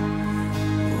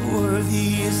 Worthy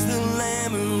is the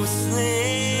Lamb who was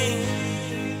slain.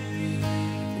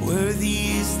 Worthy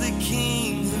is the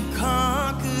King who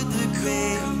conquered the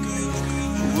grave.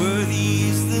 Worthy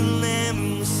is the Lamb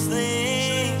who was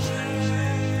slain.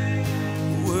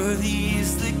 Worthy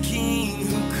is the King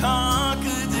who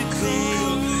conquered the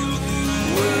grave.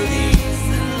 Worthy is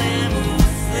the Lamb who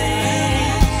was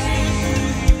slain.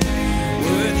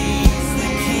 Worthy is the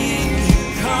King who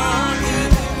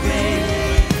conquered the grave.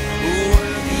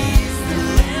 Worthy is the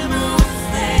Lamb who was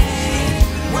slain.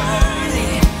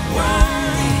 Worthy,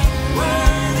 worthy,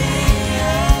 worthy.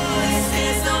 Oh, this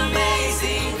is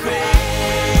amazing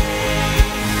grace.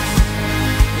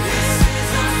 This is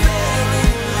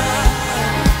unfailing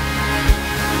love.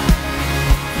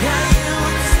 That you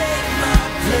would take my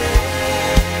place.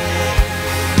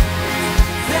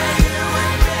 That you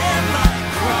would bear my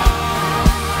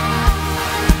cross.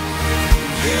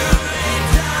 You laid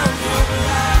down your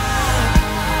life.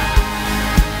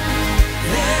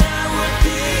 That I would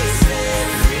be set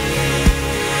free.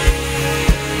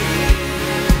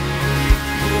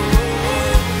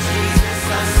 Oh, Jesus,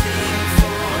 I sing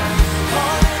for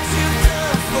all that you've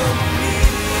done for me.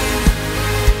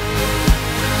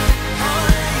 All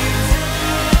that you've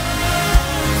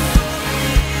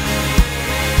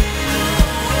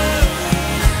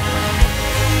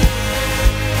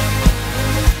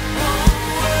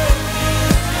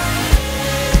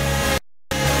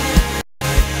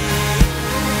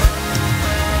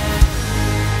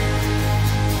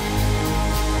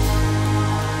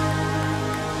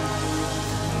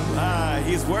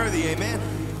He's worthy, amen.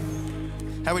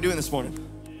 How are we doing this morning?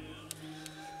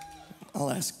 I'll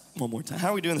ask one more time. How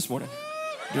are we doing this morning?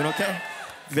 Doing okay?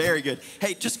 Very good.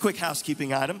 Hey, just a quick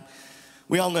housekeeping item.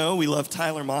 We all know we love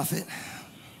Tyler Moffat.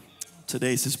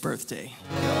 Today's his birthday.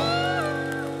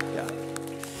 Yeah.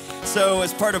 So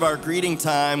as part of our greeting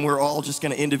time, we're all just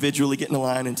going to individually get in a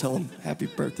line and tell him happy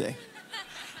birthday.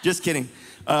 Just kidding.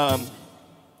 But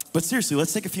seriously,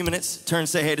 let's take a few minutes, turn and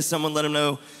say hey to someone, let them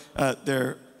know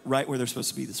they're right where they're supposed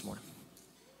to be this morning.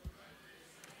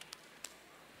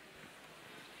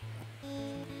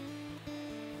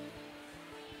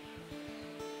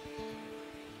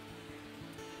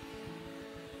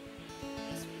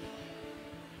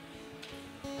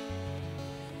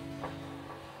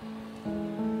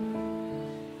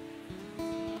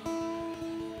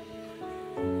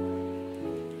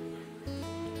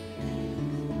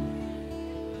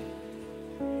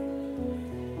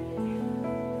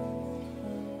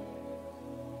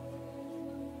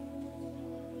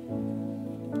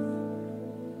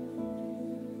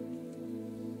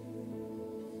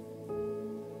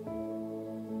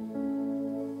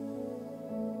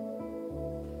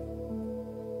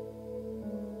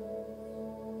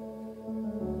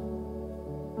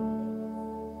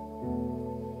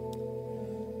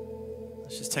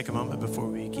 Let's just take a moment before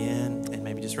we begin, and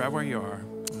maybe just right where you are,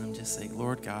 and just say,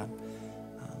 Lord God,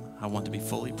 I want to be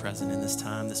fully present in this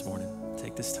time this morning.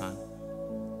 Take this time.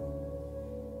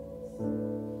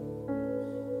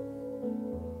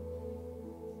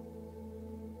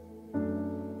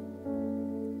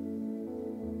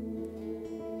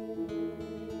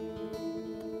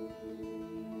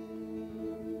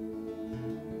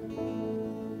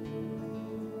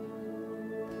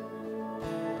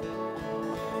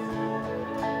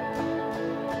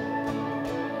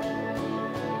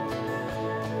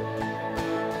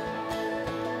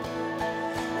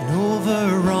 And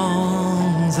over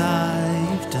wrongs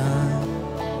I've done,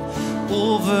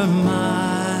 over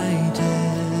my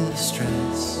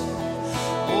distress,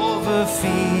 over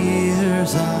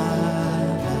fears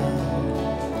I've had,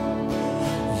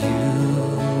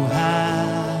 you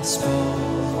have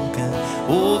spoken.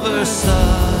 Over suffering,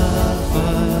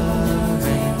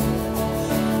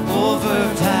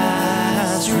 over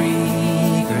past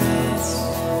regrets,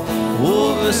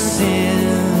 over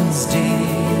sin's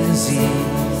disease.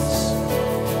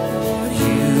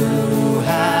 You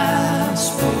have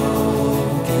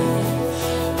spoken.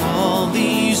 All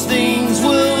these things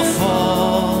will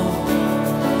fall,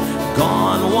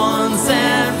 gone once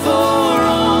and for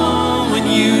all. When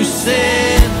you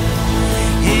said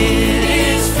it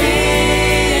is finished,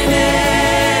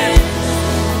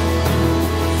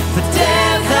 for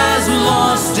death has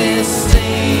lost its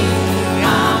sting.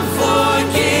 I'm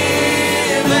forgiven.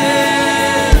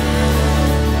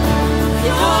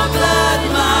 Your blood,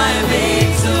 my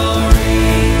victory.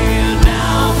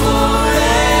 Now forever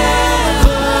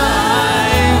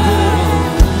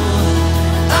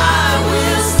I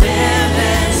will stand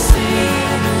and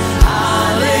sing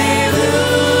hallelujah.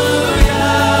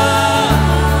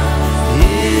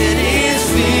 It is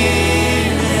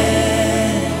finished.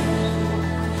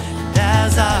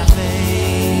 As I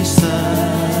face the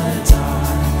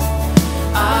dark,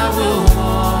 I will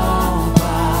walk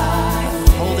by,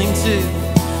 holding to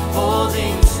the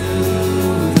truth.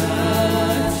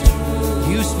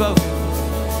 You spoke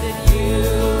that you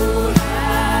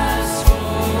have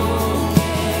spoken,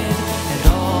 and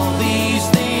all these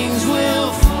things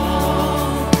will fall.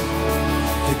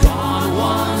 They're gone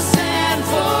once and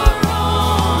for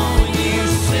all. You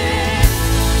said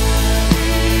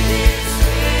it is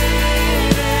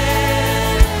finished,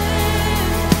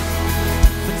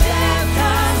 but death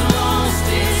has lost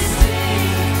its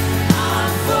sting.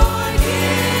 I'm forgiven.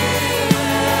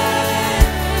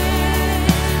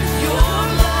 Your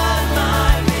blood,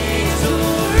 my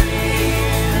victory.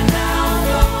 Now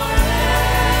forever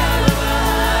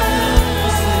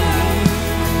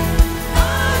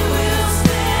I will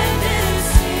stand and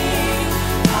sing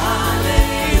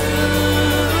hallelujah.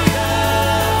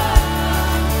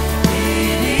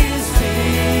 It is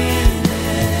finished.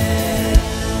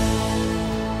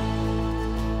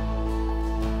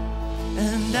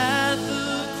 And at the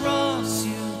cross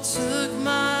you took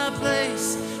my place.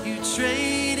 You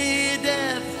traded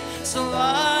death so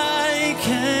I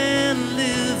can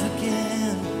live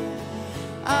again.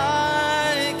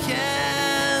 I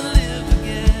can live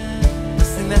again. Let's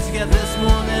sing that together this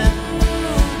morning.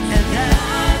 And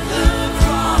at the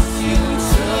cross you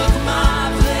took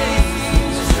my place. You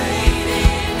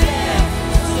traded death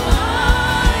so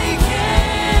I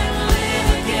can live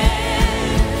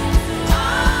again.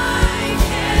 I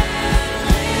can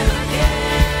live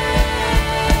again.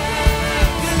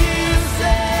 'Cause you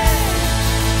said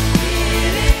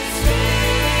it is finished.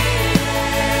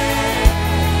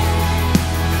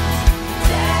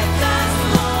 Death has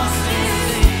lost its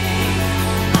sting.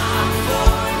 I'm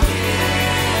forgiven.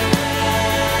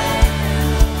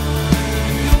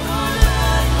 Your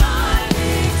blood, my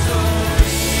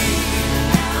victory.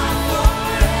 Now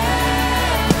forever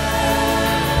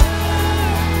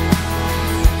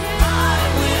I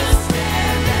will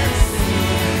stand and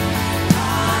sing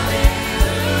hallelujah.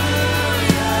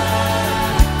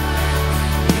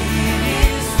 It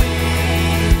is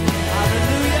finished.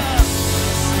 Hallelujah.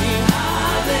 Sing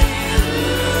hallelujah.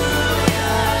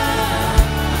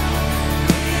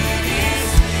 It is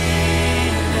finished.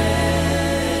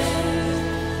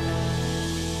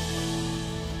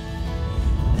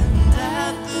 And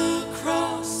at the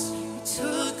cross you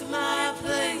took my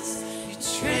place. You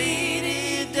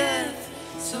traded death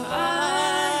so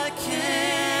I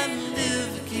can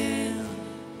live again.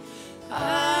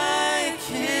 I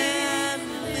can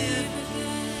live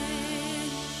again.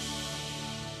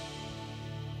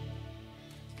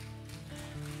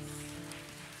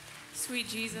 Sweet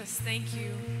Jesus, thank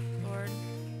you, Lord,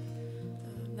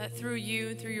 that through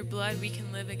you, through your blood, we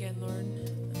can live again, Lord.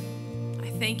 I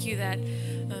thank you that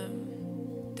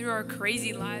through our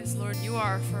crazy lives, Lord, you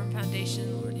are our firm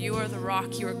foundation, Lord. You are the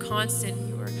rock. You are constant.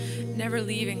 You are never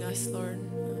leaving us, Lord.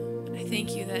 And I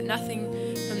thank you that nothing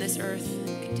from this earth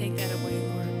can take that away,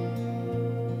 Lord.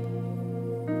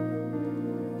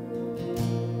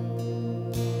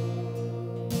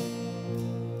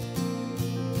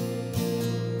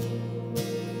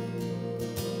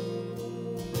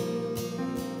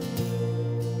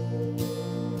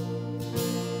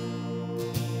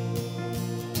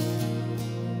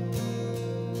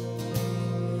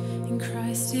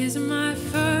 Christ is my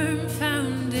firm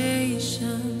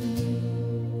foundation,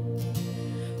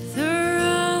 the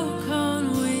rock on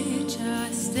which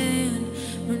I stand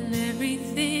when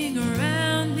everything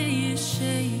around me is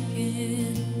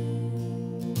shaking.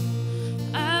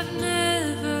 I've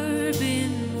never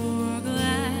been more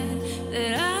glad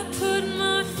that I put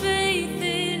my faith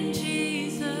in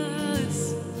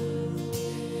Jesus.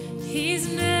 He's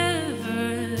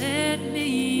never let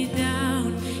me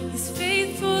down. He's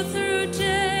faithful through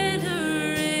generations.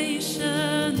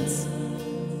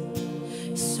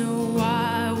 So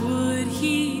why would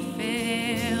he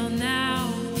fail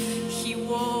now? He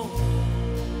won't.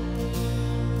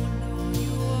 No, he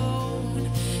won't.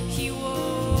 He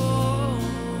won't.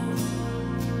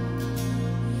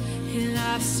 And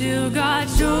I've still got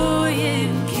joy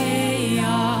in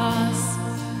chaos.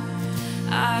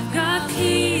 I've got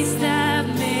peace that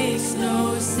makes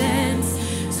no sense.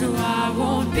 So I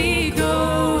won't be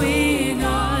going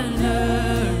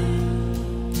under.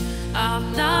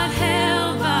 I'm not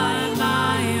held by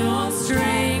my own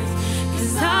strength,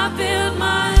 'cause I built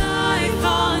my life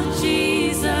on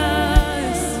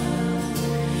Jesus.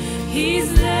 He's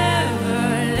never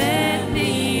let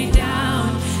me down.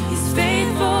 He's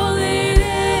faithful in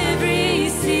every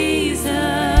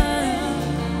season.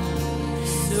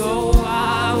 So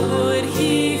why would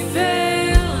he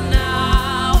fail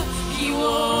now? He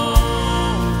won't.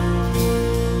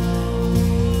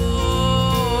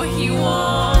 Oh, he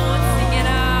won't. Sing it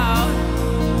out.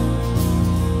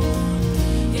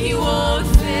 He won't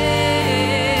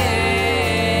fail.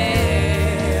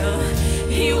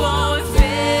 He won't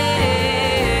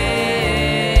fail.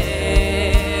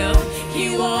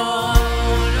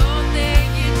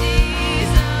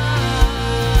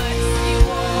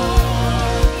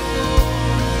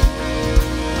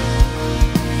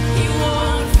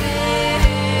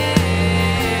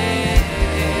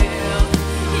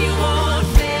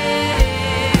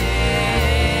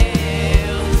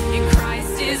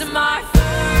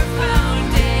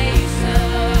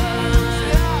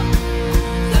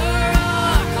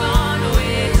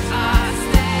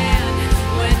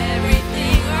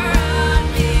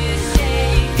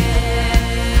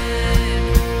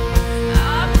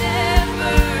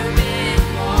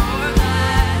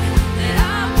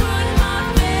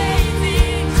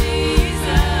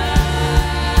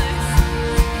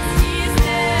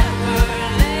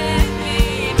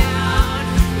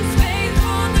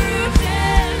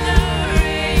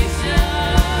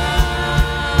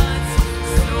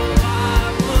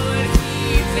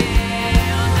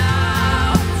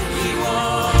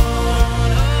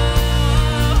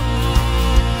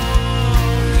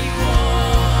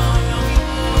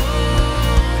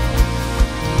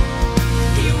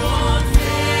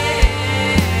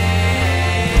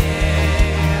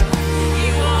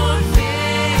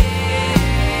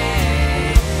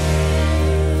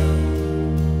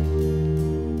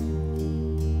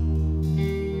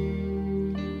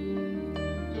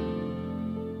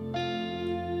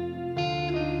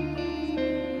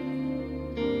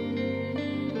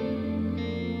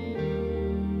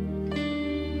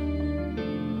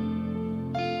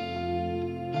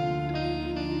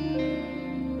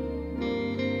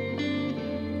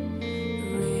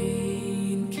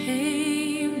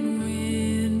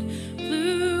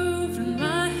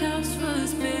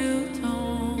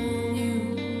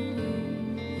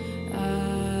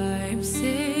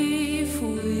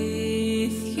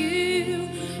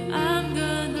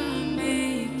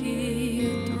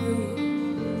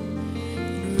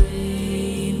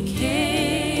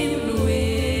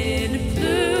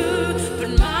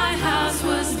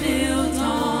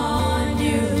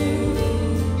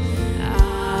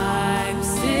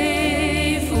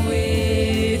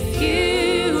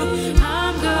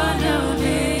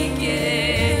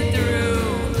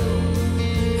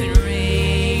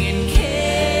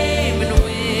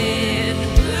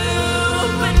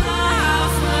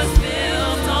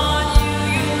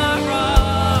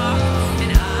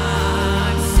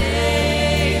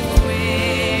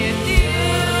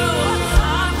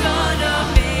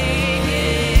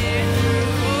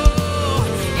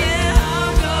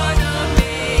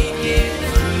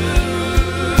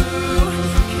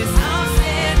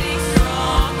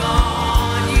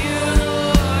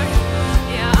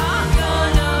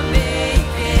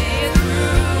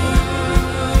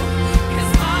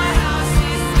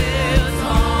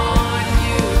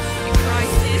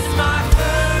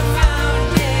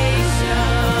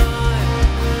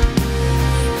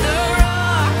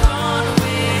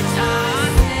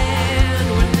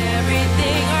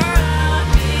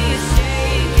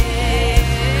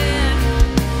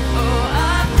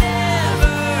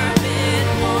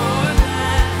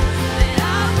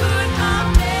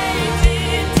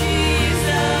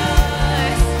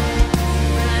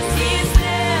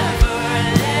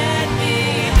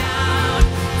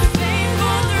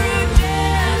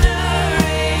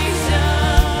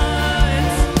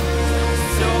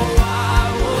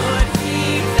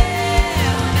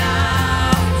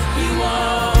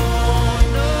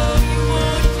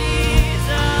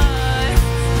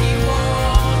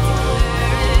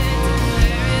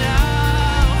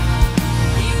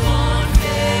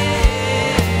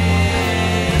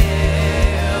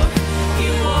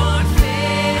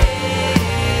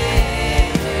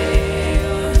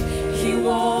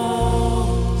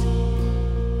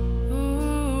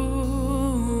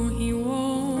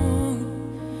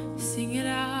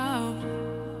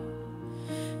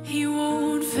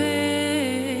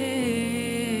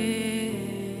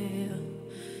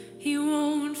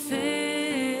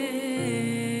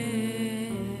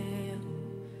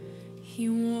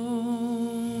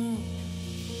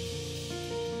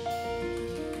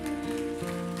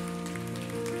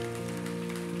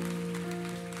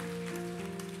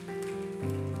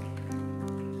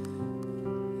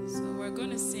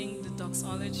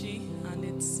 Doxology, and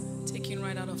it's taken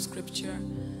right out of scripture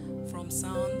from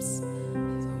Psalms. So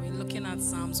we're looking at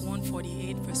Psalms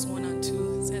 148, verse 1 and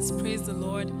 2. It says, praise the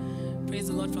Lord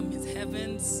from his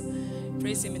heavens,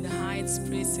 praise him in the heights,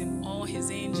 praise him all his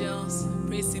angels,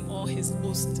 praise him all his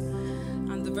hosts.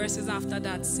 And the verses after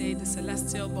that say the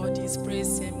celestial bodies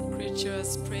praise him,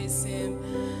 creatures praise him.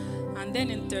 And then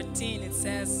in 13 it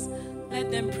says,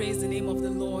 let them praise the name of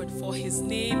the Lord, for his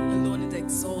name alone is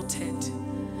exalted.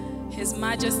 His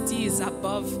majesty is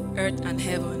above earth and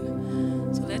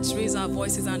heaven. So let's raise our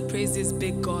voices and praise this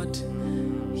big God.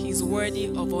 He's worthy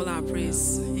of all our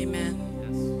praise. Amen.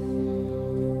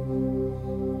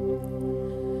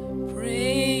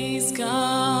 Praise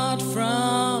God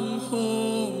from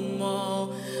whom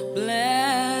all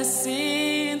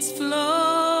blessings flow.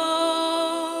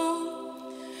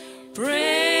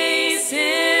 Praise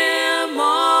him,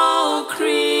 all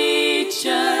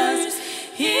creatures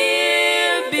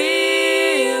here below.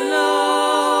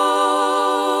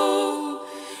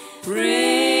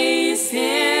 Praise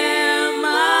him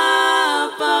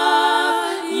above,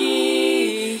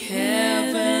 ye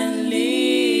heavenly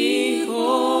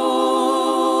hosts.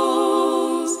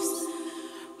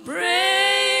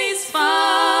 Praise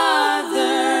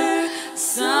Father,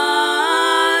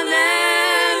 Son,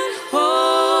 and Holy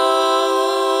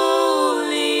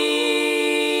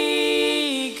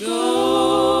Ghost,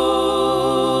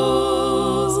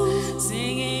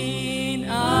 singing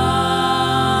Amen,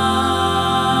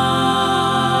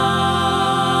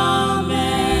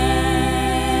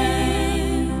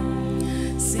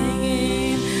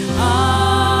 singing Amen,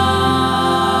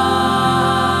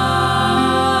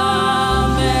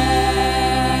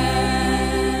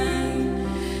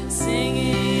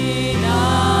 singing Amen.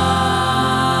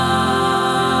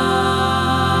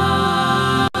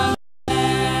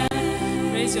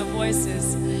 Raise your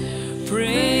voices.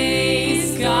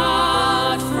 Praise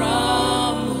God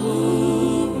from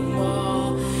whom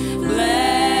all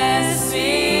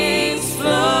blessings flow.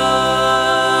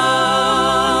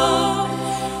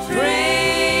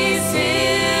 Praise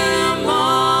him,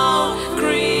 all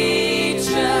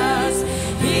creatures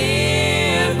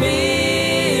here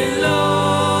below.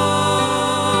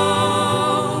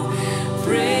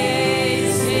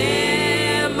 Praise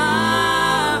him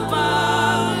above,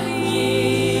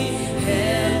 ye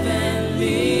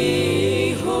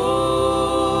heavenly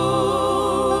hosts.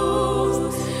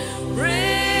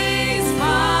 Praise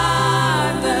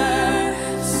Father,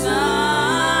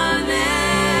 Son,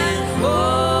 and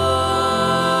Holy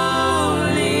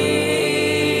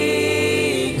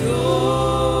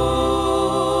Ghost,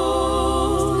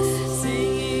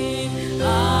 singing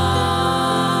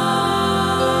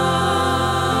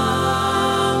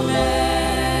Amen,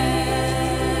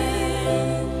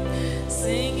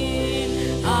 singing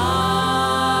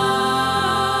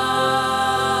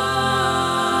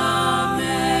Amen,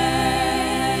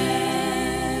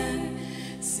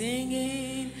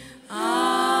 singing Amen.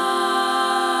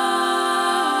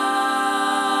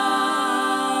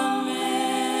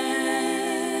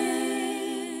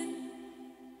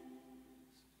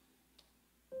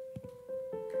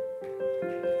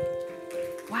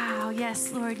 Wow,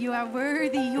 yes, Lord, you are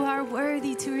worthy. You are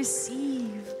worthy to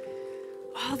receive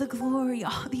all the glory,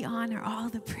 all the honor, all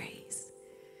the praise.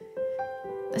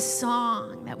 The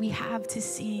song that we have to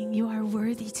sing, you are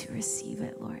worthy to receive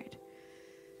it, Lord.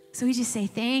 So we just say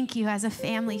thank you as a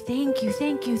family. Thank you,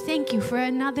 thank you, thank you for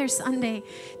another Sunday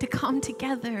to come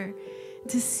together,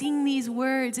 to sing these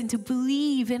words and to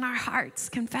believe in our hearts,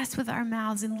 confess with our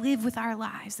mouths, and live with our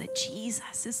lives that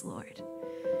Jesus is Lord.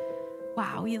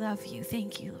 Wow, we love you.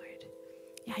 Thank you, Lord.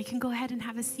 Yeah, you can go ahead and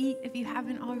have a seat if you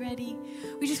haven't already.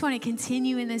 We just want to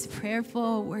continue in this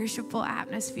prayerful, worshipful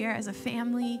atmosphere as a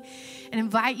family and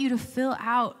invite you to fill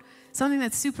out something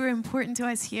that's super important to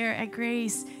us here at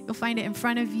Grace. You'll find it in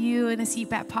front of you in a seat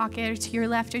back pocket or to your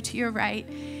left or to your right.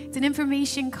 It's an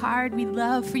information card. We'd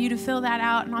love for you to fill that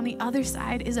out. And on the other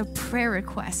side is a prayer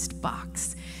request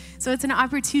box. So it's an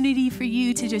opportunity for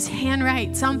you to just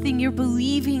handwrite something you're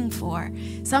believing for,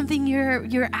 something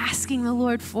you're asking the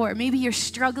Lord for, maybe you're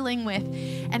struggling with.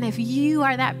 And if you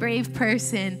are that brave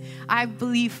person, I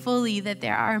believe fully that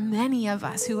there are many of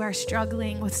us who are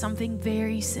struggling with something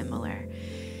very similar.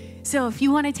 So if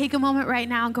you want to take a moment right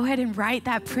now, go ahead and write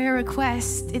that prayer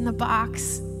request in the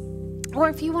box. Or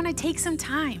if you want to take some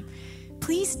time,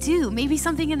 please do. Maybe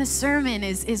something in the sermon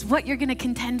is what you're going to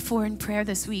contend for in prayer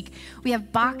this week. We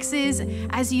have boxes.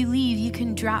 As you leave, you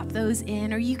can drop those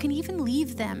in, or you can even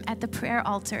leave them at the prayer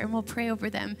altar, and we'll pray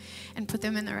over them and put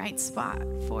them in the right spot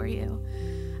for you.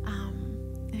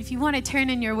 And if you want to turn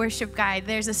in your worship guide,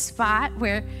 there's a spot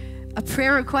where A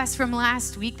prayer request from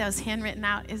last week that was handwritten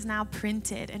out is now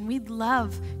printed. And we'd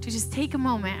love to just take a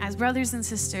moment as brothers and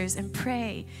sisters and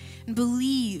pray and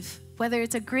believe, whether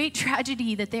it's a great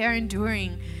tragedy that they are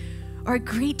enduring or a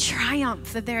great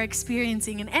triumph that they're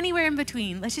experiencing, and anywhere in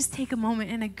between. Let's just take a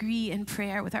moment and agree in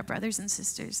prayer with our brothers and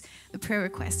sisters, the prayer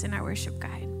request in our worship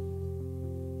guide.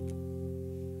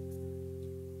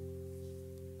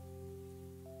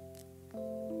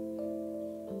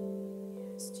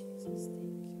 Yes, Jesus, thank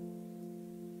you.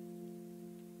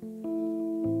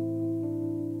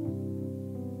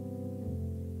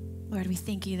 Lord, we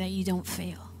thank you that you don't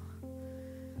fail.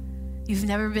 You've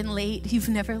never been late. You've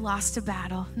never lost a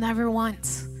battle. Never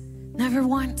once. Never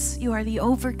once. You are the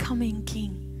overcoming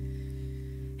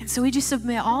King. And so we just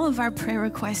submit all of our prayer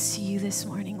requests to you this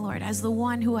morning, Lord, as the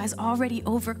one who has already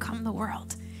overcome the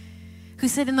world, who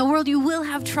said, in the world you will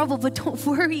have trouble, but don't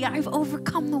worry, I've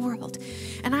overcome the world.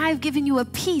 And I've given you a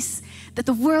peace that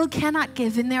the world cannot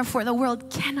give, and therefore the world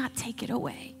cannot take it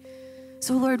away.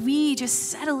 So, Lord, we just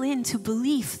settle into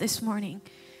belief this morning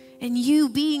in you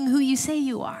being who you say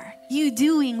you are, you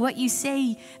doing what you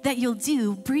say that you'll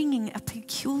do, bringing a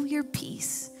peculiar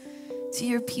peace to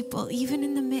your people, even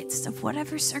in the midst of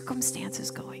whatever circumstance is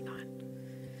going on.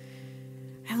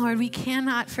 And Lord, we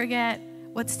cannot forget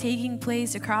what's taking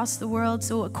place across the world.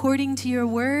 So according to your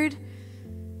word,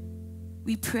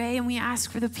 we pray and we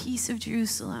ask for the peace of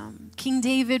Jerusalem. King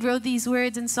David wrote these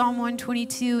words in Psalm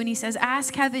 122, and he says,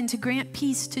 ask heaven to grant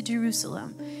peace to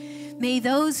Jerusalem. May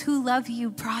those who love you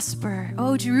prosper.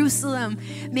 Oh, Jerusalem,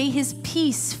 may his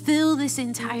peace fill this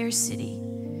entire city.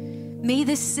 May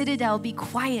this citadel be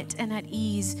quiet and at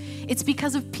ease. It's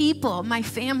because of people, my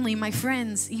family, my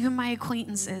friends, even my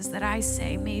acquaintances, that I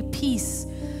say, may peace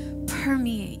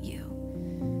permeate you.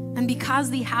 And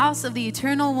because the house of the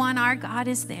eternal one, our God,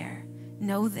 is there,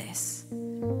 know this: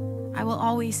 I will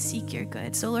always seek your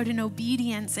good. So, Lord, in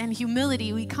obedience and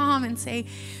humility, we come and say,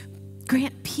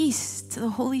 grant peace to the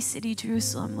holy city,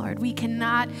 Jerusalem, Lord. We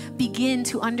cannot begin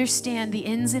to understand the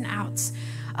ins and outs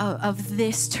of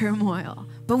this turmoil,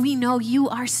 but we know you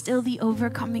are still the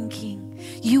overcoming King.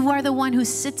 You are the one who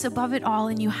sits above it all,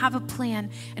 and you have a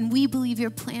plan, and we believe your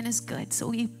plan is good. So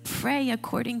we pray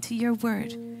according to your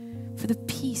word for the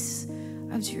peace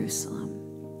of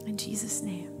Jerusalem. In Jesus'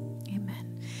 name.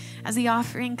 As the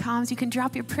offering comes, you can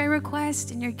drop your prayer request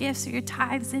and your gifts or your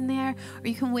tithes in there, or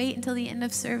you can wait until the end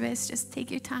of service. Just take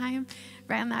your time,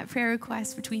 write on that prayer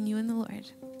request between you and the Lord.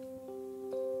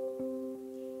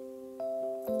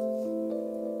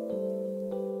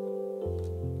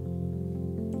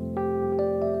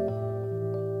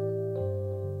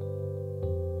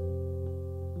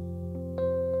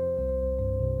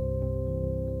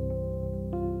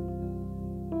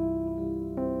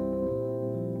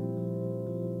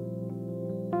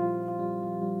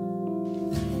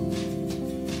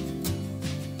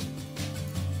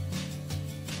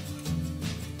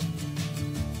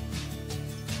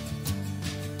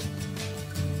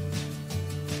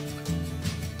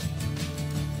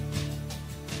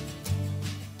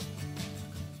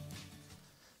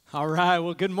 All right,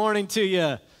 well, good morning to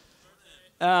you.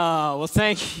 Well,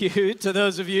 thank you to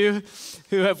those of you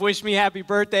who have wished me happy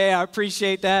birthday. I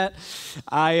appreciate that.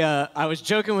 I was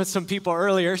joking with some people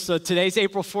earlier, so today's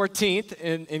April 14th,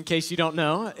 in case you don't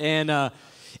know, and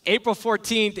April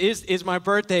 14th is my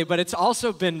birthday, but it's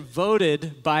also been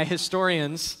voted by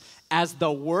historians as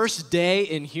the worst day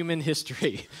in human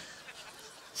history.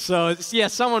 So, yeah,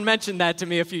 someone mentioned that to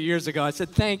me a few years ago. I said,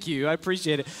 thank you, I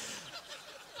appreciate it.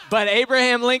 But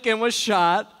Abraham Lincoln was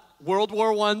shot, World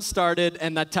War I started,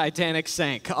 and the Titanic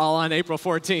sank, all on April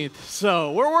 14th.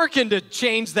 So we're working to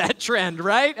change that trend,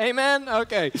 right? Amen?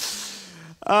 Okay.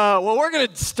 Well, we're going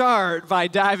to start by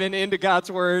diving into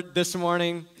God's Word this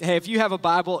morning. Hey, if you have a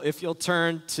Bible, if you'll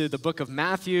turn to the book of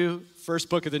Matthew, first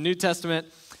book of the New Testament,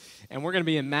 and we're going to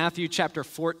be in Matthew chapter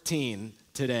 14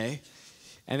 today.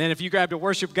 And then if you grabbed a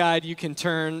worship guide, you can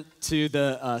turn to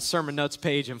the sermon notes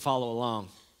page and follow along.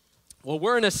 Well,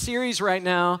 we're in a series right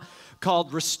now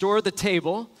called Restore the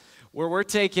Table, where we're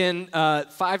taking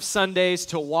 5 Sundays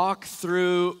to walk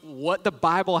through what the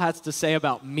Bible has to say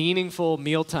about meaningful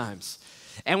meal times.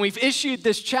 And we've issued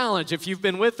this challenge, if you've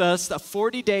been with us, a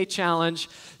 40-day challenge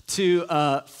to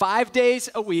 5 days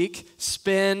a week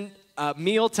spend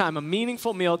mealtime, a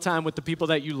meaningful mealtime with the people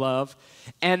that you love,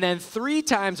 and then 3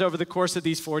 times over the course of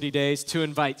these 40 days to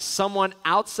invite someone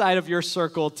outside of your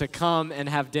circle to come and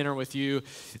have dinner with you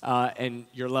and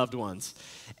your loved ones.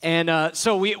 And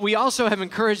so we also have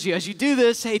encouraged you, as you do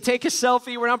this, hey, take a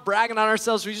selfie. We're not bragging on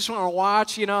ourselves. We just want to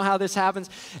watch, how this happens,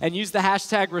 and use the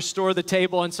hashtag Restore the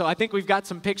Table. And so I think we've got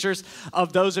some pictures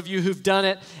of those of you who've done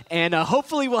it, and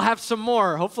hopefully we'll have some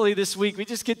more. Hopefully this week we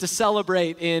just get to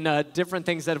celebrate in different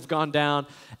things that have gone down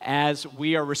as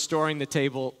we are restoring the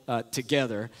table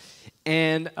together.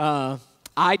 And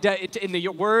in the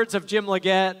words of Jim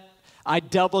Leggett, I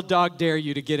double dog dare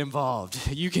you to get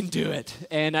involved. You can do it.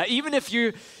 And even if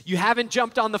you haven't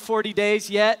jumped on the 40 days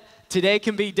yet, today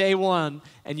can be day 1,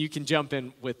 and you can jump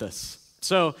in with us.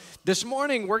 So this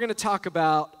morning, we're going to talk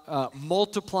about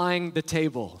multiplying the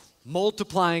table.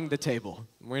 Multiplying the table.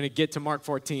 We're going to get to Mark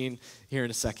 14 here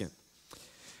in a second.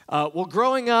 Well,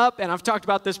 growing up, and I've talked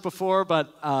about this before,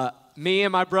 but me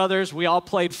and my brothers, we all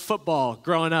played football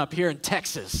growing up here in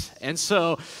Texas. And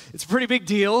so it's a pretty big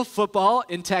deal, football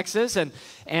in Texas. And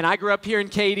I grew up here in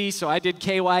Katy, so I did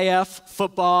KYF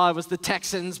football. I was the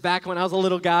Texans back when I was a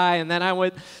little guy. And then I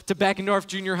went to Beckendorf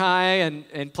Junior High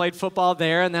and played football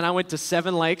there. And then I went to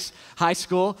Seven Lakes High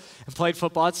School and played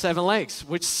football at Seven Lakes,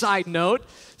 which, side note,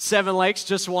 Seven Lakes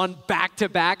just won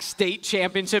back-to-back state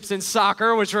championships in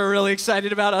soccer, which we're really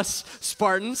excited about, us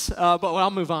Spartans, but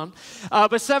I'll move on.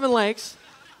 But Seven Lakes,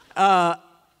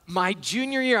 my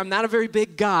junior year, I'm not a very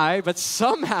big guy, but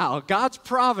somehow, God's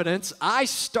providence, I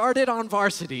started on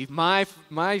varsity my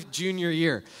junior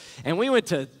year. And we went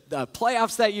to the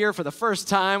playoffs that year for the first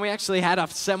time. We actually had a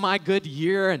semi-good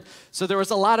year, and so there was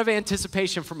a lot of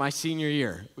anticipation for my senior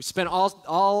year. We spent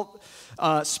all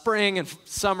spring and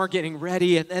summer getting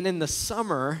ready, and then in the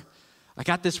summer, I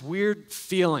got this weird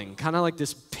feeling, kind of like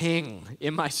this ping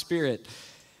in my spirit,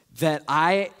 that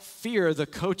I fear the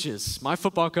coaches, my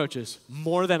football coaches,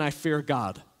 more than I fear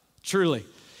God, truly.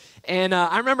 And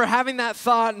I remember having that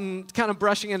thought and kind of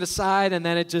brushing it aside, and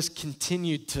then it just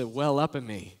continued to well up in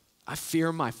me. I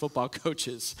fear my football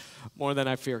coaches more than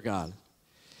I fear God.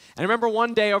 And I remember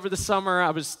one day over the summer,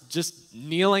 I was just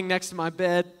kneeling next to my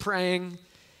bed, praying,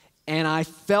 and I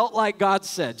felt like God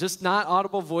said, just not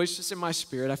audible voice, just in my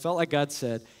spirit, I felt like God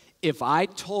said, if I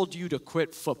told you to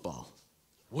quit football,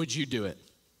 would you do it?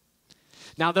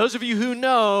 Now, those of you who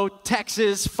know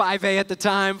Texas, 5A at the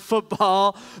time,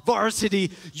 football, varsity,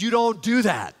 you don't do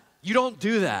that. You don't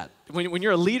do that. When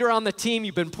you're a leader on the team,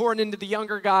 you've been pouring into the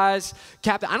younger guys,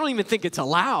 captain, I don't even think it's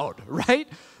allowed, right?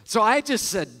 So I just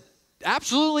said,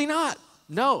 absolutely not,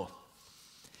 no.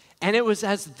 And it was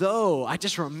as though, I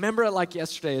just remember it like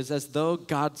yesterday, it was as though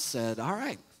God said, all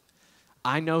right,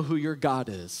 I know who your God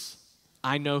is.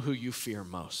 I know who you fear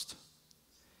most.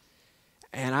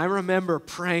 And I remember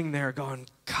praying there going,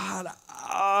 God,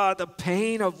 the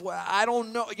pain of, I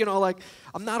don't know,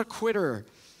 I'm not a quitter.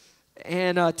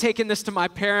 And taking this to my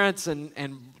parents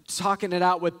and talking it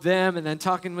out with them, and then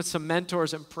talking with some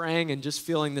mentors and praying and just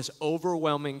feeling this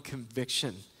overwhelming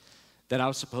conviction that I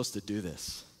was supposed to do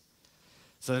this.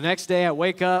 So the next day I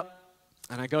wake up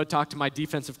and I go talk to my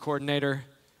defensive coordinator,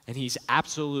 and he's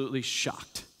absolutely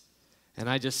shocked. And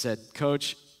I just said,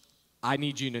 Coach, I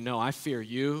need you to know I fear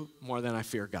you more than I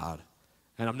fear God,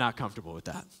 and I'm not comfortable with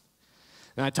that.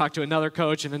 And I talked to another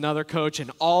coach,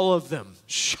 and all of them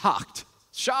shocked.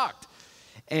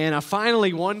 And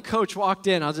finally, one coach walked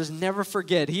in. I'll just never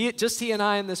forget. He and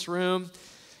I in this room,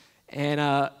 and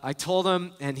I told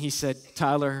him, and he said,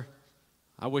 Tyler,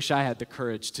 I wish I had the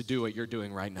courage to do what you're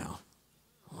doing right now.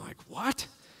 I'm like, what?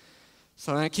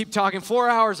 So I keep talking, 4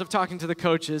 hours of talking to the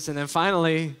coaches, and then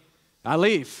finally, I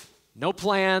leave. No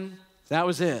plan. That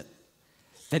was it.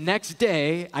 The next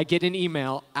day, I get an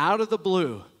email out of the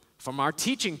blue from our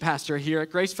teaching pastor here at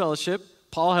Grace Fellowship,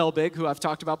 Paul Helbig, who I've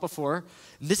talked about before.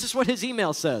 And this is what his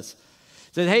email says.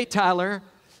 It said, hey, Tyler,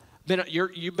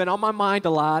 you've been on my mind a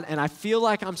lot, and I feel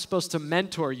like I'm supposed to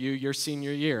mentor you your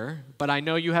senior year, but I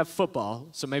know you have football,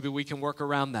 so maybe we can work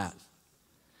around that.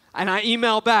 And I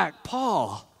email back,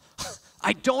 Paul,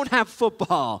 I don't have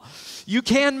football. You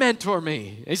can mentor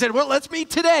me. He said, well, let's meet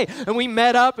today. And we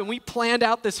met up, and we planned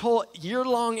out this whole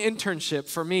year-long internship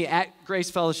for me at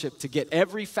Grace Fellowship to get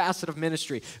every facet of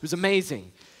ministry. It was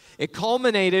amazing. It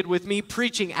culminated with me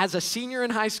preaching as a senior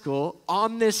in high school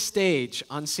on this stage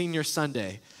on Senior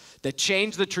Sunday that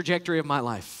changed the trajectory of my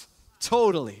life.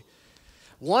 Totally.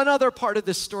 One other part of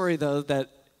this story, though, that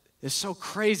is so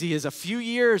crazy is a few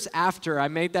years after I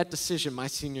made that decision my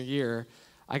senior year,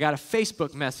 I got a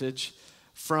Facebook message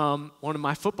from one of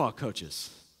my football coaches.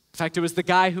 In fact, it was the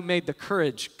guy who made the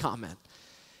courage comment.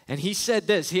 And he said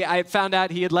this. I found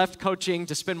out he had left coaching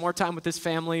to spend more time with his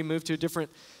family, moved to a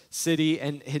different city,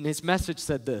 and his message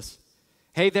said this.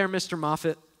 Hey there, Mr.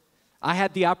 Moffitt. I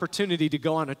had the opportunity to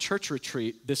go on a church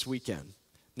retreat this weekend.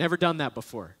 Never done that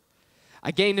before.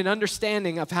 I gained an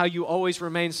understanding of how you always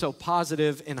remained so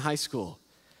positive in high school.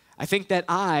 I think that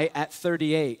I, at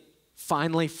 38,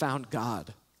 finally found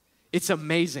God. It's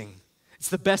amazing. It's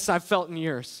the best I've felt in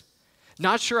years.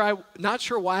 Not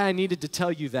sure why I needed to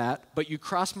tell you that, but you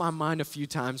crossed my mind a few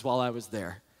times while I was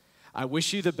there. I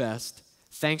wish you the best.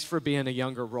 Thanks for being a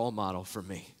younger role model for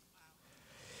me.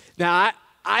 Now,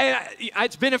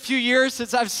 it's been a few years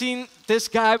since I've seen this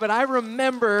guy, but I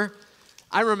remember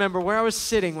where I was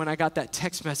sitting when I got that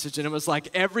text message, and it was like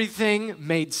everything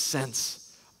made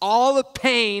sense. All the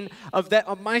pain of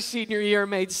my senior year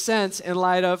made sense in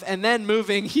light of, and then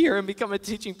moving here and become a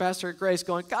teaching pastor at Grace,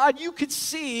 going, God, you could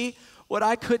see what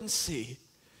I couldn't see.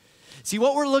 See,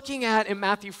 what we're looking at in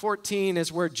Matthew 14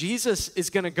 is where Jesus is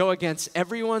going to go against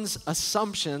everyone's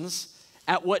assumptions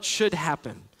at what should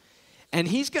happen. And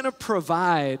he's going to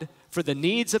provide for the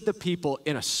needs of the people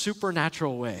in a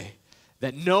supernatural way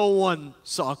that no one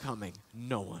saw coming.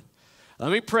 No one.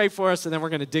 Let me pray for us, and then we're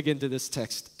going to dig into this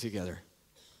text together.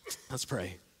 Let's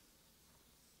pray.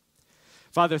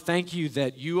 Father, thank you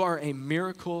that you are a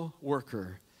miracle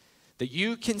worker, that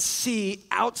you can see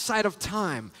outside of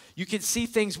time. You can see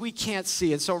things we can't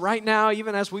see. And so right now,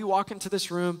 even as we walk into this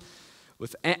room,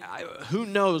 with who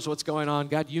knows what's going on,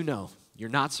 God, you know. You're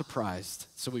not surprised.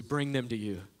 So we bring them to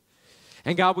you.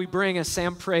 And God, we bring, as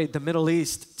Sam prayed, the Middle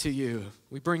East to you.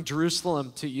 We bring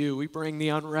Jerusalem to you. We bring the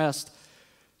unrest.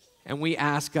 And we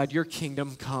ask, God, your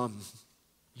kingdom come.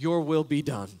 Your will be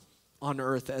done on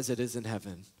earth as it is in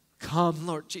heaven. Come,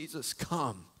 Lord Jesus,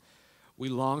 come. We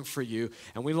long for you,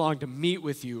 and we long to meet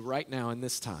with you right now in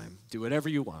this time. Do whatever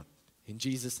you want. In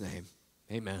Jesus' name,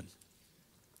 amen.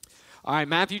 All right,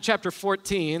 Matthew chapter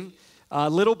 14. A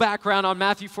little background on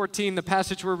Matthew 14, the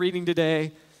passage we're reading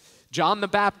today. John the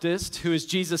Baptist, who is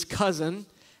Jesus' cousin,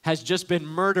 has just been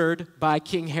murdered by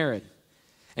King Herod.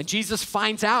 And Jesus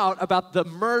finds out about the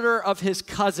murder of his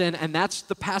cousin, and that's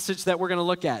the passage that we're going to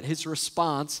look at, his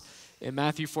response in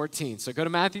Matthew 14. So go to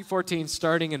Matthew 14,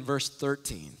 starting in verse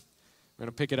 13. We're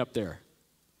going to pick it up there.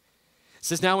 It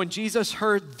says, now when Jesus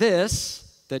heard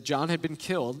this, that John had been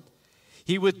killed,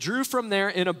 he withdrew from there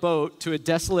in a boat to a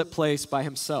desolate place by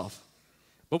himself.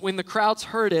 But when the crowds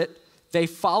heard it, they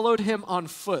followed him on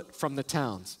foot from the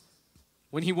towns.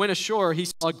 When he went ashore, he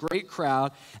saw a great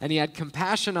crowd, and he had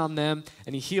compassion on them,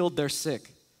 and he healed their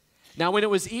sick. Now when it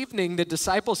was evening, the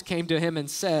disciples came to him and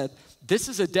said, this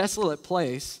is a desolate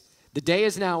place. The day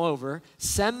is now over.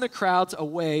 Send the crowds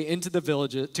away into the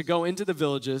villages, to go into the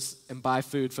villages and buy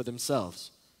food for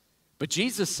themselves. But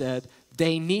Jesus said,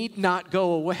 they need not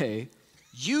go away.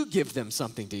 You give them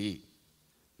something to eat.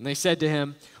 And they said to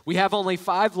him, we have only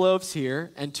 5 loaves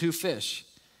here and 2 fish.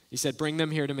 He said, bring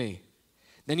them here to me.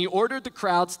 Then he ordered the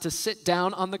crowds to sit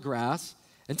down on the grass,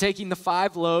 and taking the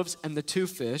 5 loaves and the 2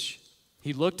 fish,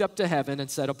 he looked up to heaven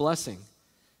and said a blessing.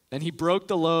 Then he broke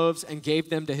the loaves and gave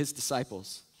them to his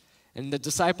disciples. And the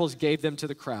disciples gave them to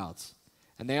the crowds.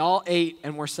 And they all ate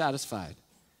and were satisfied.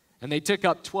 And they took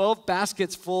up 12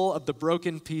 baskets full of the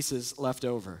broken pieces left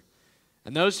over.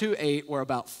 And those who ate were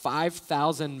about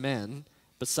 5,000 men,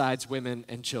 besides women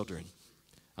and children.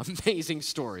 Amazing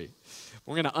story.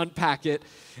 We're going to unpack it.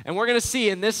 And we're going to see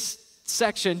in this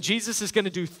section, Jesus is going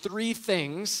to do 3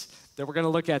 things that we're going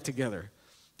to look at together.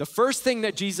 The first thing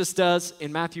that Jesus does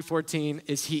in Matthew 14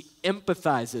 is he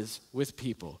empathizes with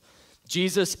people.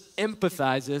 Jesus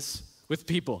empathizes with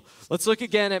people. Let's look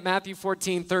again at Matthew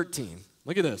 14:13.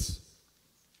 Look at this.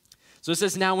 So it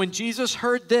says, now when Jesus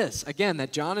heard this, again,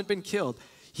 that John had been killed,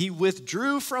 he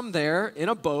withdrew from there in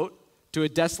a boat to a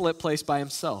desolate place by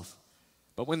himself.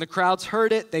 But when the crowds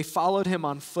heard it, they followed him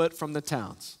on foot from the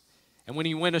towns. And when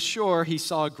he went ashore, he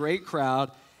saw a great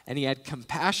crowd, and he had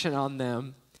compassion on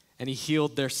them, and he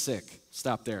healed their sick.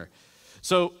 Stop there.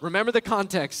 So remember the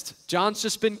context. John's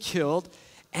just been killed,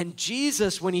 and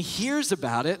Jesus, when he hears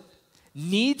about it,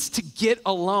 needs to get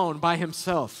alone by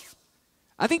himself.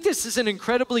 I think this is an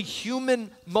incredibly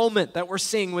human moment that we're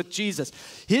seeing with Jesus.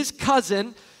 His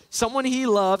cousin, someone he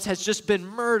loves, has just been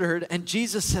murdered, and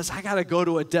Jesus says, I got to go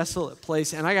to a desolate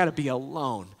place, and I got to be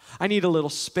alone. I need a little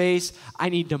space. I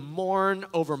need to mourn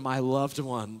over my loved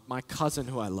one, my cousin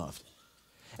who I loved.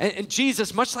 And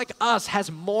Jesus, much like us,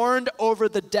 has mourned over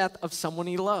the death of someone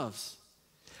he loves.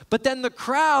 But then the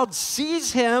crowd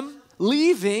sees him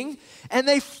leaving, and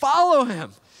they follow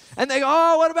him. And they go,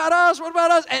 oh, what about us? What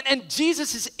about us? And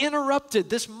Jesus is interrupted.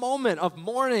 This moment of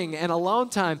mourning and alone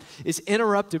time is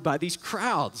interrupted by these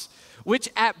crowds. which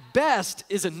at best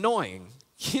is annoying,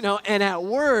 and at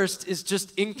worst is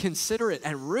just inconsiderate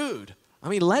and rude. I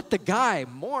mean, let the guy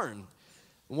mourn.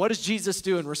 And what does Jesus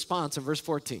do in response in verse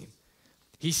 14?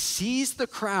 He sees the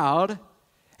crowd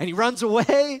and he runs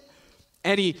away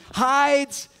and he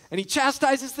hides and he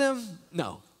chastises them.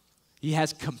 No, he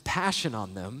has compassion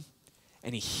on them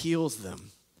and he heals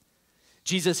them.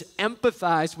 Jesus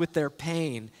empathized with their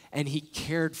pain and he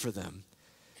cared for them.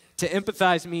 To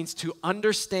empathize means to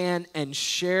understand and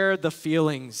share the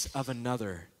feelings of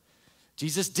another.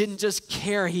 Jesus didn't just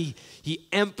care, he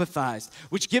empathized,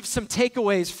 which gives some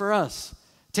takeaways for us.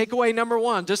 Takeaway number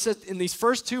one, just in these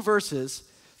first two verses,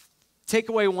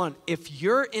 takeaway one, if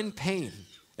you're in pain,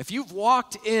 if you've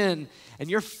walked in and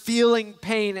you're feeling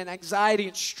pain and anxiety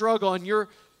and struggle and you're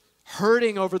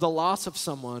hurting over the loss of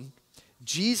someone,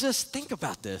 Jesus, think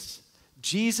about this,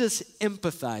 Jesus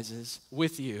empathizes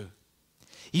with you.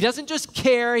 He doesn't just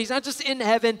care. He's not just in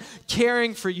heaven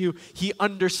caring for you. He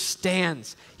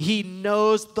understands. He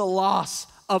knows the loss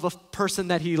of a person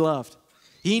that he loved.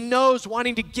 He knows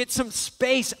wanting to get some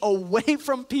space away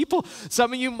from people.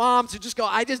 Some of you moms who just go,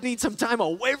 I just need some time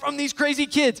away from these crazy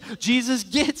kids. Jesus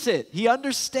gets it. He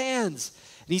understands.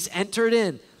 And he's entered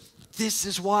in. This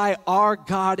is why our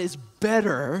God is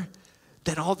better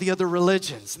than all the other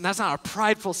religions. And that's not a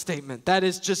prideful statement. That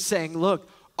is just saying, look,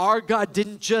 our God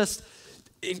didn't just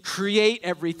create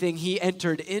everything. He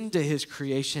entered into his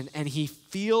creation and he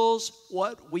feels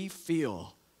what we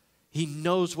feel. He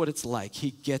knows what it's like.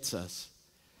 He gets us.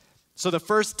 So the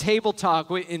first table talk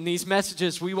in these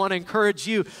messages, we want to encourage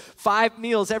you 5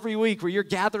 meals every week where you're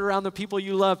gathered around the people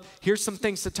you love. Here's some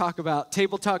things to talk about.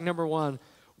 Table talk number one,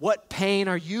 what pain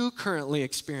are you currently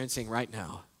experiencing right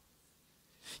now?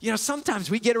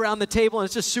 Sometimes we get around the table and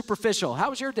it's just superficial.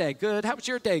 How was your day? Good. How was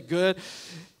your day? Good.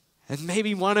 And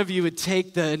maybe one of you would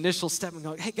take the initial step and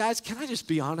go, hey guys, can I just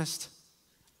be honest?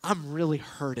 I'm really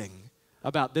hurting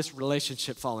about this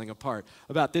relationship falling apart,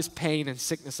 about this pain and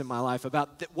sickness in my life,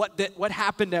 about what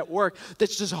happened at work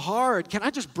that's just hard. Can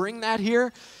I just bring that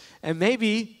here? And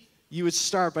maybe you would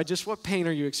start by just what pain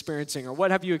are you experiencing or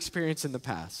what have you experienced in the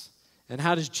past? And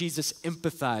how does Jesus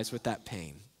empathize with that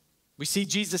pain? We see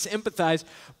Jesus empathize,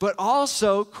 but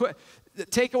also,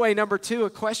 takeaway number 2,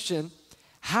 a question.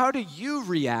 How do you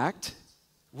react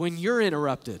when you're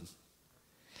interrupted?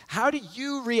 How do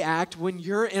you react when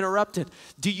you're interrupted?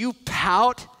 Do you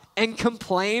pout and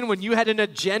complain when you had an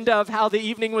agenda of how the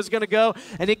evening was going to go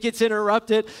and it gets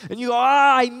interrupted and you go,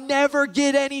 I never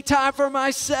get any time for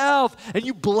myself, and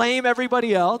you blame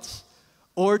everybody else?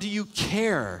 Or do you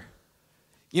care?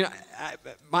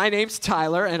 My name's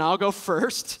Tyler and I'll go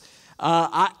first.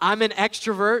 I'm an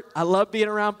extrovert. I love being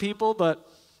around people, but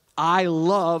I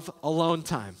love alone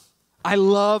time. I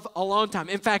love alone time.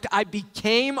 In fact, I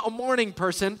became a morning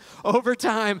person over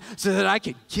time so that I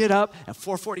could get up at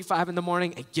 4:45 in the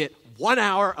morning and get 1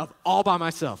 hour of all by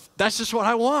myself. That's just what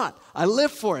I want. I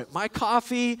live for it. My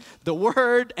coffee, the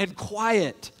word, and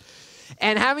quiet.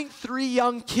 And having 3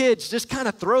 young kids just kind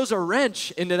of throws a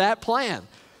wrench into that plan.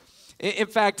 In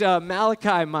fact,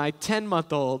 Malachi, my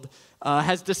 10-month-old,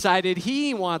 has decided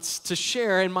he wants to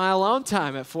share in my alone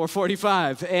time at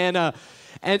 4:45.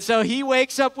 And so he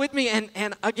wakes up with me.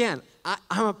 And again,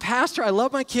 I'm a pastor. I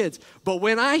love my kids. But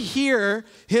when I hear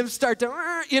him start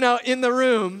to, in the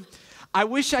room, I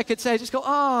wish I could say, just go,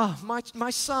 oh, my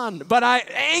son. But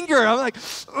anger, I'm like,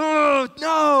 oh,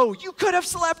 no, you could have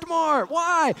slept more.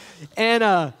 Why?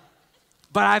 But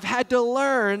I've had to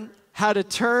learn how to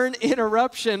turn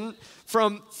interruption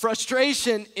from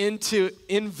frustration into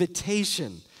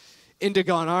invitation, into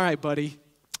going, all right, buddy,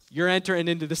 you're entering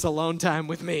into this alone time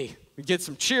with me. We get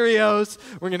some Cheerios,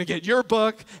 we're going to get your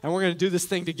book, and we're going to do this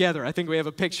thing together. I think we have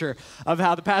a picture of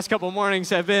how the past couple mornings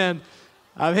have been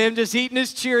of him just eating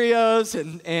his Cheerios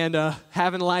and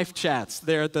having life chats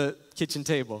there at the kitchen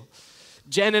table.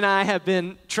 Jen and I have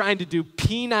been trying to do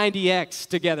P90X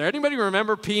together. Anybody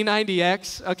remember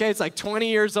P90X? Okay, it's like 20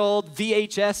 years old,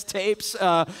 VHS tapes,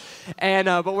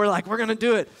 but we're like, we're going to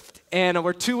do it. And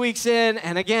we're 2 weeks in,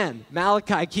 and again,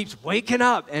 Malachi keeps waking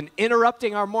up and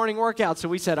interrupting our morning workout. So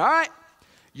we said, all right,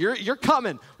 you're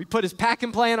coming. We put his pack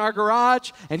and play in our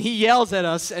garage, and he yells at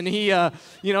us, and he,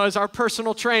 is our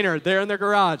personal trainer there in the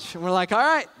garage. And we're like, all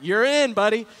right, you're in,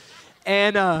 buddy.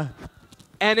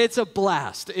 And it's a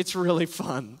blast. It's really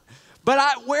fun.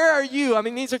 But where are you? I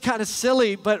mean, these are kind of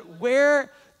silly, but where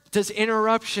does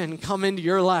interruption come into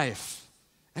your life?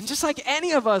 And just like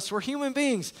any of us, we're human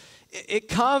beings. It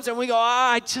comes and we go,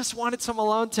 I just wanted some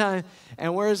alone time.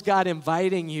 And where is God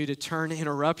inviting you to turn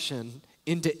interruption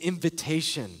into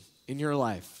invitation in your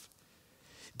life?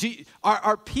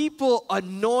 Are people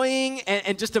annoying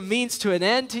and just a means to an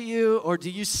end to you, or do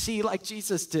you see like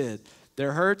Jesus did?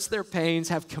 Their hurts, their pains,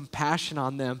 have compassion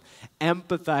on them,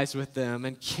 empathize with them,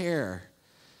 and care.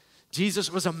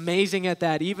 Jesus was amazing at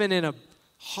that, even in a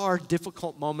hard,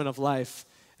 difficult moment of life.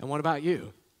 And what about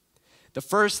you? The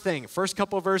first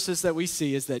couple of verses that we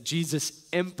see is that Jesus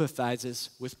empathizes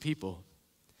with people.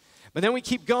 But then we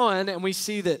keep going and we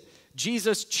see that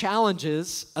Jesus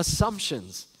challenges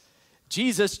assumptions.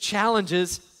 Jesus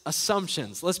challenges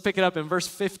assumptions. Let's pick it up in verse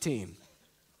 15.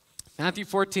 Matthew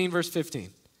 14, verse 15.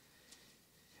 It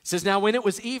says, "Now when it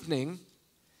was evening,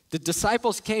 the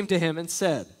disciples came to him and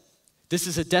said, 'This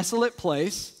is a desolate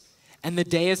place, and the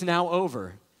day is now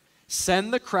over.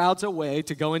 Send the crowds away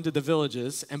to go into the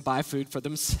villages and buy food for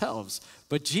themselves.'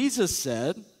 But Jesus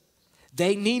said,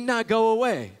 'They need not go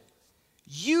away.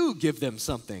 You give them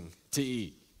something to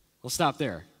eat.'" We'll stop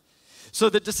there. So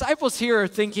the disciples here are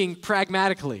thinking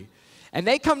pragmatically, and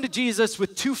they come to Jesus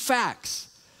with two facts.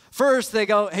 First, they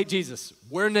go, "Hey, Jesus,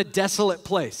 we're in a desolate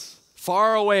place,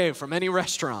 far away from any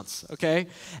restaurants, okay?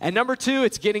 And number two,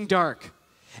 it's getting dark.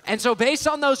 And so based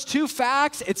on those two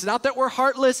facts, it's not that we're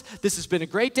heartless. This has been a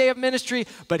great day of ministry,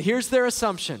 but here's their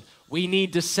assumption. We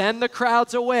need to send the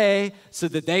crowds away so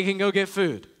that they can go get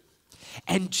food.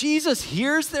 And Jesus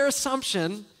hears their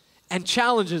assumption and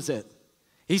challenges it.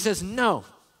 He says, no,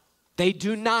 they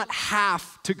do not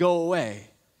have to go away.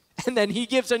 And then he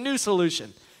gives a new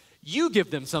solution. You give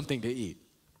them something to eat.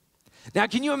 Now,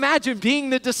 can you imagine being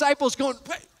the disciples going,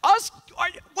 us?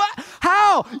 What?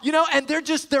 How? And they're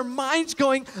just, their minds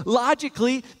going,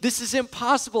 logically, this is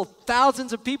impossible.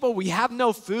 Thousands of people, we have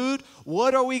no food.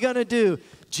 What are we going to do?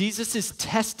 Jesus is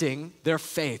testing their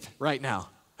faith right now.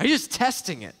 He's just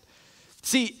testing it.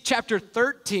 See, chapter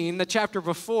 13, the chapter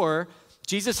before,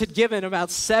 Jesus had given about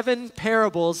 7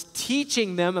 parables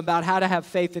teaching them about how to have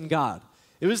faith in God.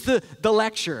 It was the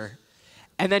lecture.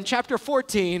 And then chapter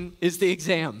 14 is the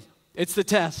exam. It's the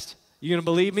test. You going to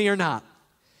believe me or not?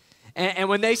 And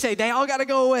when they say, they all got to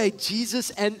go away,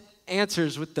 Jesus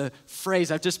answers with the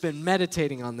phrase, I've just been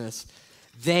meditating on this.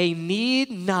 They need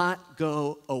not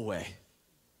go away.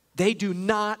 They do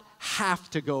not have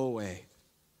to go away.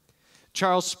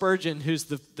 Charles Spurgeon, who's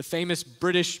the famous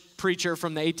British preacher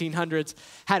from the 1800s,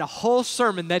 had a whole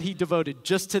sermon that he devoted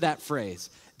just to that phrase.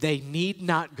 They need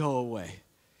not go away.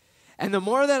 And the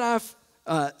more that I've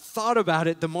thought about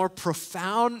it, the more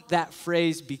profound that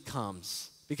phrase becomes.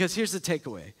 Because here's the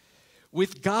takeaway.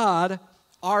 With God,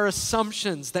 our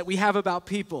assumptions that we have about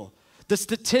people, the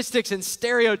statistics and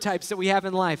stereotypes that we have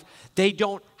in life, they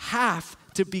don't have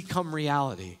to become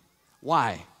reality.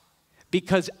 Why?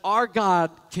 Because our God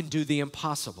can do the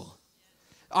impossible.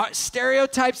 Our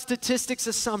stereotypes, statistics,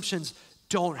 assumptions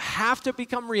don't have to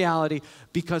become reality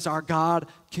because our God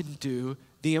can do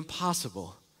the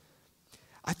impossible.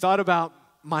 I thought about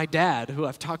my dad, who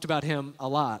I've talked about him a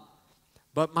lot.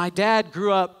 But my dad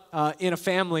grew up in a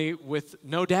family with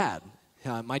no dad.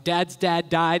 My dad's dad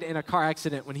died in a car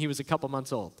accident when he was a couple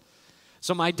months old.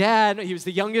 So my dad, he was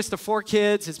the youngest of 4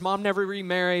 kids. His mom never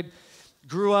remarried.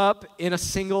 Grew up in a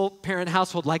single-parent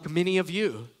household like many of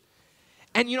you.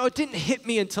 And, it didn't hit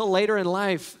me until later in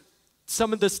life,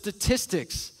 some of the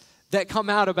statistics that come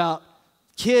out about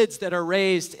kids that are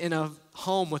raised in a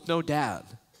home with no dad.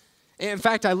 In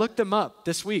fact, I looked them up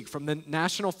this week from the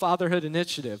National Fatherhood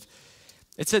Initiative.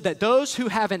 It said that those who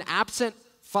have an absent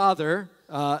father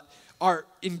are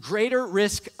in greater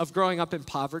risk of growing up in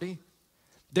poverty.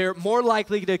 They're more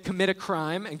likely to commit a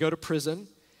crime and go to prison.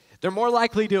 They're more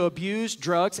likely to abuse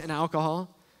drugs and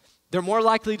alcohol. They're more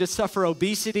likely to suffer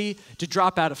obesity, to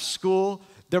drop out of school.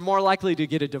 They're more likely to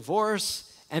get a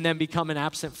divorce and then become an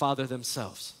absent father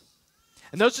themselves.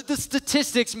 And those are the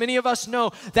statistics many of us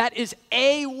know. That is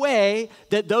a way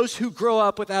that those who grow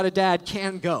up without a dad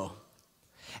can go.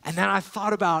 And then I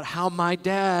thought about how my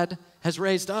dad has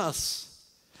raised us.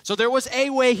 So there was a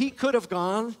way he could have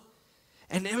gone,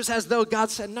 and it was as though God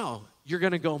said, no, you're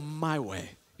going to go my way.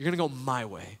 You're going to go my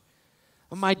way.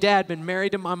 Well, my dad, been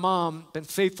married to my mom, been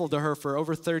faithful to her for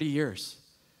over 30 years.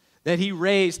 That he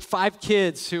raised 5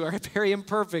 kids who are very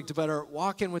imperfect but are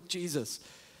walking with Jesus.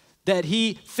 That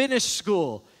he finished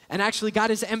school and actually got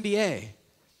his MBA.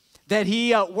 That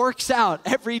he works out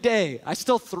every day. I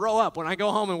still throw up when I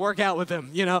go home and work out with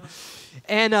him,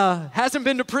 And hasn't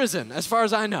been to prison as far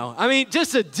as I know. I mean,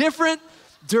 just a different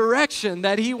direction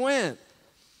that he went.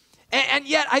 And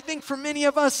yet, I think for many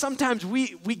of us, sometimes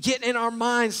we get in our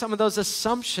minds some of those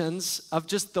assumptions of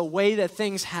just the way that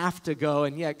things have to go.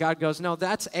 And yet God goes, no,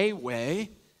 that's a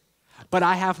way, but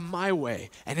I have my way.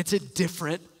 And it's a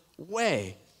different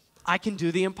way. I can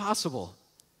do the impossible.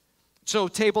 So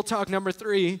table talk number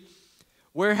 3,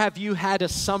 Where have you had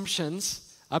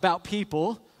assumptions about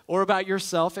people or about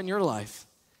yourself and your life?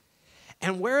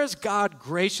 And where is God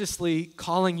graciously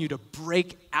calling you to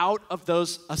break out of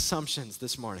those assumptions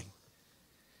this morning?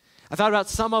 I thought about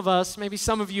some of us, maybe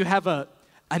some of you have a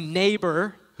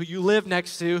neighbor who you live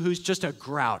next to who's just a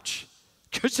grouch,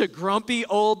 just a grumpy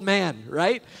old man,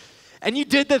 right? And you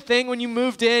did the thing when you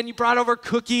moved in, you brought over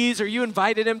cookies or you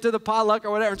invited him to the potluck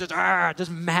or whatever,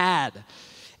 just mad.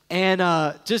 And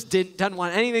just doesn't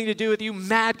want anything to do with you,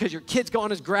 mad because your kid's going on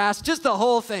his grass, just the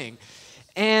whole thing.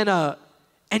 And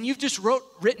you've just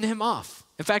written him off.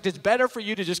 In fact, it's better for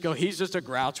you to just go, he's just a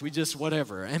grouch, we just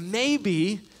whatever. And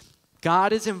maybe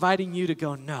God is inviting you to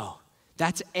go, no,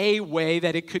 that's a way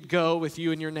that it could go with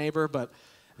you and your neighbor, but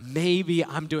maybe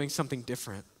I'm doing something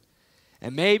different.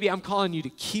 And maybe I'm calling you to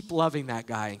keep loving that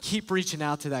guy and keep reaching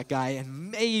out to that guy.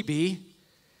 And maybe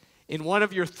in one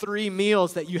of your 3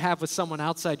 meals that you have with someone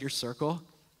outside your circle,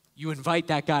 you invite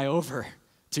that guy over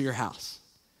to your house.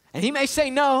 And he may say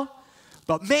no,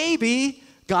 but maybe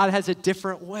God has a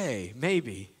different way,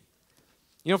 maybe.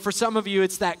 You know, for some of you,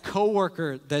 it's that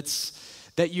coworker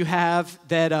that you have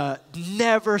that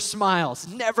never smiles,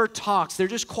 never talks. They're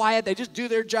just quiet. They just do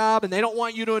their job, and they don't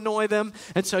want you to annoy them.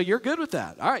 And so you're good with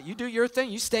that. All right, you do your thing.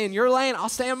 You stay in your lane. I'll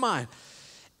stay in mine.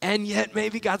 And yet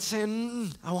maybe God's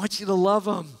saying, I want you to love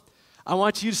them. I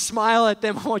want you to smile at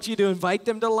them. I want you to invite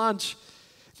them to lunch.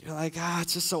 You're like,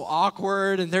 it's just so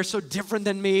awkward, and they're so different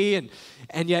than me.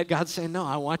 And yet God's saying, no,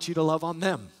 I want you to love on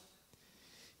them.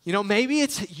 You know, maybe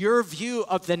it's your view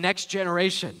of the next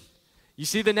generation. You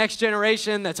see the next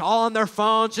generation that's all on their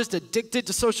phones, just addicted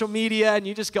to social media, and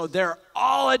you just go, they're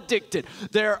all addicted.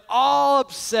 They're all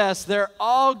obsessed. They're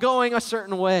all going a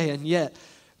certain way. And yet,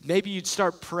 maybe you'd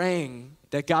start praying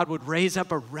that God would raise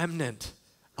up a remnant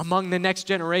among the next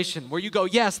generation where you go,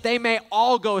 yes, they may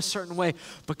all go a certain way,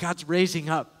 but God's raising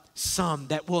up some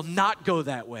that will not go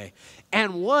that way.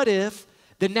 And what if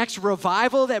the next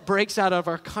revival that breaks out of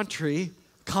our country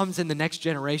comes in the next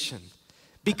generation?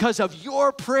 Because of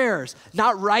your prayers,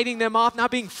 not writing them off,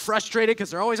 not being frustrated because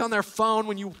they're always on their phone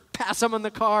when you pass them in the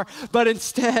car, but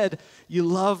instead you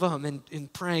love them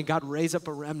and praying, God, raise up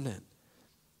a remnant.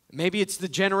 Maybe it's the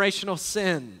generational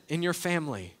sin in your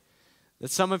family that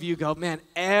some of you go, man,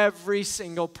 every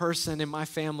single person in my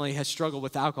family has struggled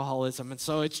with alcoholism, and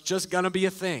so it's just going to be a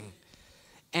thing.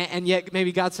 And yet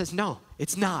maybe God says, no,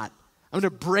 it's not. I'm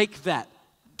going to break that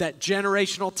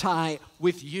generational tie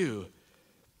with you.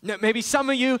 Maybe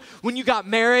some of you, when you got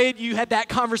married, you had that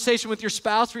conversation with your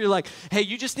spouse where you're like, hey,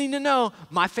 you just need to know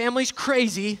my family's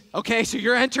crazy, okay? So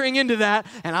you're entering into that,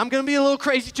 and I'm going to be a little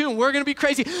crazy too, and we're going to be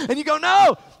crazy. And you go,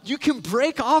 no, you can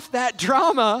break off that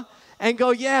drama and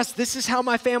go, yes, this is how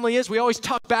my family is. We always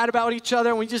talk bad about each other,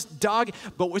 and we just dog,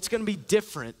 but it's going to be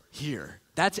different here.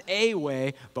 That's a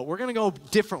way, but we're going to go a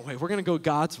different way. We're going to go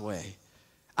God's way.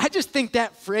 I just think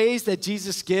that phrase that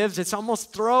Jesus gives, it's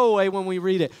almost throwaway when we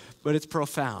read it, but it's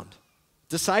profound.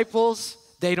 Disciples,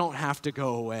 they don't have to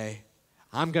go away.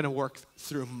 I'm going to work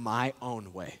through my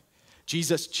own way.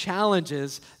 Jesus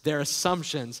challenges their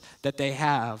assumptions that they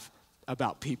have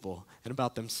about people and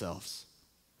about themselves.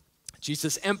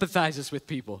 Jesus empathizes with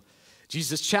people.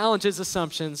 Jesus challenges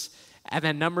assumptions. And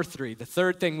then number 3, the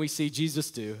third thing we see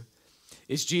Jesus do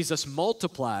is Jesus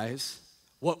multiplies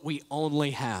what we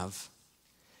only have.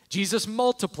 Jesus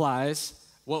multiplies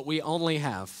what we only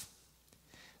have.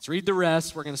 Let's read the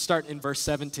rest. We're going to start in verse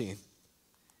 17. It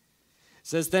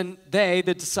says, then they,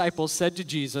 the disciples, said to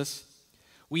Jesus,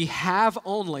 we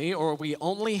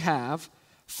only have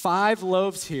 5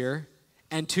 loaves here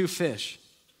and 2 fish.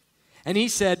 And he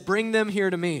said, bring them here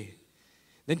to me.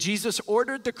 Then Jesus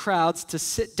ordered the crowds to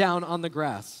sit down on the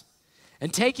grass.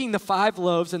 And taking the 5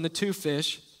 loaves and the 2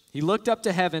 fish, he looked up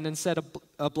to heaven and said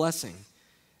a blessing.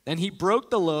 Then he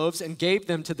broke the loaves and gave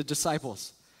them to the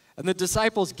disciples. And the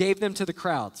disciples gave them to the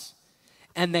crowds.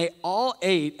 And they all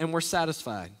ate and were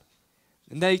satisfied.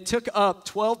 And they took up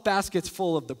 12 baskets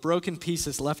full of the broken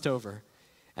pieces left over.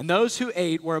 And those who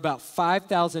ate were about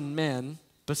 5,000 men,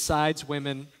 besides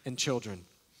women and children.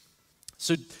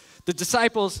 So the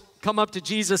disciples come up to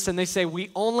Jesus and they say, we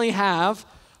only have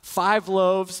 5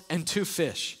 loaves and 2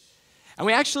 fish. And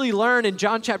we actually learn in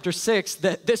John chapter 6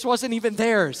 that this wasn't even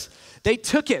theirs. They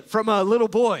took it from a little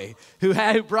boy who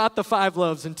brought the 5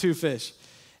 loaves and 2 fish.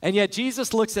 And yet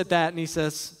Jesus looks at that and he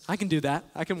says, I can do that.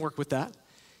 I can work with that.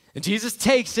 And Jesus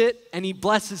takes it and he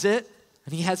blesses it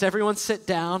and he has everyone sit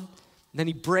down. And then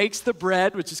he breaks the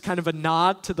bread, which is kind of a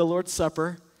nod to the Lord's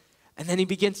Supper. And then he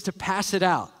begins to pass it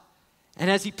out. And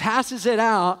as he passes it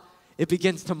out, it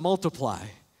begins to multiply.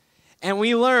 And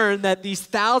we learn that these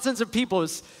thousands of people, it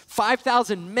was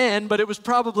 5,000 men, but it was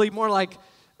probably more like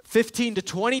 15 to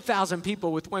 20,000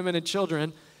 people with women and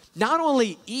children not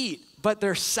only eat, but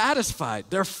they're satisfied.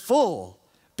 They're full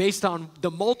based on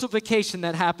the multiplication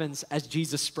that happens as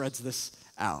Jesus spreads this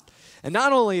out. And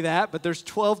not only that, but there's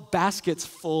 12 baskets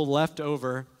full left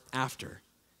over after.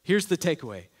 Here's the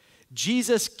takeaway.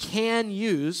 Jesus can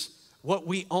use what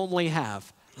we only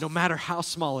have, no matter how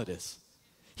small it is.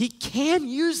 He can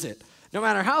use it. No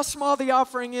matter how small the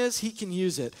offering is, he can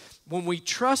use it. When we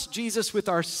trust Jesus with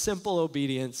our simple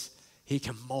obedience, he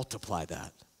can multiply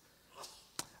that.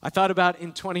 I thought about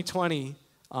in 2020,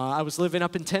 I was living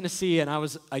up in Tennessee and I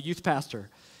was a youth pastor.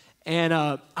 And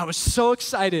I was so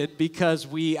excited because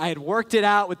I had worked it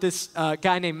out with this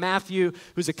guy named Matthew,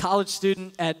 who's a college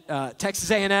student at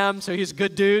Texas A&M, so he's a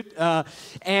good dude.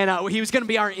 And he was going to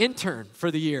be our intern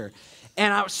for the year.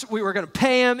 And we were going to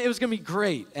pay him. It was going to be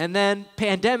great. And then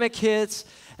pandemic hits,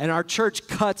 and our church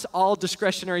cuts all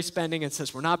discretionary spending and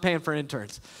says, we're not paying for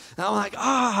interns. And I'm like,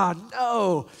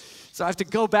 no. So I have to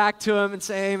go back to him and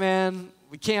say, hey, man,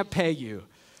 we can't pay you.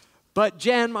 But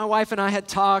Jen, my wife, and I had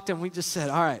talked, and we just said,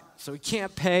 all right, so we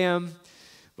can't pay him,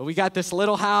 but we got this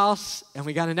little house, and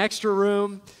we got an extra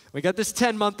room. We got this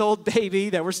 10-month-old baby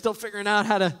that we're still figuring out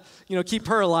how to, keep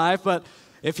her alive. But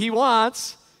if he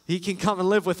wants, he can come and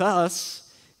live with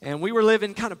us. And we were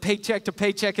living kind of paycheck to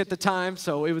paycheck at the time,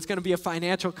 so it was going to be a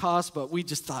financial cost, but we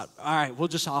just thought, all right, we'll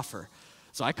just offer.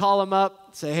 So I call him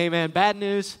up, say, hey, man, bad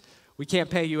news. We can't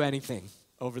pay you anything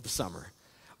over the summer.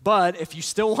 But if you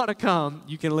still want to come,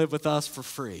 you can live with us for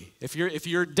free. If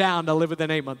you're down to live with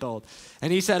an 8-month-old.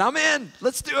 And he said, I'm in.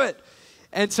 Let's do it.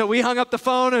 And so we hung up the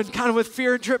phone and kind of with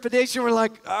fear and trepidation, we're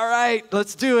like, all right,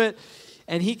 let's do it.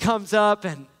 And he comes up,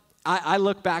 and I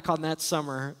look back on that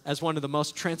summer as one of the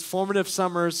most transformative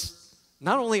summers,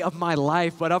 not only of my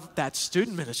life, but of that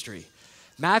student ministry.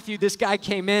 Matthew, this guy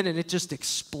came in, and it just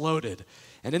exploded.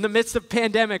 And in the midst of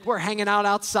pandemic, we're hanging out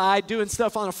outside, doing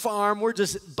stuff on a farm. We're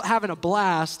just having a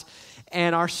blast.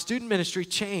 And our student ministry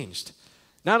changed.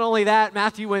 Not only that,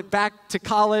 Matthew went back to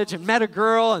college and met a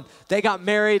girl, and they got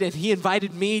married, and he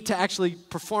invited me to actually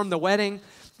perform the wedding,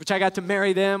 which I got to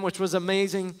marry them, which was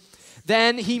amazing.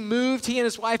 Then he and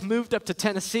his wife moved up to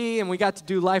Tennessee, and we got to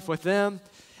do life with them.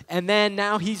 And then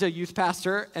now he's a youth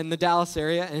pastor in the Dallas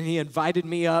area, and he invited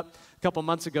me up a couple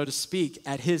months ago to speak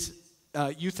at his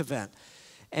youth event.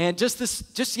 And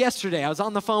just yesterday, I was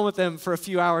on the phone with him for a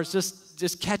few hours,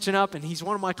 just catching up, and he's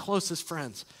one of my closest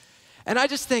friends. And I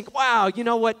just think, wow,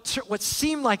 what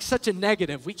seemed like such a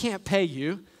negative, we can't pay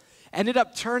you, ended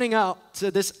up turning out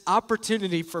to this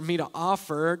opportunity for me to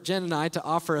offer, Jen and I, to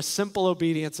offer a simple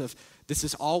obedience of this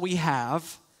is all we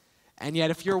have, and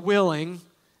yet if you're willing,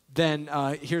 then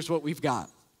here's what we've got.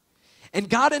 And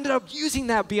God ended up using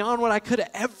that beyond what I could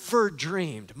have ever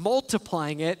dreamed,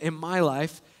 multiplying it in my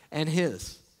life and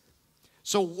his.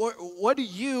 So what do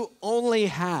you only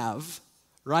have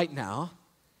right now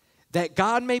that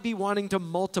God may be wanting to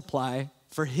multiply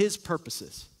for his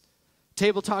purposes?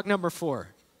 Table talk number 4.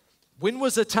 When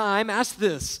was a time, ask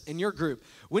this in your group,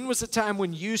 when was a time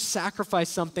when you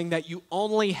sacrificed something that you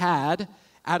only had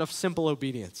out of simple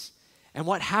obedience? And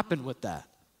what happened with that?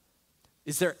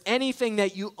 Is there anything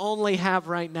that you only have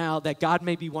right now that God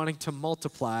may be wanting to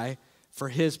multiply for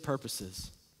his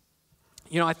purposes?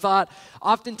 I thought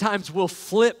oftentimes we'll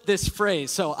flip this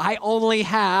phrase. So I only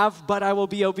have, but I will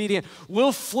be obedient.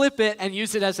 We'll flip it and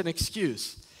use it as an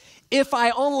excuse. If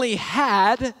I only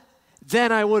had,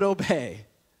 then I would obey.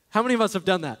 How many of us have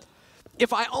done that?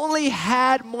 If I only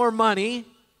had more money,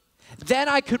 then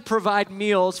I could provide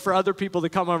meals for other people to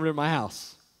come over to my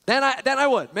house. Then I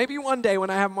would. Maybe one day when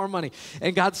I have more money.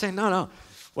 And God's saying, no.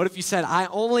 What if you said, I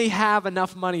only have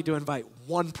enough money to invite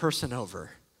one person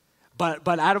over?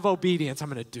 But out of obedience, I'm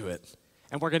going to do it.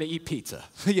 And we're going to eat pizza.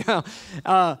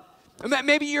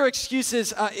 Maybe your excuse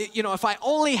is, if I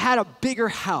only had a bigger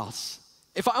house,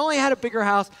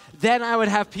 then I would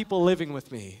have people living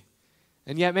with me.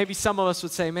 And yet maybe some of us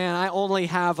would say, man, I only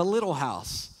have a little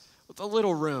house with a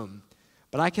little room,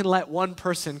 but I can let one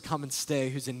person come and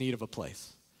stay who's in need of a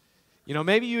place.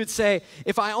 Maybe you would say,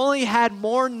 if I only had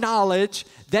more knowledge,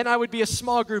 then I would be a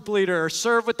small group leader or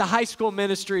serve with the high school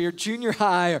ministry or junior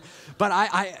high. But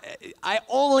I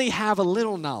only have a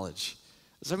little knowledge.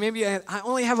 So maybe I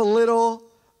only have a little,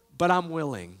 but I'm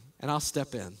willing, and I'll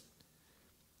step in.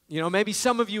 Maybe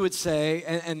some of you would say,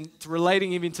 and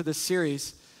relating even to this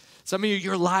series, some of you,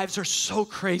 your lives are so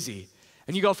crazy.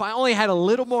 And you go, if I only had a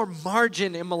little more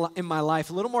margin in my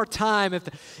life, a little more time,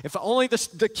 if only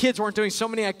the kids weren't doing so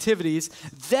many activities,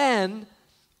 then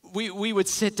we would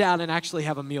sit down and actually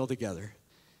have a meal together.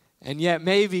 And yet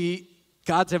maybe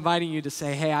God's inviting you to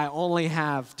say, hey, I only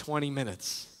have 20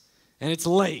 minutes, and it's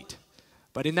late,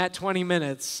 But in that 20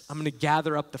 minutes, I'm going to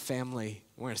gather up the family.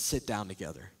 We're going to sit down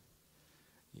together.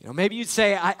 You know, maybe you'd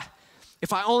say,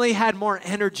 if I only had more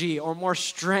energy or more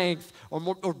strength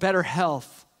or better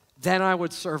health, then I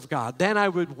would serve God. Then I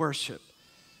would worship.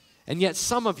 And yet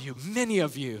some of you, many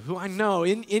of you, who I know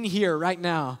in here right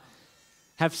now,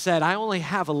 have said, I only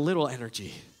have a little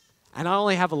energy and I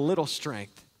only have a little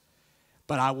strength,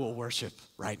 but I will worship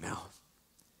right now.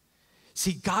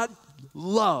 See, God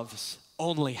loves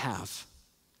only have.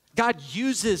 God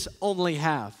uses only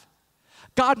have.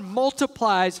 God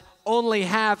multiplies only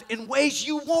have in ways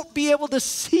you won't be able to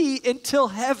see until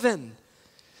heaven.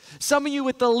 Some of you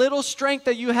with the little strength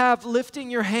that you have lifting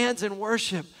your hands in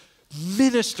worship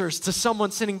ministers to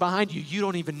someone sitting behind you you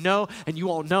don't even know, and you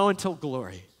won't know until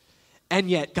glory. And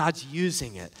yet God's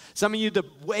using it. Some of you, the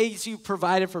ways you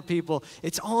provided for people,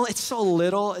 it's so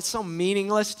little, it's so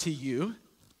meaningless to you,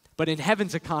 but in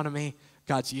heaven's economy,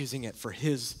 God's using it for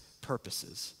his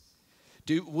purposes.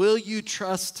 Will you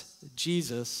trust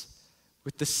Jesus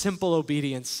with the simple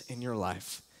obedience in your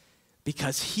life?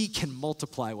 Because he can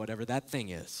multiply whatever that thing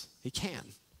is. He can.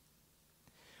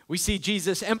 We see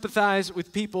Jesus empathize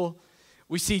with people.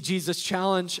 We see Jesus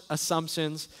challenge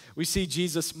assumptions. We see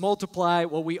Jesus multiply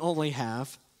what we only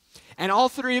have. And all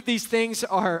three of these things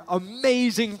are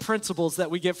amazing principles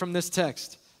that we get from this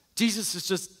text. Jesus is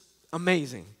just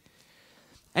amazing.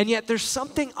 And yet there's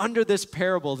something under this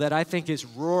parable that I think is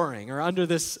roaring, or under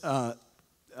this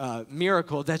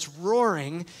miracle that's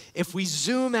roaring if we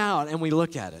zoom out and we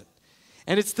look at it.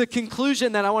 And it's the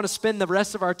conclusion that I want to spend the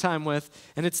rest of our time with,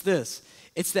 and it's this.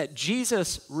 It's that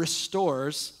Jesus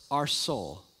restores our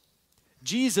soul.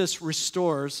 Jesus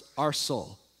restores our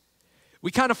soul.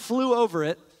 We kind of flew over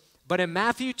it, but in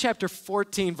Matthew chapter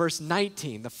 14, verse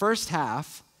 19, the first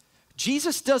half,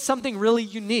 Jesus does something really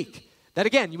unique. That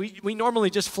again, we normally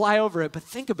just fly over it, but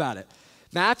think about it.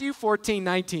 Matthew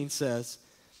 14:19 says,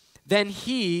 then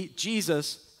he,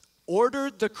 Jesus,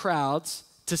 ordered the crowds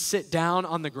to sit down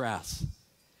on the grass.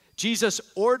 Jesus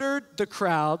ordered the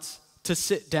crowds to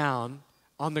sit down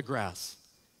on the grass.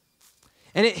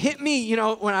 And it hit me, you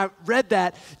know, when I read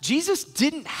that, Jesus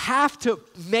didn't have to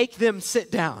make them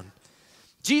sit down.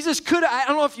 Jesus could, I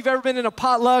don't know if you've ever been in a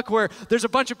potluck where there's a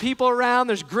bunch of people around,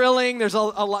 there's grilling, there's a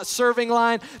lot serving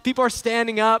line, people are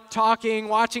standing up, talking,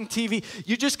 watching TV,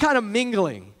 you're just kind of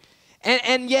mingling.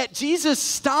 And yet Jesus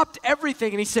stopped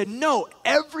everything and he said, no,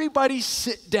 everybody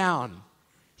sit down.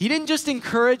 He didn't just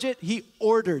encourage it, he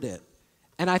ordered it.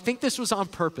 And I think this was on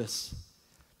purpose.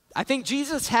 I think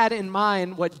Jesus had in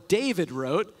mind what David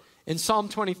wrote in Psalm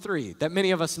 23 that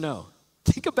many of us know.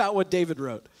 Think about what David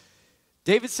wrote.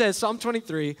 David says, Psalm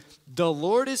 23, the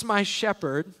Lord is my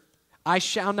shepherd, I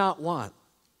shall not want.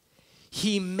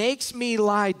 He makes me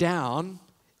lie down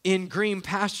in green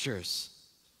pastures.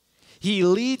 He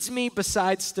leads me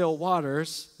beside still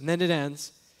waters. And then it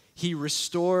ends, he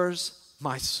restores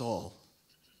my soul.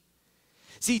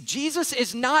 See, Jesus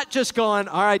is not just going,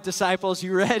 all right, disciples,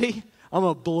 you ready? I'm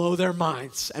going to blow their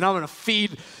minds, and I'm going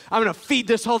to feed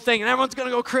this whole thing, and everyone's going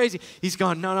to go crazy. He's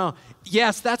going, no.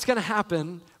 Yes, that's going to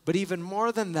happen. But even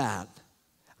more than that,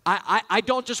 I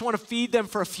don't just want to feed them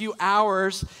for a few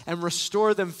hours and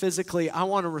restore them physically. I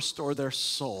want to restore their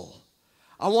soul.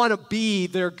 I want to be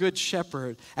their good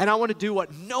shepherd. And I want to do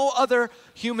what no other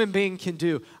human being can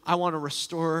do. I want to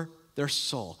restore their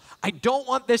soul. I don't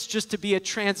want this just to be a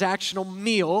transactional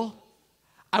meal.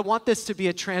 I want this to be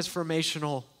a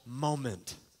transformational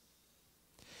moment.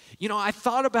 You know, I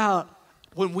thought about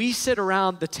when we sit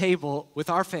around the table with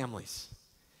our families.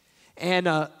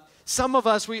 And some of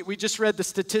us, we just read the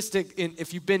statistic,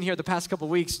 if you've been here the past couple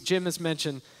of weeks, Jim has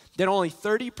mentioned that only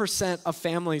 30% of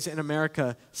families in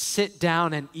America sit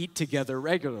down and eat together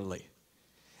regularly.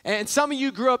 And some of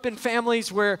you grew up in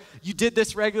families where you did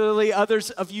this regularly, others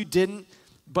of you didn't.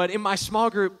 But in my small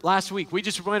group last week, we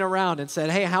just went around and said,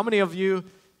 hey, how many of you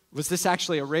was this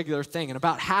actually a regular thing? And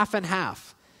about half and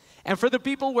half. And for the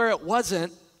people where it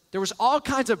wasn't, there was all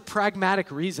kinds of pragmatic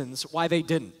reasons why they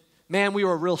didn't. Man, we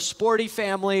were a real sporty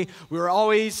family. We were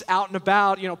always out and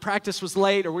about. You know, practice was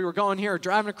late, or we were going here or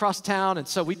driving across town, and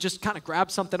so we just kind of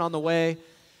grabbed something on the way.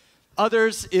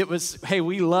 Others, it was, hey,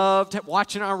 we loved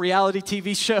watching our reality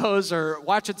TV shows or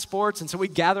watching sports, and so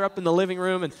we'd gather up in the living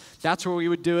room, and that's where we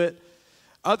would do it.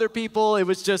 Other people, it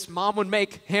was just mom would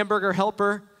make hamburger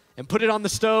helper and put it on the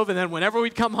stove, and then whenever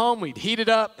we'd come home, we'd heat it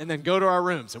up and then go to our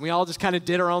rooms, and we all just kind of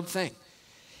did our own thing.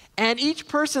 And each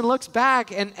person looks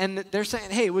back and they're saying,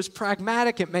 hey, it was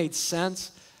pragmatic, it made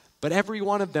sense, but every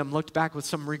one of them looked back with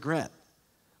some regret.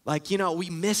 Like, you know, we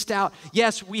missed out.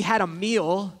 Yes, we had a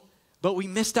meal, but we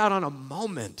missed out on a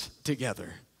moment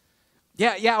together.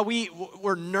 Yeah, we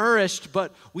were nourished,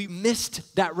 but we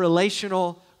missed that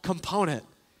relational component.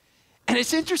 And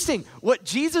it's interesting, what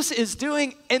Jesus is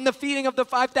doing in the feeding of the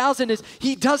 5,000 is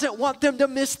he doesn't want them to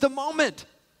miss the moment.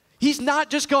 He's not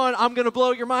just going, I'm going to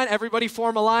blow your mind, everybody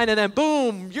form a line, and then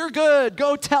boom, you're good.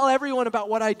 Go tell everyone about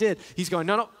what I did. He's going,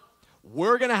 no,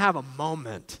 we're going to have a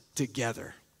moment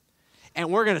together,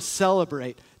 and we're going to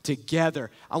celebrate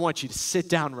together. I want you to sit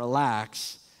down,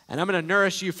 relax, and I'm going to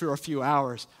nourish you for a few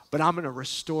hours, but I'm going to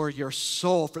restore your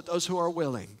soul for those who are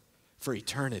willing for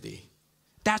eternity.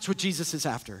 That's what Jesus is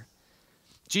after.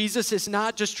 Jesus is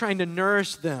not just trying to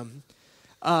nourish them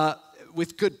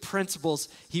with good principles.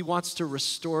 He wants to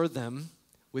restore them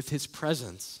with his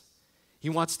presence. He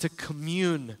wants to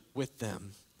commune with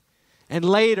them. And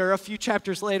later, a few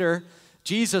chapters later,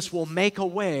 Jesus will make a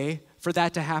way for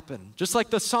that to happen. Just like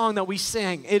the song that we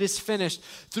sang, it is finished.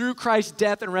 Through Christ's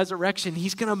death and resurrection,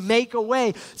 he's going to make a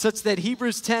way such that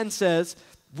Hebrews 10 says,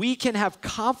 we can have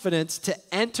confidence to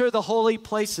enter the holy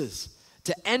places,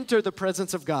 to enter the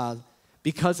presence of God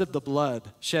because of the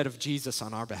blood shed of Jesus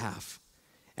on our behalf.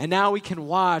 And now we can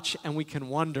watch and we can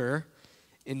wonder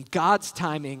in God's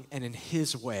timing and in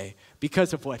his way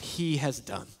because of what he has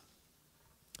done.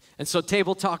 And so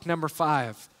table talk number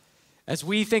 5, as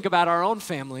we think about our own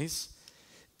families,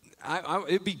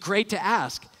 it'd be great to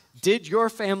ask, did your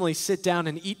family sit down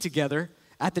and eat together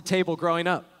at the table growing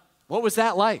up? What was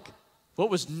that like? What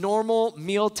was normal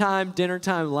mealtime, dinner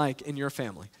time like in your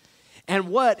family? And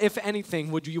what, if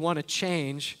anything, would you want to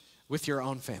change with your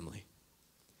own family?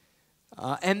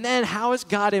 And then how is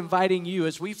God inviting you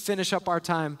as we finish up our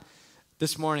time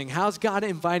this morning? How's God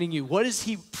inviting you? What is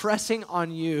he pressing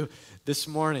on you this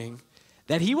morning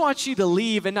that he wants you to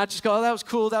leave and not just go, oh, that was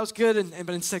cool, that was good,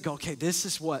 but instead go, okay, this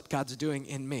is what God's doing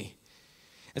in me.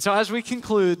 And so as we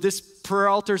conclude, this prayer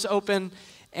altar's open,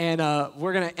 and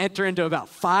we're going to enter into about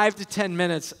 5 to 10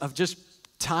 minutes of just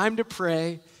time to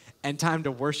pray and time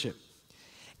to worship.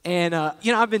 And,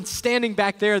 I've been standing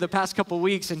back there the past couple of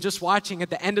weeks and just watching at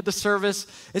the end of the service.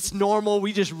 It's normal.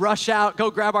 We just rush out,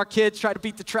 go grab our kids, try to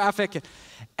beat the traffic.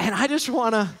 And I just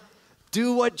want to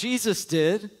do what Jesus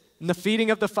did in the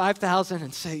feeding of the 5,000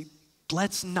 and say,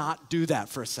 let's not do that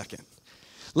for a second.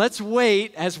 Let's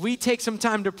wait as we take some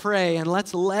time to pray, and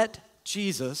let's let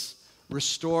Jesus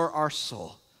restore our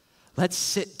soul. Let's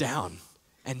sit down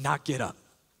and not get up.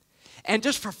 And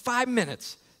just for 5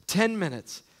 minutes, 10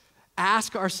 minutes,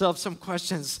 ask ourselves some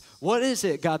questions. What is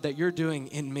it, God, that you're doing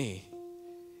in me?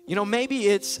 Maybe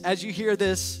it's, as you hear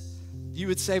this, you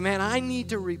would say, man, I need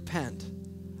to repent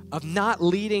of not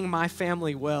leading my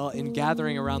family well in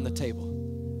gathering around the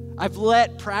table. I've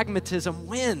let pragmatism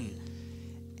win.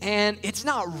 And it's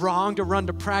not wrong to run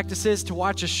to practices, to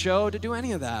watch a show, to do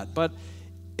any of that. But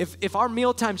if our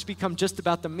meal times become just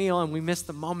about the meal and we miss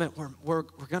the moment, we're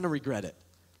going to regret it.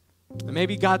 And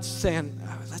maybe God's saying,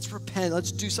 let's repent,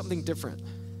 let's do something different.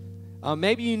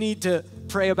 Maybe you need to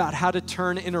pray about how to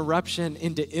turn interruption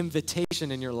into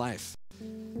invitation in your life.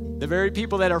 The very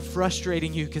people that are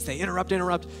frustrating you because they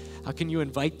interrupt, how can you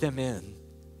invite them in?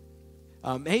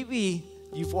 Maybe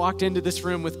you've walked into this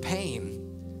room with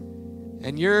pain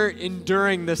and you're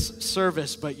enduring this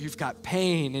service, but you've got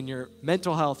pain in your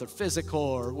mental health or physical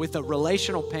or with a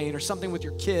relational pain or something with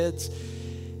your kids.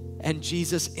 And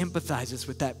Jesus empathizes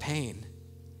with that pain.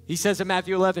 He says in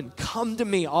Matthew 11, come to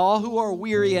me, all who are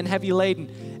weary and heavy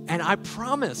laden, and I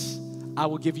promise I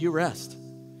will give you rest.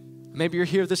 Maybe you're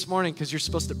here this morning because you're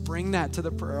supposed to bring that to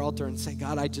the prayer altar and say,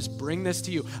 God, I just bring this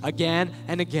to you again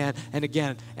and again and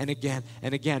again and again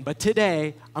and again. But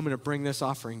today, I'm going to bring this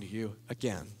offering to you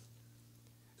again.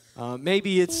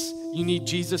 Maybe it's you need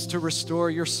Jesus to restore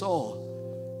your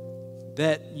soul,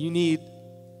 that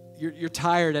you're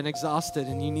tired and exhausted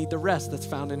and you need the rest that's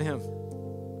found in him.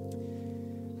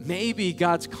 Maybe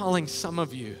God's calling some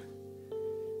of you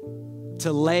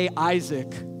to lay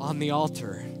Isaac on the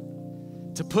altar,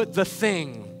 to put the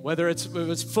thing, whether it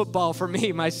was football for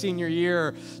me my senior year,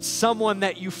 or someone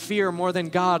that you fear more than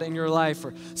God in your life,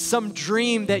 or some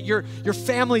dream that your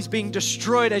family's being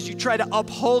destroyed as you try to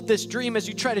uphold this dream, as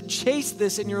you try to chase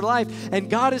this in your life. And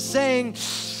God is saying,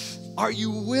 are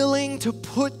you willing to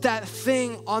put that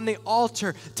thing on the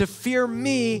altar, to fear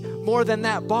me more than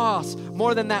that boss,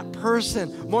 more than that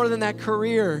person, more than that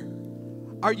career?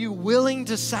 Are you willing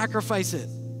to sacrifice it?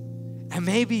 And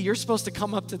maybe you're supposed to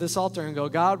come up to this altar and go,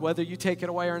 God, whether you take it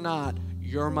away or not,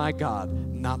 you're my God,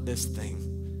 not this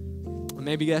thing. Or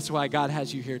maybe that's why God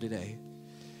has you here today.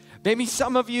 Maybe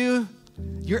some of you,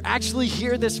 you're actually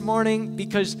here this morning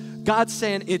because God's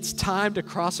saying it's time to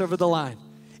cross over the line.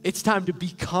 It's time to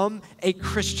become a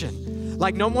Christian.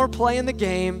 Like no more playing the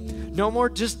game, No more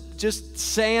just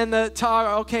saying the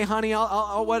talk, okay, honey,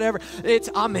 I'll whatever.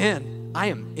 I'm in. I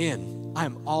am in. I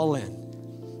am all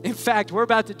in. In fact, we're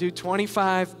about to do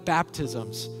 25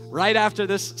 baptisms right after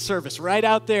this service, right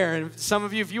out there. And some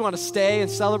of you, if you want to stay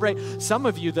and celebrate, some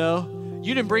of you, though,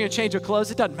 you didn't bring a change of clothes.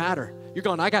 It doesn't matter. You're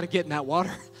going, I got to get in that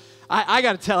water. I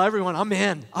got to tell everyone, I'm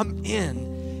in. I'm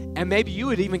in. And maybe you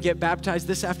would even get baptized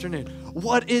this afternoon.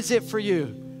 What is it for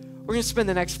you? We're going to spend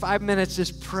the next 5 minutes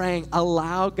just praying.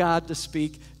 Allow God to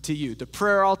speak to you. The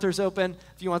prayer altar's open.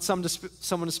 If you want someone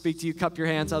to speak to you, cup your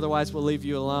hands. Otherwise, we'll leave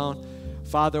you alone.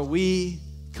 Father, we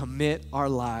commit our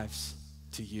lives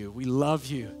to you. We love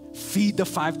you. Feed the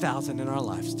 5,000 in our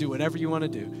lives. Do whatever you want to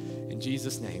do. In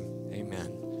Jesus' name, amen.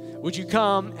 Would you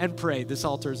come and pray? This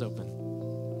altar is open.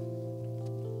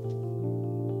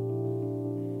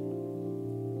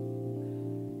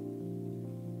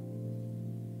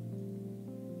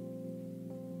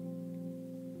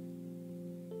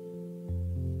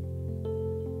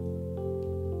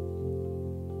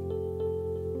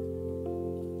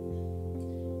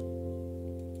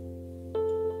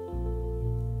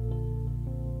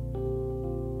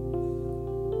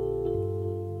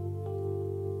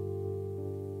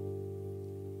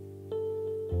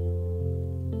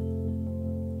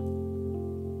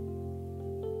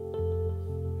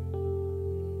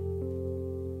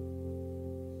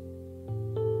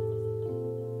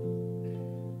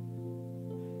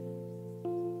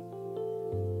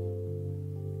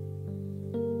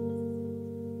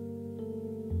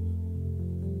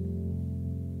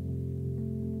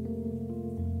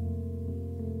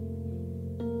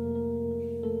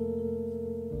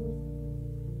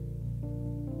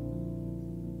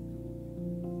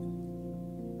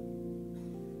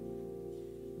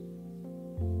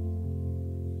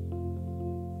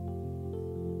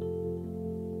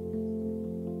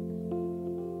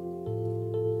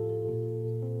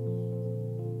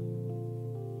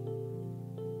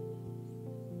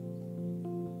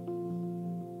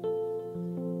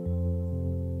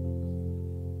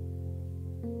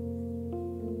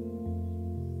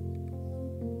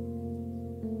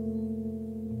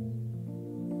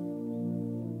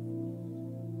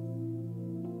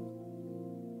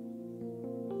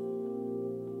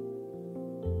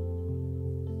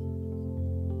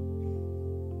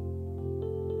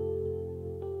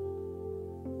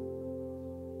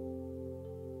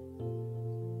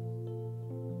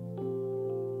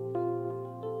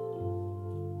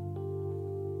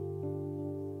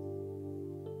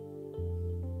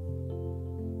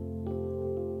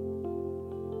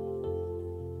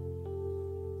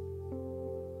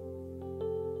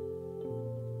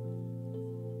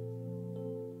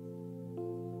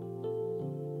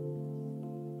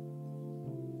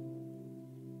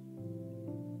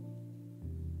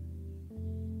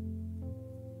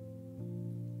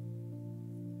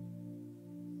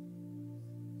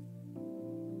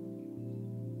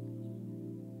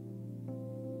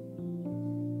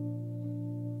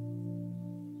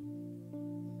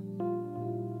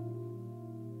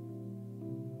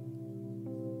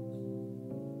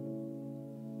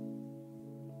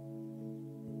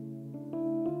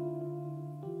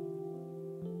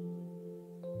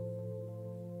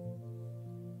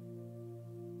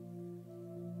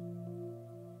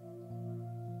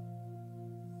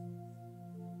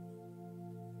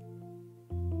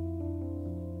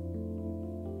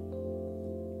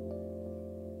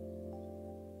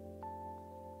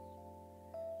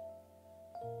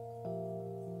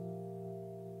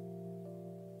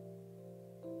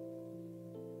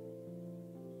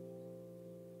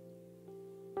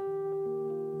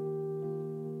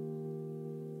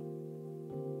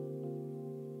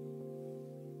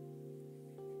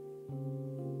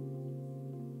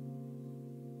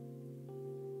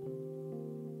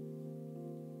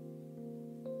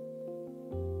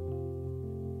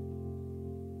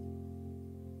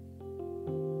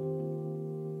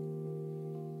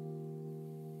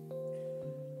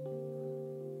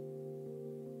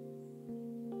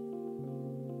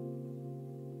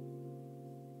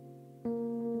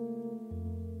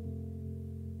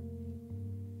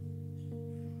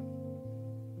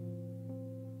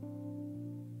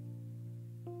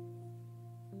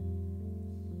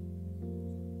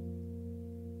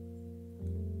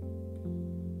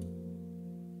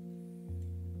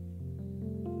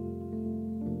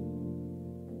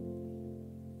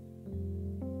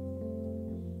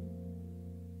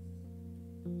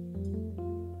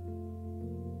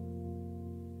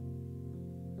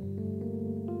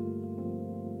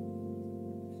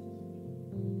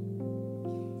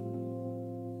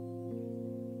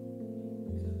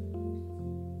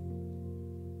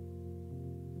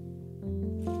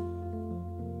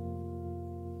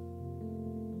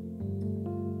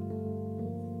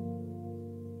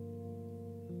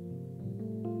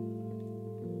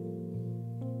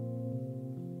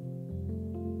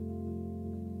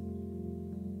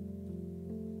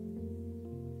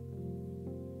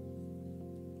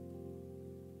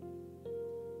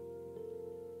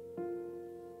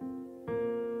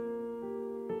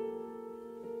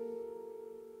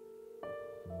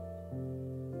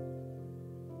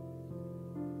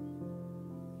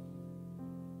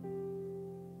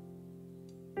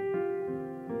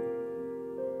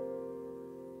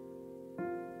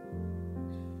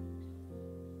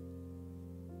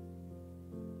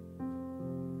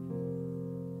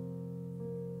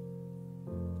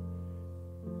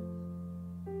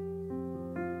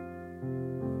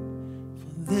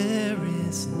 there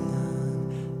is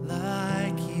none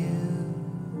like you.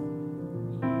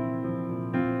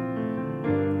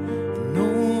 No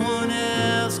one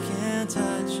else can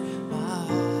touch my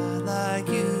heart like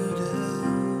you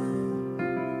do.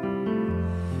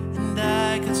 And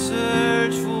I could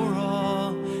search for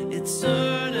all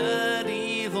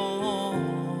eternity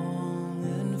long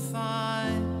and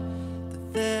find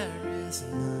that there is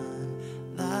none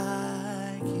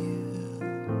like you.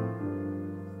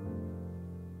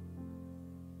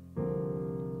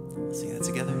 Let's sing that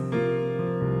together.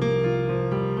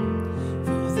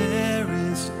 For there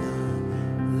is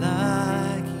none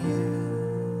like you.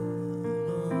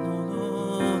 No, no, no,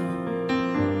 no.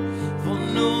 For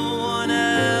no one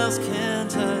else can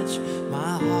touch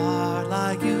my heart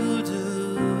like you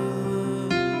do.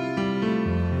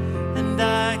 And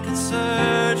I could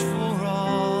search for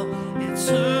all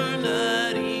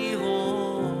eternity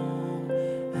long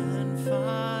and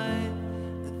find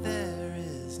that there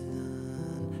is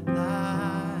none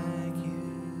like you.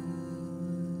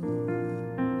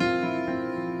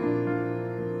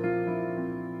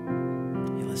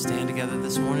 Yeah, let's stand together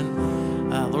this morning.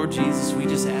 Lord Jesus, we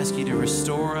just ask you to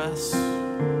restore us,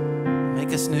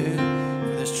 make us new.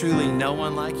 For there's truly no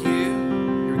one like you.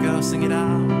 Here we go, sing it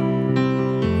out.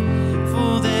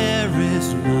 For there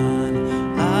is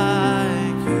none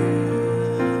like you.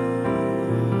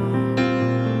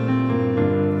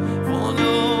 For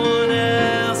no one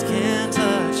else can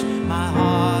touch my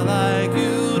heart like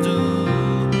you do.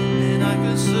 And I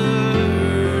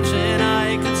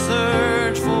could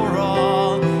search for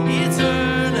all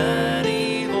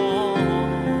eternity long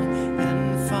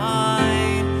and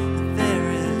find that there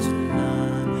is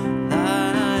none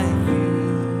like you.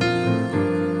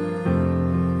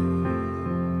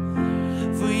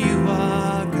 For you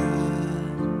are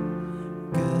good,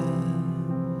 good.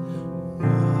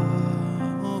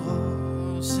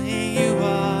 Oh, sing you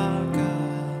are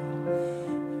good,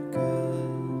 good.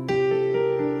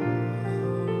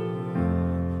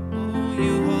 Oh,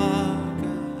 you are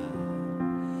good,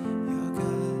 you're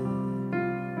good.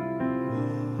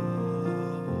 Oh,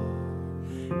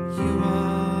 you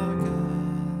are good,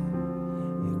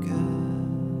 you're good.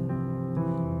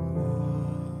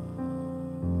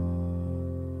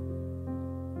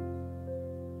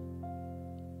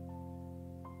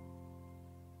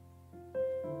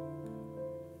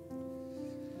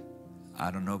 I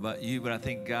don't know about you, but I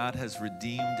think God has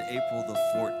redeemed April the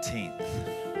 14th.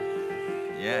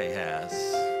 Yeah, he has.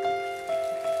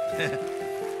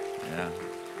 Yeah.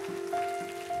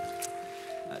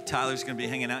 Tyler's going to be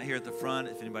hanging out here at the front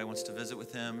if anybody wants to visit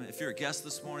with him. If you're a guest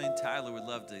this morning, Tyler would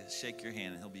love to shake your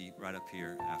hand, and he'll be right up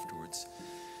here afterwards.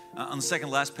 On the second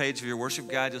last page of your worship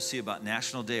guide, you'll see about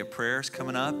National Day of Prayers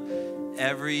coming up.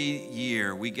 Every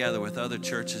year, we gather with other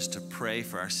churches to pray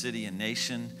for our city and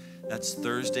nation. That's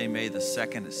Thursday, May the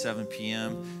 2nd at 7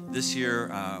 p.m. This year,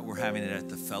 we're having it at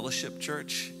the Fellowship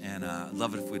Church, and I'd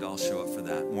love it if we'd all show up for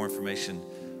that. More information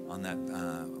on that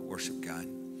worship guide.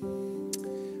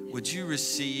 Would you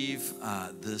receive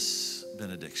this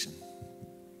benediction?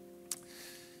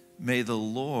 May the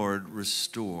Lord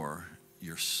restore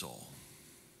your soul.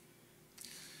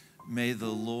 May the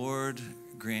Lord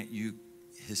grant you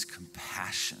his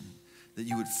compassion, that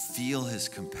you would feel his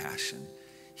compassion.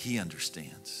 He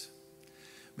understands.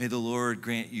 May the Lord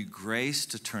grant you grace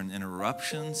to turn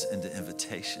interruptions into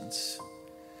invitations.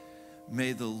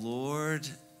 May the Lord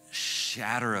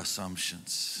shatter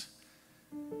assumptions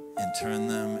and turn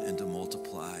them into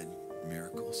multiplied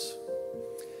miracles.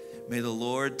 May the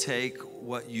Lord take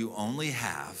what you only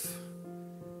have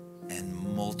and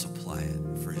multiply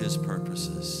it for his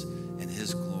purposes and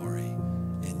his glory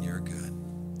and your good.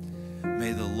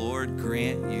 May the Lord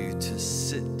grant you to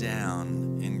sit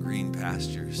down in green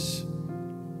pastures,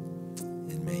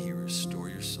 and may he restore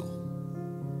your soul.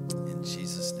 In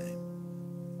Jesus' name,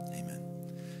 amen.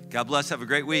 God bless. Have a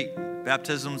great week.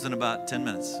 Baptism's in about 10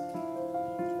 minutes.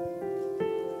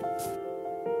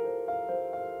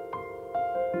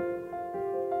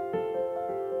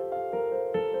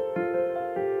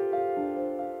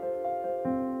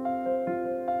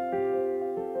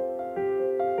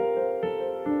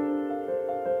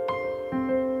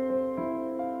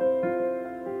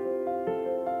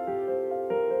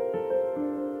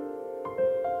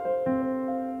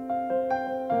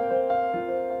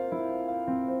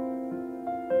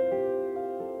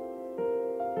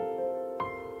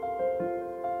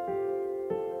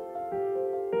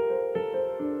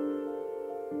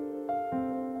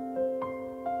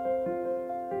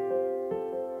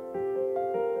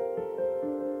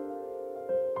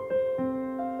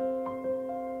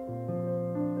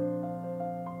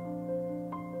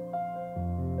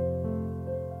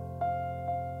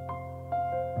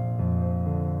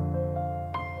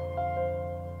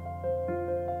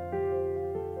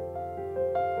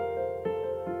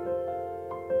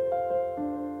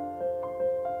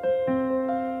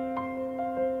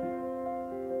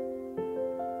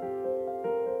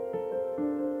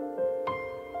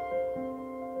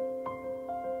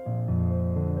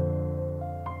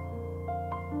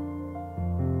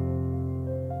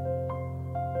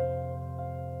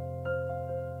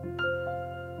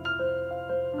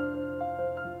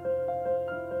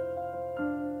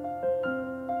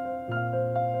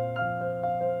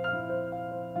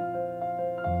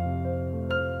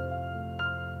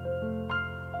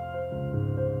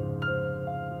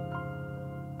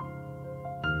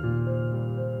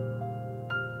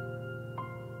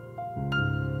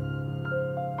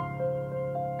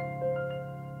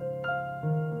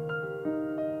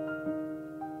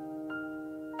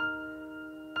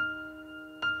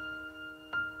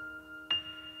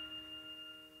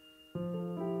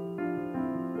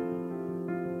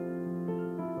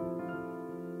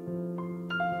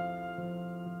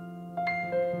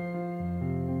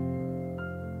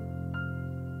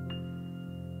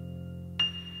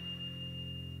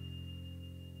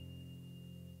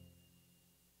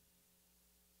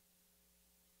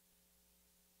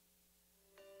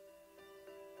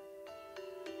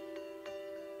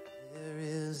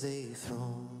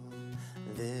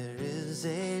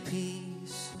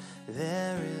 peace,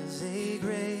 there is a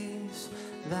grace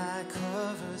that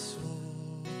covers me.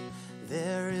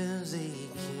 There is a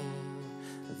king,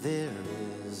 there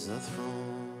is a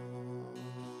throne,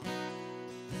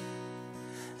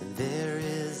 and there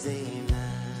is a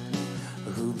man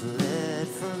who bled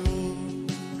for me.